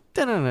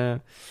 da-da-da.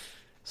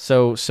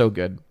 So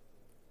good.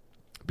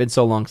 Been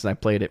so long since I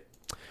played it.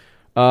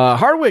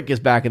 Hardwick is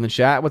back in the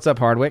chat. What's up,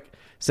 Hardwick?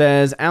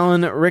 Says,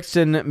 Alan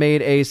Rickson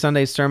made a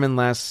Sunday sermon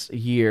last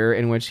year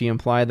in which he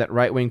implied that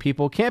right-wing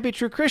people can't be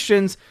true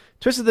Christians,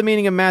 twisted the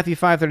meaning of Matthew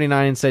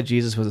 5:39 and said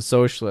Jesus was a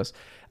socialist.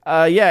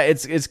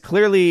 It's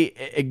clearly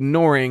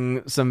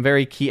ignoring some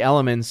very key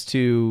elements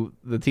to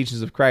the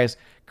teachings of Christ.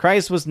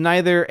 Christ was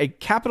neither a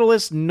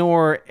capitalist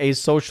nor a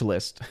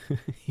socialist.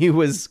 He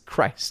was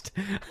Christ.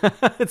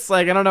 It's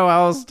like, I don't know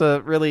how else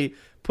to really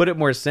put it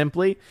more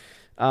simply.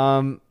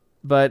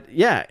 But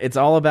yeah, it's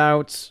all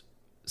about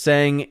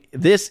saying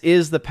this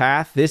is the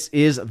path, this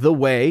is the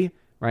way,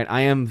 right?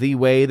 I am the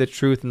way, the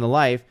truth, and the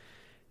life.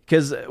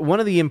 Because one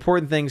of the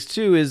important things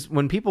too is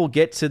when people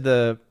get to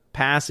the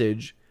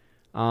passage,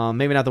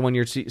 maybe not the one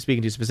you're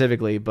speaking to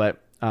specifically,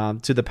 but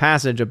to the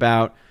passage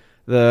about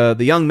the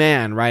young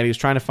man, right? He's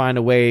trying to find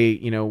a way,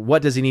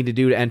 what does he need to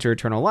do to enter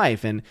eternal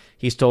life? And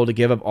he's told to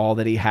give up all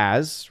that he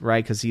has,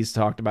 right? Because he's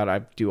talked about, I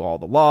do all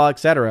the law,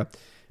 etc.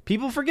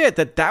 People forget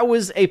that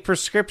was a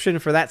prescription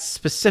for that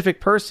specific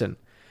person,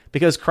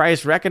 because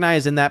Christ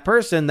recognized in that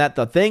person that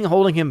the thing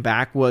holding him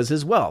back was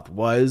his wealth,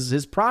 was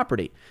his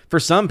property. For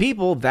some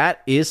people,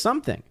 that is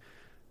something.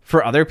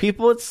 For other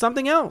people, it's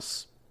something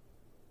else.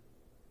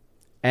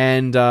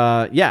 And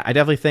I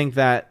definitely think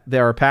that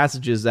there are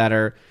passages that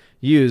are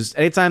used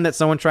anytime that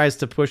someone tries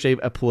to push a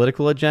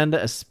political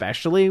agenda,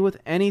 especially with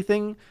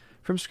anything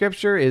from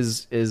Scripture,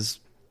 is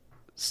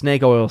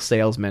snake oil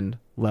salesman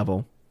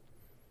level.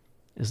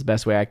 Is the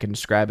best way I can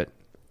describe it.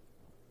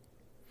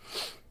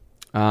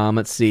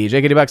 Let's see.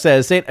 JKD Buck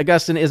says, St.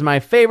 Augustine is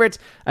my favorite.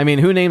 I mean,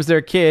 who names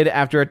their kid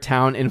after a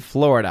town in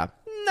Florida?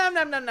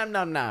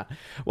 No.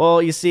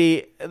 Well, you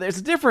see, there's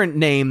a different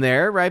name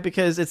there, right?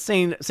 Because it's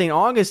St.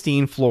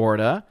 Augustine,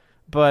 Florida,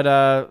 but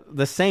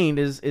the saint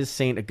is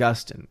St.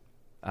 Augustine.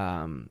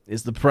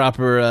 Is the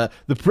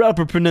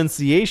proper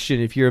pronunciation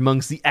if you're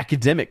amongst the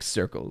academic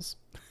circles.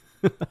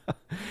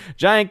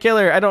 Giant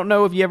Killer, I don't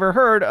know if you ever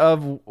heard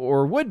of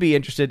or would be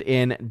interested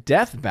in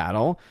Death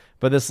Battle,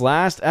 but this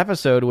last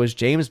episode was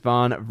James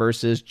Bond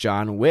versus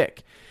John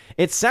Wick.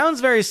 It sounds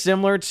very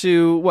similar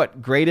to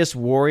Greatest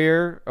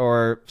Warrior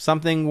or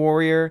something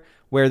Warrior,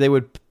 where they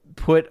would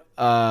put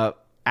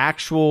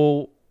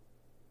actual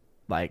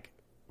epic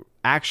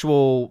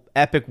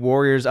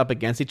warriors up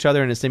against each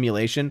other in a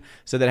simulation.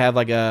 So they'd have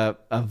like a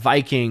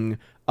Viking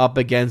up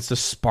against a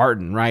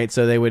Spartan, right?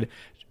 So they would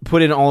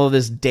put in all of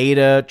this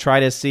data, try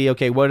to see,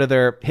 okay, what are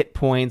their hit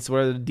points, what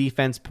are the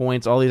defense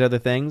points, all these other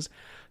things.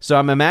 So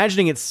I'm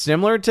imagining it's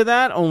similar to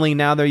that, only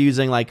now they're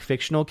using like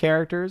fictional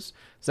characters.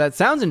 So that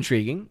sounds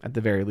intriguing, at the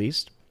very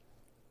least.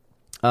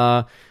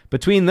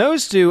 Between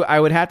those two, I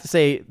would have to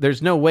say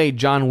there's no way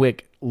John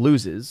Wick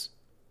loses.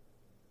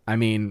 I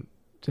mean,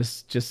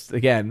 just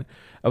again,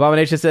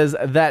 Abomination says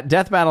that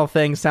Death Battle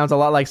thing sounds a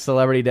lot like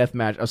Celebrity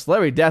Deathmatch. Oh,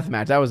 Celebrity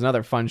Deathmatch, that was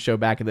another fun show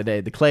back in the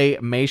day. The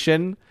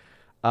Claymation.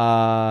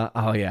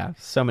 Oh yeah,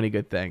 so many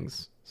good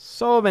things.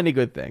 So many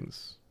good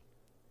things.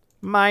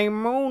 My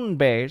moon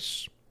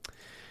base.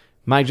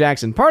 Mike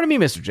Jackson, pardon me,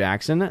 Mr.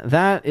 Jackson.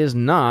 That is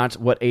not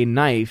what a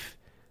knife.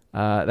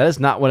 That is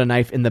not what a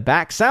knife in the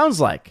back sounds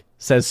like,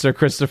 says Sir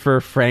Christopher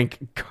Frank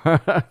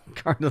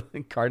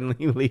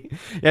Cardinally.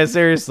 Yeah,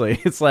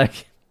 seriously, it's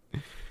like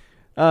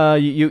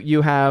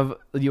you have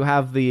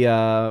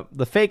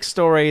the fake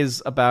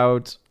stories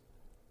about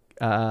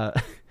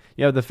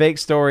the fake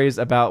stories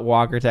about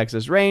Walker,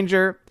 Texas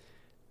Ranger,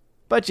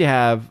 but you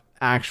have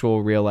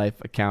actual real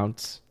life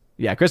accounts.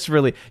 Yeah, Christopher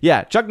Lee.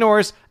 Yeah, Chuck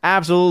Norris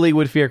absolutely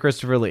would fear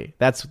Christopher Lee.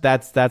 That's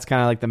kind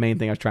of like the main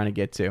thing I was trying to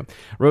get to.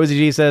 Rosie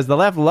G says, the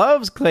left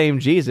loves Claim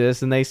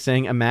Jesus, and they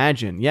sing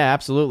Imagine. Yeah,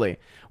 absolutely.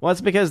 Well,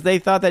 it's because they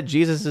thought that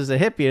Jesus is a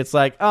hippie. It's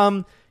like,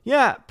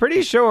 yeah,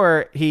 pretty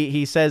sure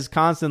he says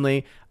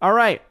constantly, all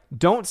right,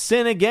 don't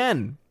sin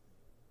again.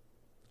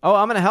 Oh,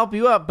 I'm going to help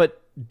you up, but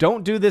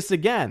don't do this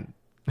again.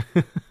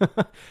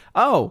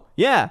 Oh,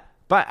 yeah.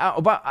 But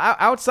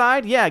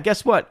outside, yeah,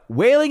 guess what?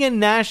 Wailing and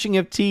gnashing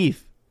of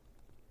teeth.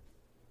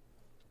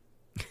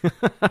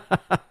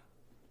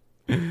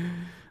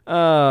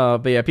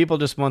 But yeah, people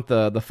just want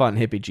the fun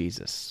hippie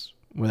Jesus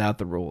without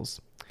the rules.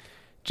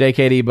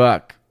 JKD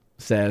Buck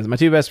says, my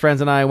two best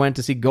friends and I went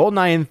to see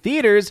GoldenEye in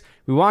theaters.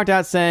 We walked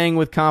out saying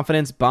with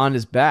confidence, Bond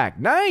is back.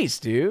 Nice,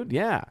 dude.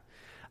 Yeah.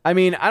 I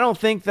mean, I don't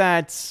think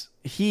that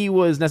he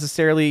was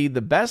necessarily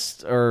the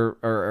best or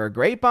a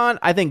great Bond.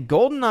 I think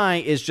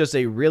GoldenEye is just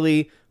a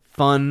really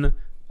fun,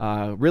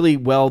 really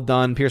well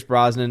done. Pierce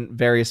Brosnan,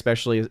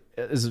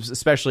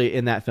 especially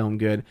in that film,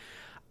 good.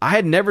 I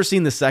had never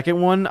seen the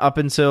second one up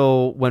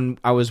until when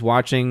I was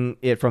watching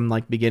it from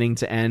like beginning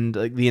to end,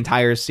 like the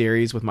entire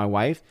series with my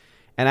wife,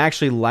 and I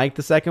actually liked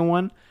the second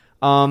one.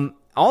 All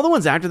the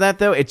ones after that,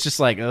 though, it's just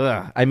like,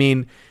 ugh. I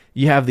mean,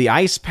 you have the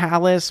Ice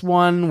Palace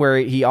one where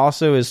he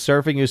also is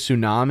surfing a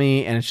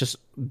tsunami, and it's just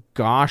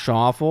gosh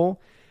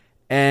awful.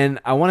 And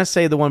I want to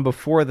say the one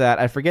before that,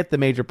 I forget the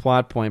major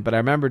plot point, but I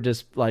remember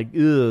just like, ugh,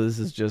 this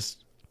is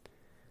just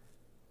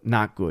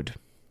not good.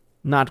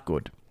 Not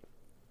good.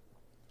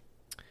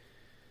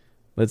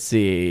 Let's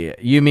see.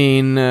 You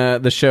mean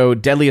the show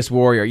Deadliest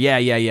Warrior?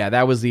 Yeah.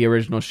 That was the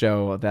original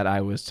show that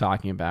I was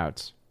talking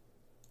about.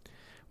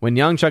 When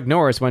young Chuck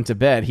Norris went to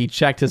bed, he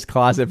checked his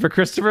closet for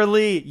Christopher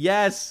Lee.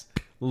 Yes,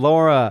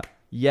 Laura.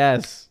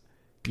 Yes,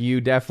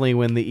 you definitely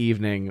win the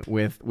evening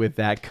with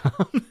that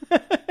comment.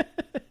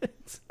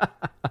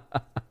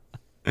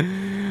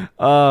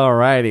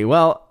 Alrighty.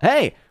 Well,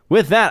 hey,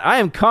 with that, I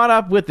am caught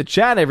up with the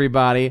chat,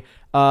 everybody.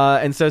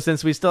 And so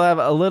since we still have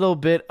a little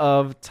bit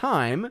of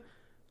time,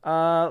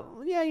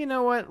 yeah, you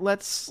know what?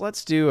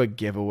 Let's do a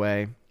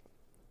giveaway.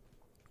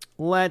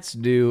 Let's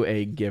do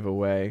a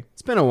giveaway.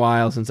 It's been a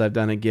while since I've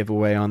done a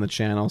giveaway on the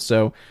channel,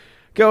 so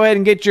go ahead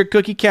and get your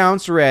cookie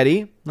counts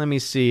ready. Let me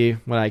see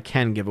what I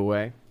can give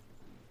away.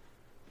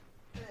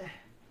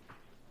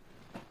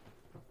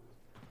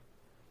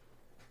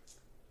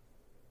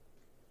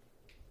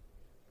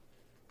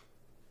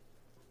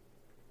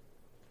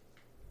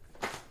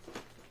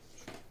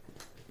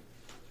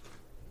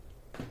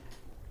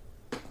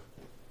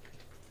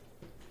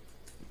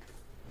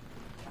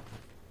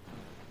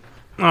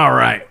 All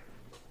right.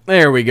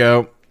 There we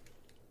go.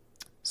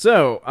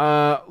 So,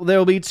 there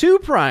will be two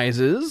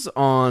prizes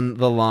on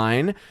the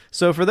line.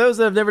 So, for those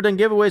that have never done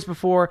giveaways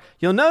before,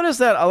 you'll notice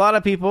that a lot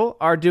of people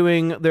are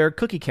doing their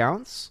cookie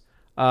counts.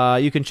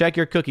 You can check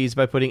your cookies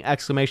by putting !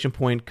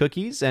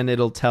 cookies, and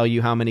it'll tell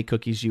you how many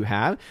cookies you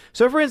have.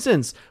 So, for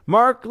instance,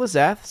 Mark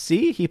Lizeth,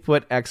 see, he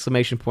put !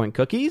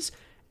 cookies,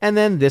 and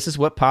then this is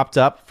what popped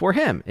up for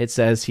him. It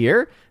says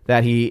here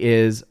that he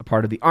is a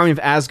part of the Army of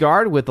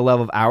Asgard with the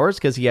level of hours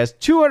because he has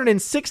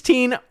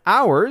 216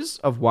 hours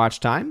of watch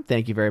time.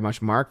 Thank you very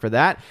much, Mark, for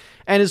that.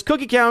 And his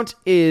cookie count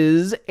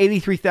is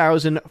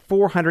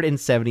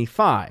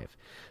 83,475.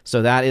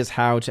 So that is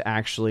how to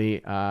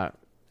actually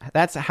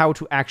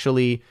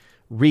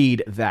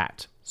read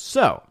that.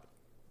 So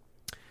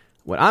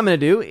what I'm going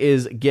to do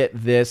is get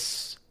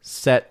this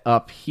set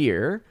up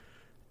here.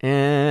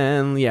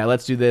 And yeah,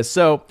 let's do this.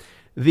 So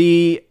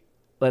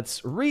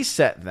let's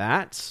reset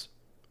that.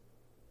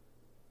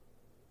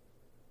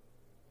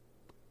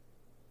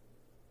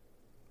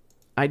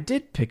 I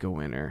did pick a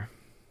winner.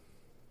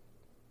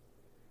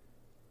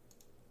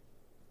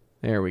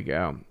 There we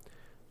go.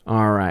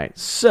 All right.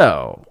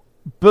 So,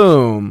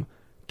 boom.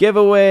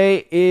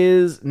 Giveaway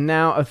is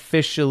now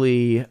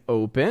officially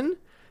open.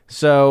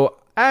 So,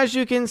 as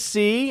you can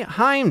see,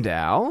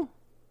 Heimdall,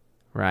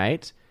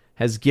 right,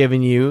 has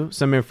given you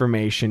some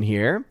information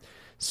here.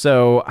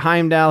 So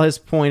Heimdall has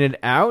pointed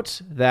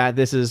out that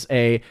this is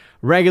a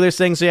regular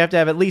thing, so you have to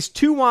have at least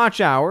 2 watch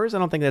hours. I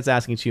don't think that's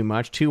asking too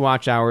much. 2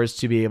 watch hours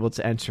to be able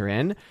to enter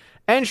in.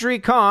 Entry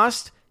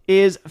cost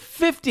is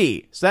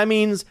 50. So that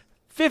means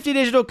 50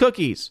 digital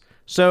cookies.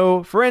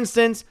 So, for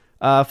instance,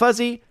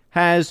 Fuzzy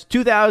has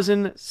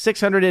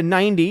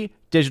 2,690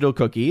 digital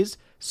cookies.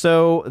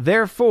 So,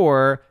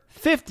 therefore,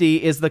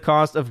 50 is the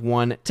cost of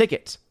 1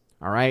 ticket.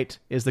 All right,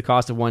 is the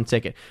cost of 1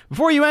 ticket.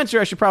 Before you enter,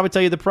 I should probably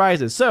tell you the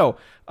prizes. So,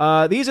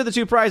 these are the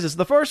 2 prizes.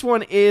 The first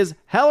one is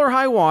Hell or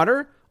High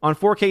Water on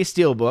 4K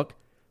Steelbook.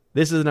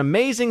 This is an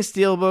amazing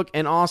Steelbook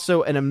and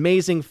also an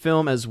amazing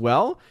film as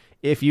well.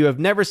 If you have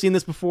never seen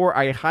this before,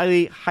 I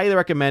highly, highly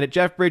recommend it.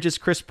 Jeff Bridges,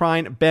 Chris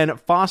Pine, Ben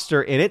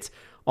Foster in it.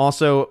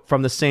 Also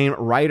from the same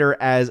writer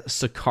as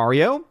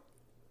Sicario.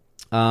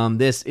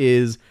 This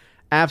is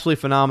absolutely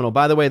phenomenal.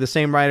 By the way, the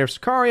same writer of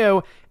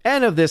Sicario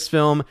and of this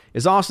film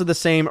is also the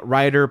same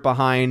writer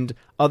behind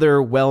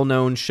other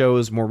well-known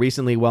shows, more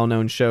recently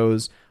well-known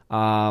shows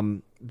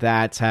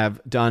that have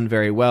done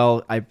very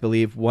well. I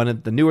believe one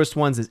of the newest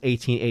ones is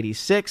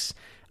 1886.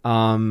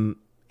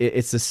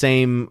 It's the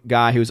same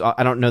guy who's,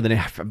 I don't know the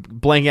name, I'm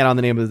blanking out on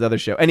the name of the other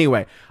show.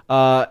 Anyway,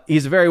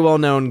 he's a very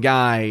well-known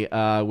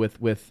guy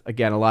with,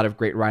 again, a lot of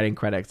great writing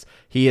credits.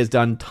 He has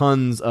done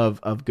tons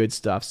of good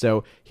stuff.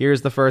 So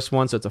here's the first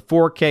one. So it's a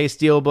 4K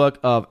Steelbook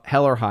of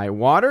Hell or High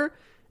Water.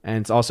 And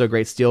it's also a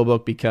great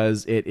Steelbook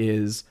because it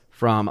is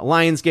from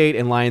Lionsgate,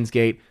 and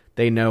Lionsgate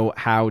they know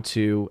how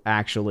to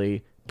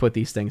actually put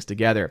these things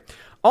together.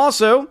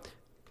 Also,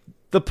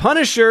 the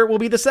Punisher will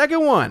be the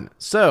second one.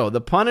 So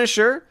the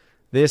Punisher,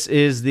 this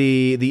is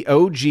the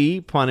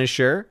OG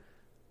Punisher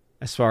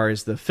as far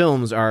as the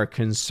films are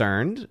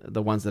concerned,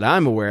 the ones that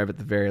I'm aware of at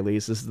the very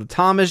least. This is the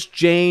Thomas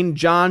Jane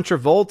John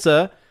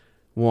Travolta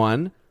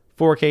one,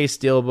 4K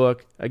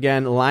Steelbook.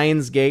 Again,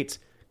 Lionsgate,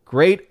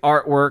 great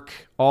artwork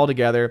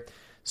altogether.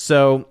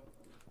 So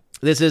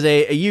this is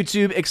a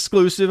YouTube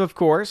exclusive, of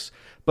course.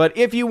 But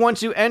if you want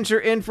to enter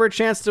in for a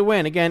chance to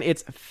win, again,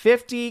 it's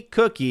 50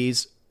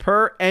 cookies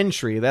per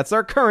entry. That's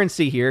our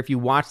currency here. If you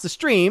watch the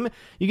stream,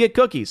 you get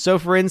cookies. So,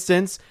 for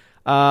instance,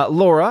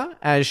 Laura,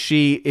 as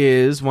she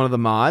is one of the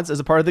mods, as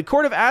a part of the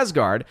Court of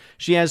Asgard,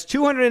 she has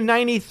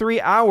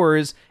 293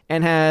 hours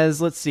and has,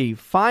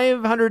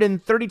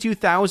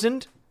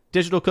 532,000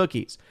 digital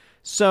cookies.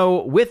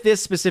 So with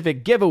this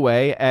specific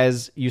giveaway,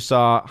 as you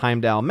saw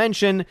Heimdall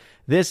mention,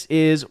 this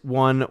is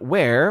one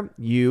where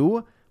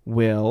you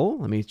will,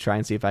 let me try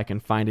and see if I can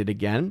find it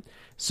again.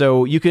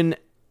 So you can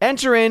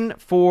enter in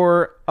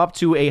for up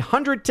to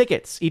 100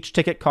 tickets. Each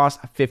ticket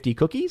costs 50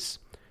 cookies.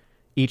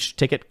 Each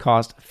ticket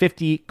costs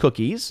 50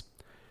 cookies.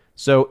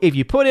 So if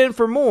you put in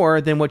for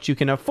more than what you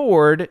can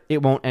afford,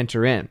 it won't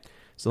enter in.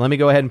 So let me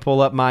go ahead and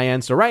pull up my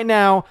end. So right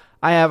now,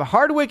 I have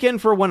Hardwick in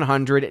for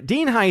 100,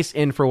 Dean Heiss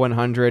in for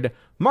 100,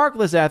 Mark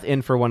Lizeth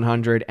in for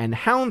 100, and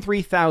Hound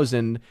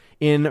 3000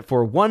 in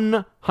for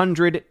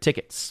 100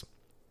 tickets.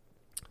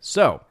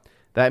 So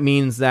that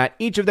means that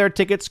each of their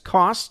tickets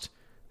cost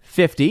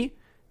 50,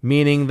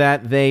 meaning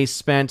that they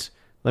spent,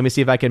 let me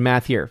see if I can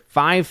math here,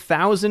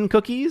 5,000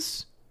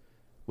 cookies.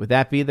 Would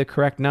that be the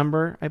correct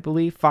number, I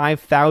believe?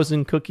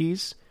 5,000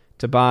 cookies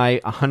to buy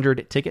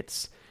 100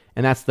 tickets.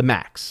 And that's the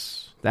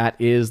max. That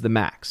is the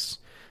max.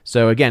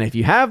 So again, if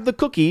you have the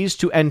cookies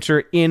to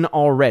enter in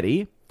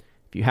already,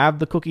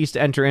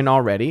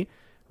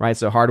 right?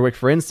 So Hardwick,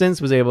 for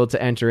instance, was able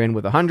to enter in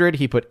with 100.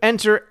 He put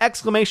enter,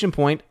 exclamation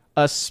point,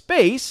 a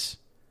space,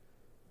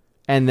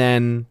 and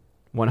then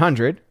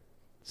 100.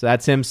 So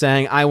that's him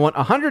saying, I want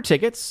 100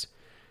 tickets.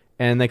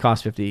 And they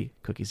cost 50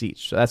 cookies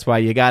each. So that's why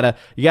you gotta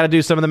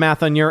do some of the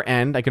math on your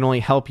end. I can only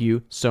help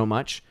you so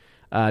much.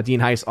 Dean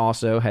Heiss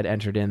also had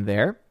entered in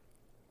there.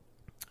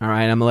 All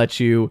right, I'm gonna let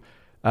you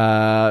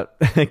go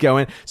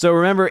in. So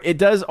remember, it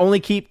does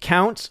only keep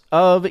count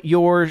of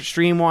your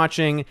stream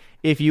watching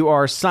if you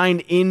are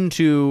signed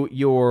into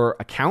your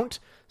account.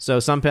 So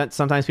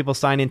sometimes people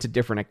sign into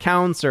different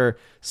accounts or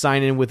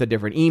sign in with a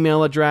different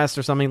email address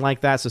or something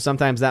like that. So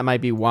sometimes that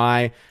might be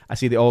why I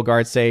see the old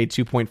guard say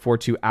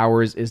 2.42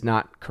 hours is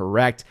not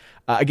correct.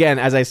 Again,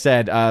 as I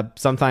said,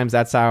 sometimes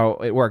that's how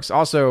it works.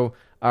 Also,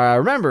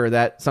 remember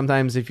that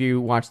sometimes if you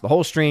watch the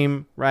whole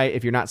stream, right,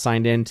 if you're not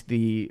signed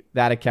into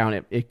that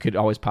account, it could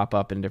always pop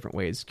up in different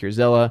ways.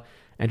 Curzilla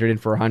entered in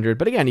for 100.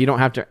 But again, you don't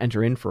have to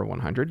enter in for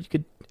 100. You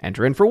could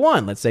enter in for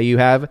one. Let's say you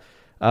have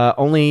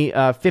only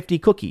 50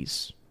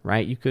 cookies.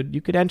 Right, you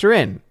could enter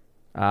in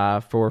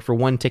for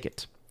one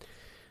ticket.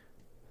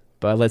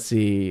 But let's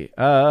see.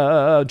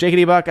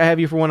 Jakey Buck, I have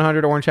you for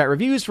 100. Orange Chat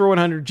Reviews for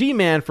 100.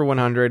 G-Man for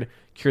 100.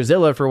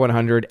 Curzilla for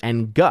 100.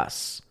 And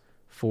Gus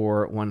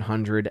for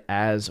 100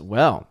 as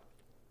well.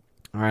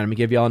 All right, let me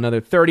give you all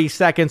another 30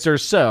 seconds or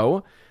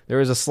so.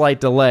 There is a slight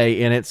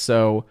delay in it,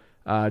 so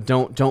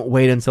don't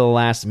wait until the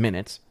last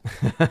minute.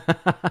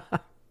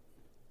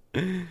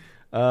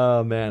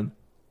 Oh, man.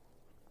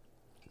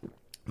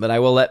 But I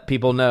will let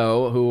people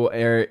know who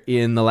are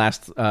in the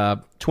last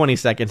 20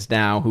 seconds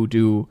now who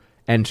do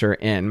enter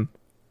in.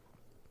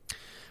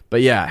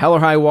 But yeah, Hell or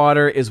High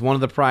Water is one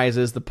of the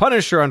prizes. The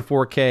Punisher on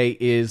 4K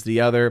is the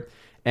other.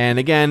 And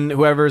again,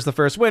 whoever is the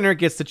first winner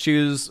gets to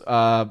choose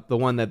the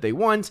one that they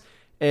want.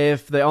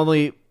 If the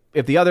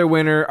other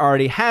winner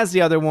already has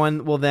the other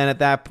one, well then at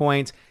that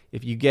point,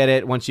 if you get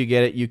it, once you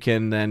get it, you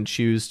can then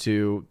choose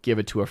to give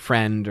it to a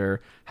friend or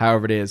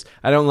however it is.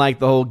 I don't like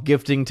the whole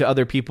gifting to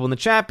other people in the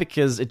chat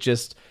because it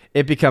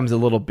becomes a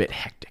little bit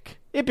hectic.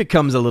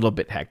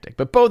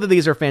 But both of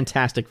these are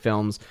fantastic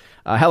films.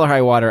 Hell or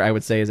High Water, I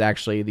would say, is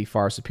actually the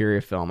far superior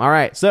film. All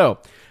right, so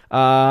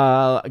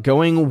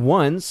going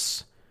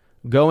once,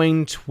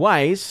 going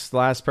twice. The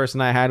last person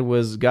I had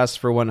was Gus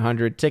for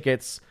 100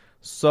 tickets.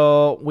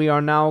 So we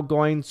are now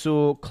going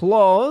to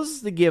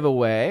close the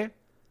giveaway.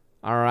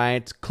 All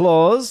right,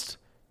 closed.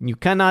 You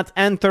cannot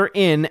enter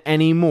in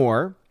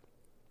anymore.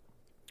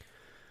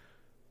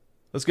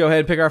 Let's go ahead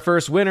and pick our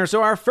first winner.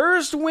 So our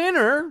first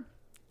winner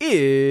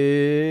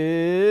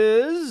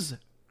is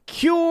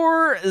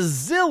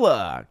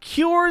Curzilla.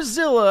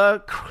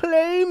 Curzilla,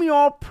 claim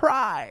your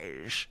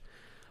prize.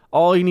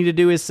 All you need to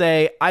do is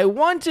say, I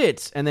want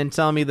it, and then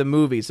tell me the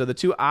movie. So the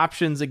two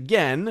options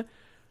again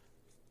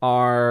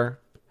are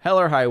Hell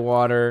or High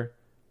Water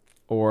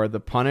or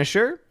The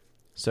Punisher.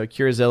 So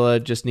Curzilla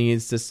just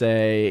needs to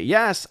say,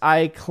 yes,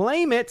 I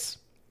claim it.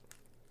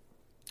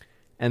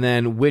 And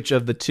then which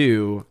of the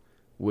two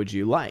would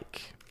you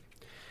like?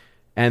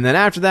 And then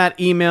after that,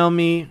 email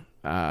me,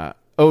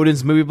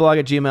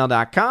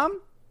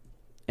 odinsmovieblog@gmail.com,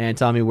 and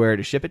tell me where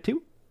to ship it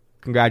to.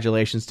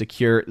 Congratulations to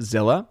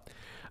Curzilla.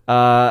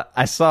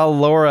 I saw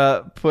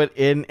Laura put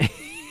in.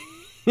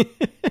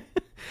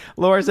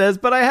 Laura says,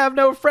 but I have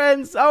no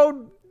friends.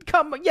 Oh,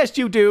 come on. Yes,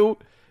 you do.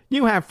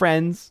 You have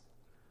friends.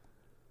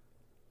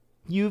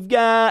 You've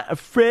got a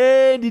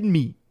friend in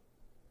me.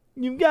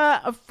 You've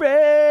got a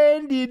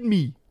friend in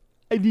me.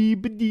 And you've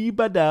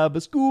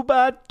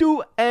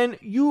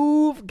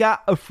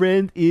got a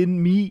friend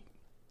in me.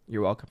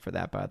 You're welcome for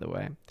that, by the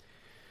way.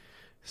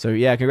 So,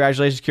 yeah,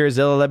 congratulations,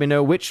 Curzilla. Let me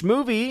know which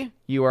movie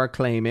you are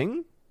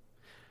claiming.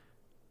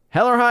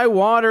 Hell or High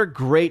Water,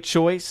 great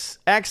choice.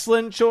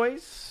 Excellent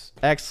choice.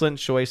 Excellent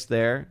choice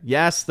there.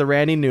 Yes, the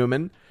Randy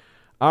Newman.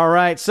 All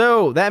right,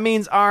 so that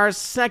means our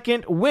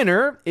second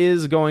winner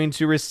is going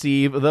to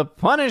receive the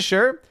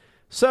Punisher.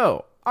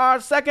 So,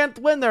 our second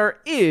winner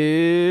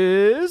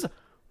is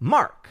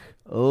Mark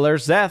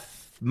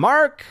Lerzeth.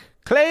 Mark,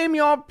 claim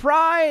your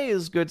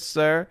prize, good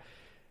sir.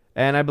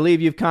 And I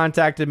believe you've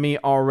contacted me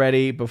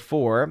already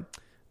before.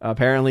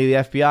 Apparently, the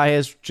FBI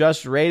has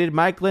just raided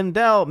Mike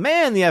Lindell.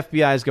 Man, the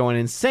FBI is going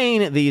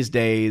insane these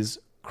days.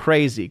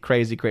 Crazy,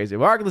 crazy, crazy.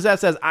 Mark Lerzeth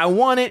says, I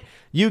want it.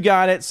 You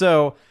got it.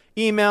 So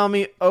email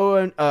me,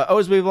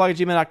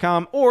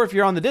 osbvlog@gmail.com. Or if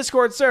you're on the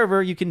Discord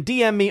server, you can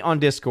DM me on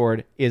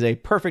Discord. Is a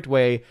perfect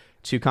way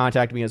to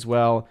contact me as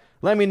well.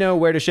 Let me know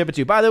where to ship it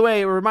to. By the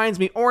way, it reminds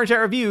me, Orange Hat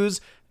Reviews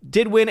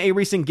did win a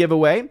recent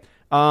giveaway.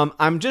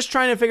 I'm just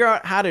trying to figure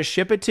out how to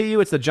ship it to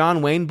you. It's the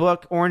John Wayne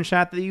book, Orange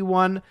Hat, that you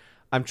won.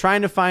 I'm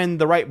trying to find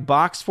the right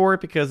box for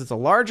it because it's a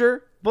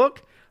larger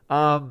book.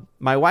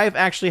 My wife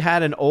actually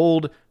had an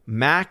old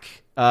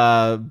Mac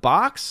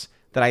box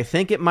that I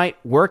think it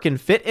might work and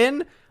fit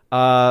in.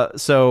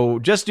 So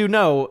just do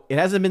know, it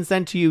hasn't been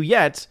sent to you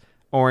yet,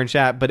 Orange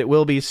Hat, but it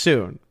will be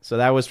soon. So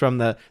that was from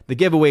the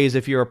giveaways.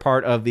 If you're a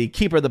part of the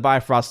Keeper of the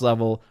Bifrost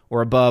level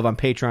or above on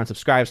Patreon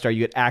Subscribestar,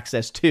 you get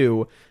access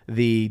to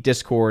the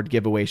Discord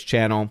giveaways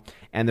channel.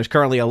 And there's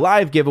currently a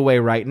live giveaway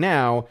right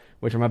now,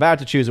 which I'm about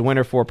to choose a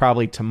winner for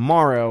probably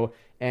tomorrow.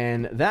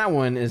 And that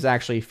one is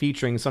actually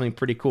featuring something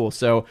pretty cool.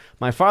 So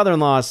my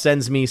father-in-law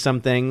sends me some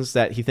things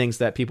that he thinks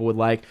that people would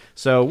like.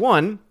 So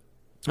one,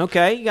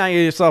 okay, you got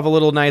yourself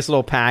a nice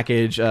little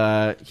package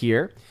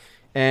here.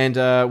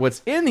 And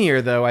what's in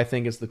here, though, I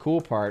think is the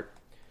cool part.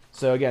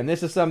 So again,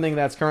 this is something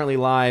that's currently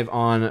live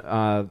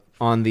on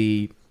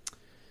the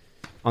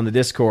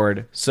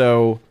Discord.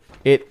 So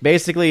it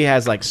basically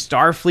has like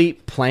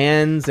Starfleet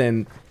plans,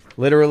 and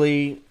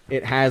literally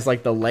it has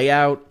like the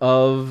layout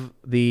of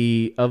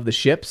the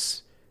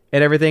ships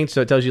and everything.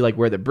 So it tells you like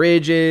where the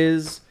bridge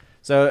is.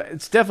 So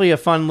it's definitely a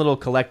fun little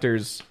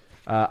collector's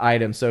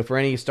item. So for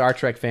any Star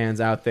Trek fans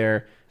out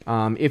there,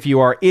 if you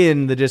are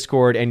in the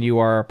Discord and you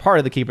are part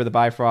of the Keeper of the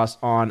Bifrost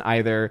on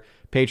either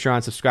Patreon,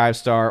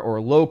 Subscribestar,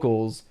 or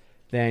Locals,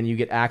 then you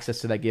get access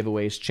to that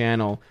giveaways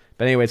channel.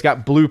 But anyway, it's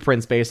got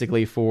blueprints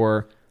basically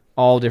for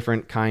all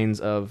different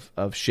kinds of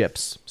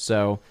ships.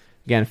 So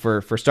again,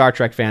 for Star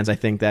Trek fans, I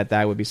think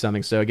that would be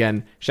something. So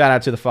again, shout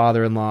out to the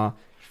father-in-law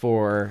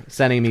for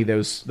sending me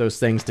those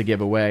things to give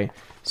away.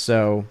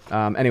 So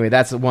anyway,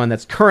 that's the one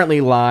that's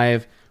currently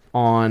live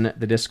on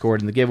the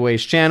Discord and the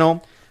giveaways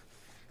channel.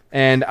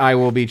 And I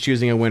will be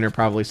choosing a winner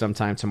probably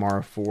sometime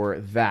tomorrow for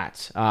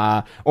that.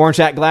 Orange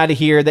Hat, glad to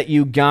hear that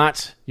you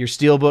got your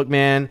Steelbook,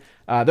 man.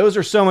 Those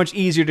are so much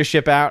easier to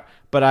ship out,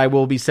 but I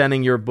will be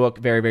sending your book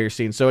very, very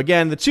soon. So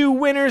again, the two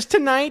winners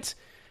tonight,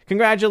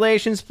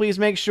 congratulations. Please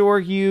make sure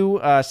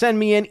you send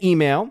me an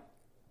email.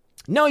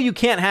 No, you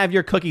can't have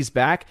your cookies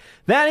back.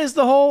 That is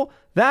the whole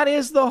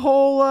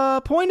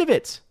point of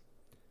it.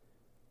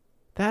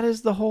 That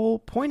is the whole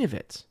point of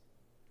it.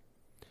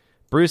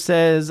 Bruce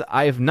says,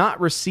 I have not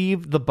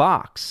received the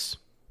box.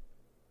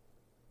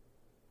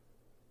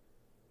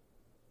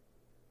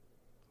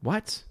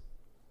 What?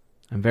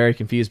 I'm very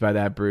confused by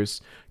that,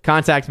 Bruce.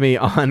 Contact me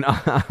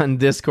on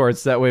Discord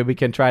so that way we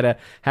can try to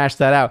hash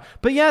that out.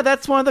 But yeah,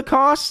 that's one of the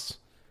costs.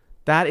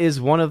 That is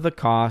one of the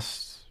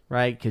costs,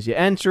 right? Because you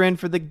enter in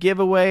for the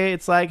giveaway.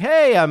 It's like,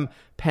 hey, I'm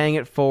paying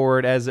it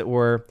forward, as it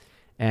were.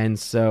 And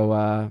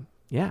so,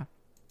 yeah.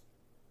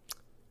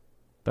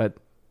 But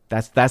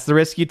that's the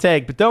risk you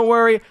take. But don't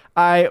worry,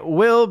 I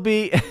will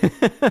be...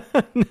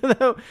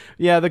 No,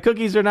 yeah, the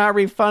cookies are not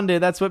refunded.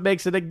 That's what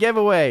makes it a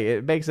giveaway.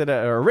 It makes it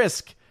a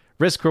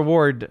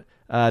risk-reward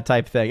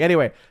type thing.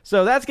 Anyway,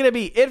 so that's going to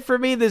be it for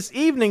me this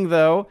evening,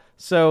 though.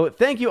 So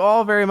thank you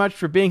all very much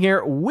for being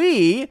here.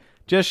 We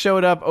just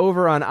showed up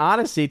over on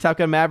Odyssey. Top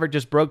Gun Maverick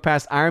just broke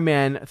past Iron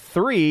Man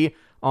 3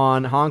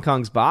 on Hong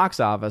Kong's box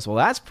office. Well,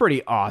 that's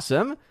pretty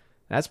awesome.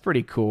 That's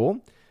pretty cool.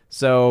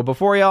 So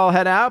before y'all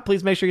head out,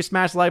 please make sure you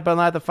smash the like button,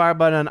 like the fire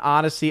button on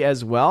Odyssey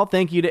as well.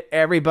 Thank you to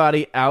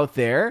everybody out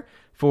there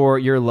for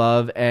your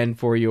love and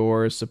for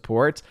your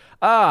support.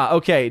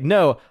 Okay,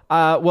 no.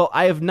 Well,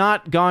 I have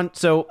not gone...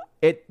 So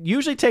it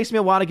usually takes me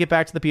a while to get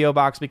back to the P.O.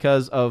 Box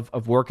because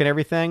of work and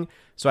everything.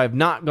 So I have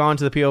not gone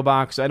to the P.O.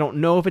 Box. I don't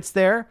know if it's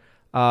there.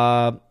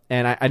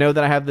 And I know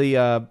that I have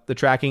the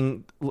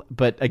tracking,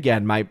 but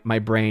again, my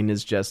brain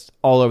is just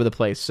all over the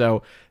place.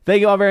 So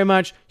thank you all very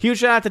much. Huge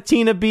shout out to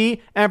Tina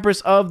B,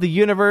 Empress of the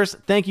Universe.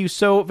 Thank you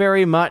so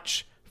very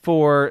much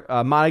for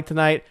modding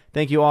tonight.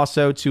 Thank you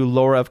also to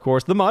Laura, of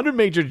course, the Modern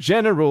Major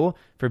General,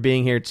 for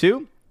being here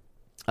too.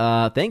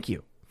 Thank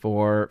you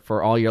for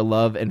all your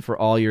love and for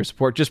all your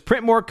support. Just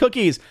print more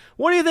cookies.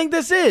 What do you think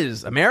this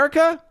is,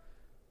 America?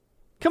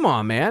 Come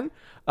on, man.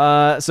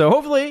 So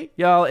hopefully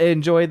y'all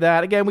enjoyed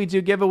that. Again, we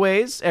do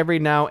giveaways every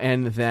now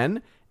and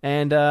then.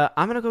 And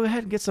I'm going to go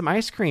ahead and get some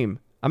ice cream.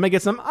 I'm going to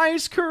get some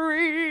ice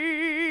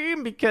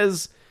cream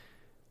because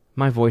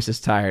my voice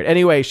is tired.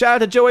 Anyway, shout out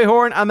to Joey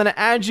Horn. I'm going to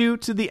add you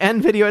to the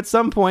end video at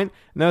some point.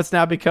 I know it's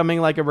now becoming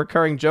like a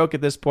recurring joke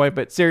at this point,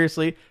 but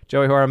seriously,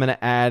 Joey Horn, I'm going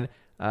to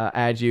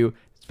add you.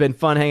 It's been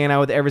fun hanging out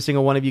with every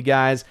single one of you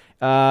guys.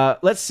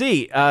 Let's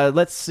see.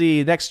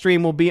 Next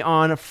stream will be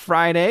on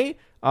Friday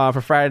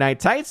for Friday Night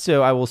Tights,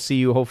 so I will see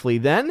you hopefully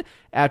then.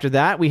 After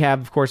that, we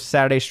have, of course, a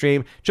Saturday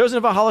stream. Chosen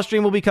of Valhalla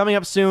stream will be coming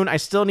up soon. I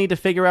still need to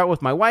figure out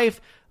with my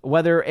wife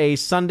whether a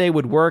Sunday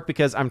would work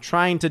because I'm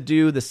trying to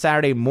do the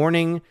Saturday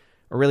morning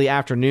or really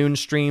afternoon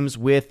streams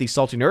with the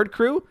Salty Nerd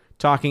crew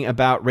talking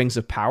about Rings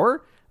of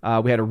Power.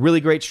 We had a really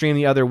great stream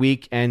the other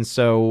week, and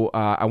so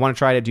I want to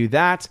try to do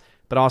that,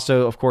 but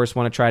also, of course,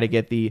 want to try to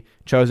get the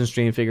Chosen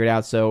stream figured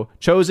out. So,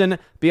 Chosen,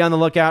 be on the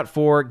lookout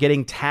for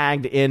getting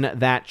tagged in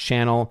that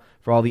channel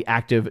for all the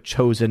active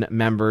Chosen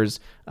members.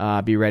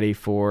 Be ready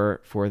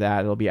for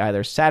that. It'll be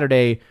either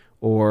Saturday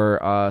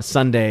or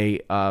Sunday,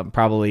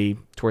 probably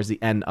towards the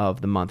end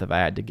of the month, if I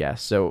had to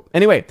guess. So,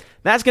 anyway,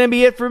 that's going to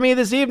be it for me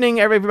this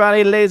evening,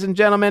 everybody, ladies and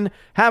gentlemen.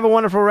 Have a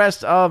wonderful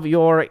rest of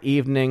your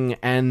evening,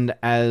 and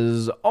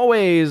as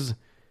always,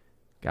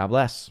 God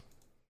bless.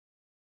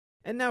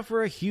 And now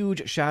for a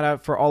huge shout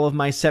out for all of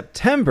my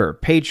September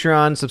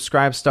Patreon,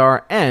 Subscribe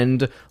Star,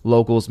 and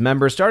Locals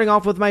members. Starting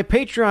off with my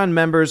Patreon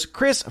members,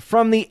 Chris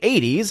from the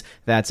 80s,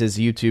 that's his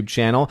YouTube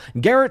channel,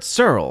 Garrett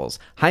Searles,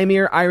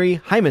 Hymir Irie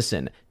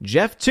Hymason,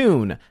 Jeff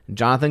Toon,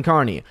 Jonathan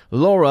Carney,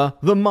 Laura,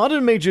 the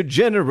Modern Major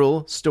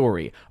General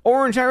Story,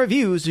 Orange Eye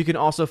Reviews, you can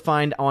also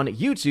find on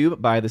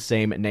YouTube by the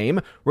same name,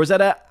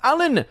 Rosetta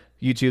Allen,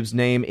 YouTube's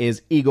name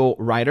is Eagle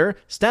Rider,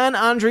 Stan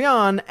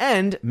Andrian,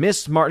 and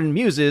Miss Martin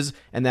Muses,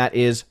 and that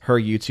is her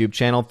YouTube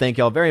channel. Thank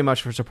y'all very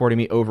much for supporting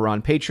me over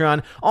on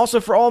Patreon.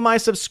 Also, for all my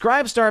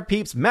Subscribe Star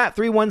peeps,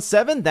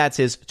 Matt317, that's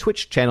his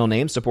Twitch channel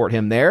name, support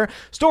him there.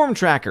 Storm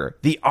Tracker,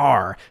 The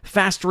R,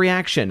 Fast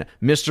Reaction,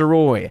 Mr.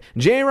 Roy,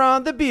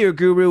 J-Rod the Beer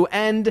Guru,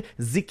 and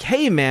the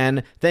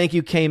K-Man. Thank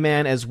you,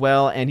 K-Man, as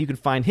well, and you can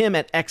find him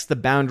at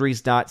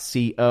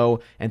xtheboundaries.co,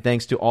 and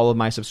thanks to all of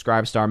my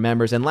Subscribe Star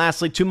members. And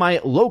lastly, to my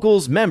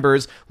Locals members,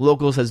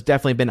 Locals has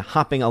definitely been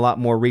hopping a lot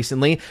more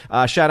recently.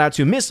 Shout out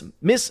to Miss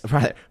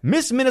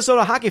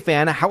Minnesota hockey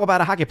fan, how about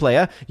a hockey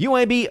player,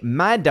 UAB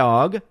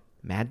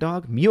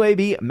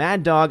UAB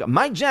Mad Dog,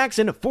 Mike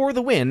Jackson for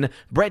the win,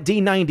 Brett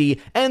D90,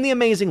 and the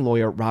amazing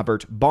lawyer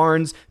Robert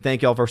Barnes.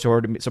 Thank y'all for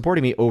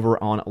supporting me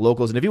over on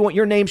Locals. And if you want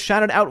your name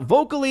shouted out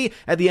vocally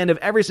at the end of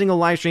every single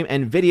live stream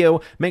and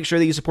video, make sure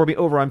that you support me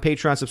over on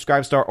Patreon,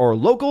 Subscribe Star, or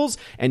Locals.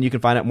 And you can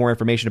find out more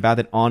information about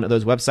it on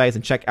those websites,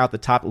 and check out the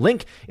top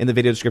link in the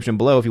video description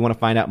below if you want to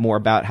find out more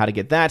about how to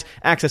get that,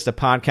 access to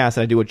podcasts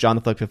that I do with John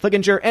the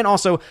Flickinger, and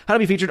also how to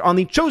be featured on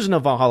the Chosen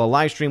of Valhalla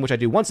live stream, which I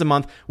do once a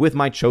month with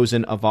my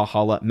Chosen of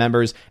Valhalla members.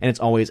 And it's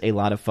always a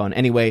lot of fun.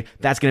 Anyway,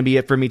 that's going to be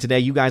it for me today.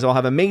 You guys all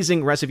have an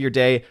amazing rest of your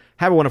day.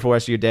 Have a wonderful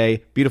rest of your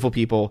day. Beautiful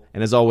people.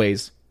 And as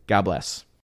always, God bless.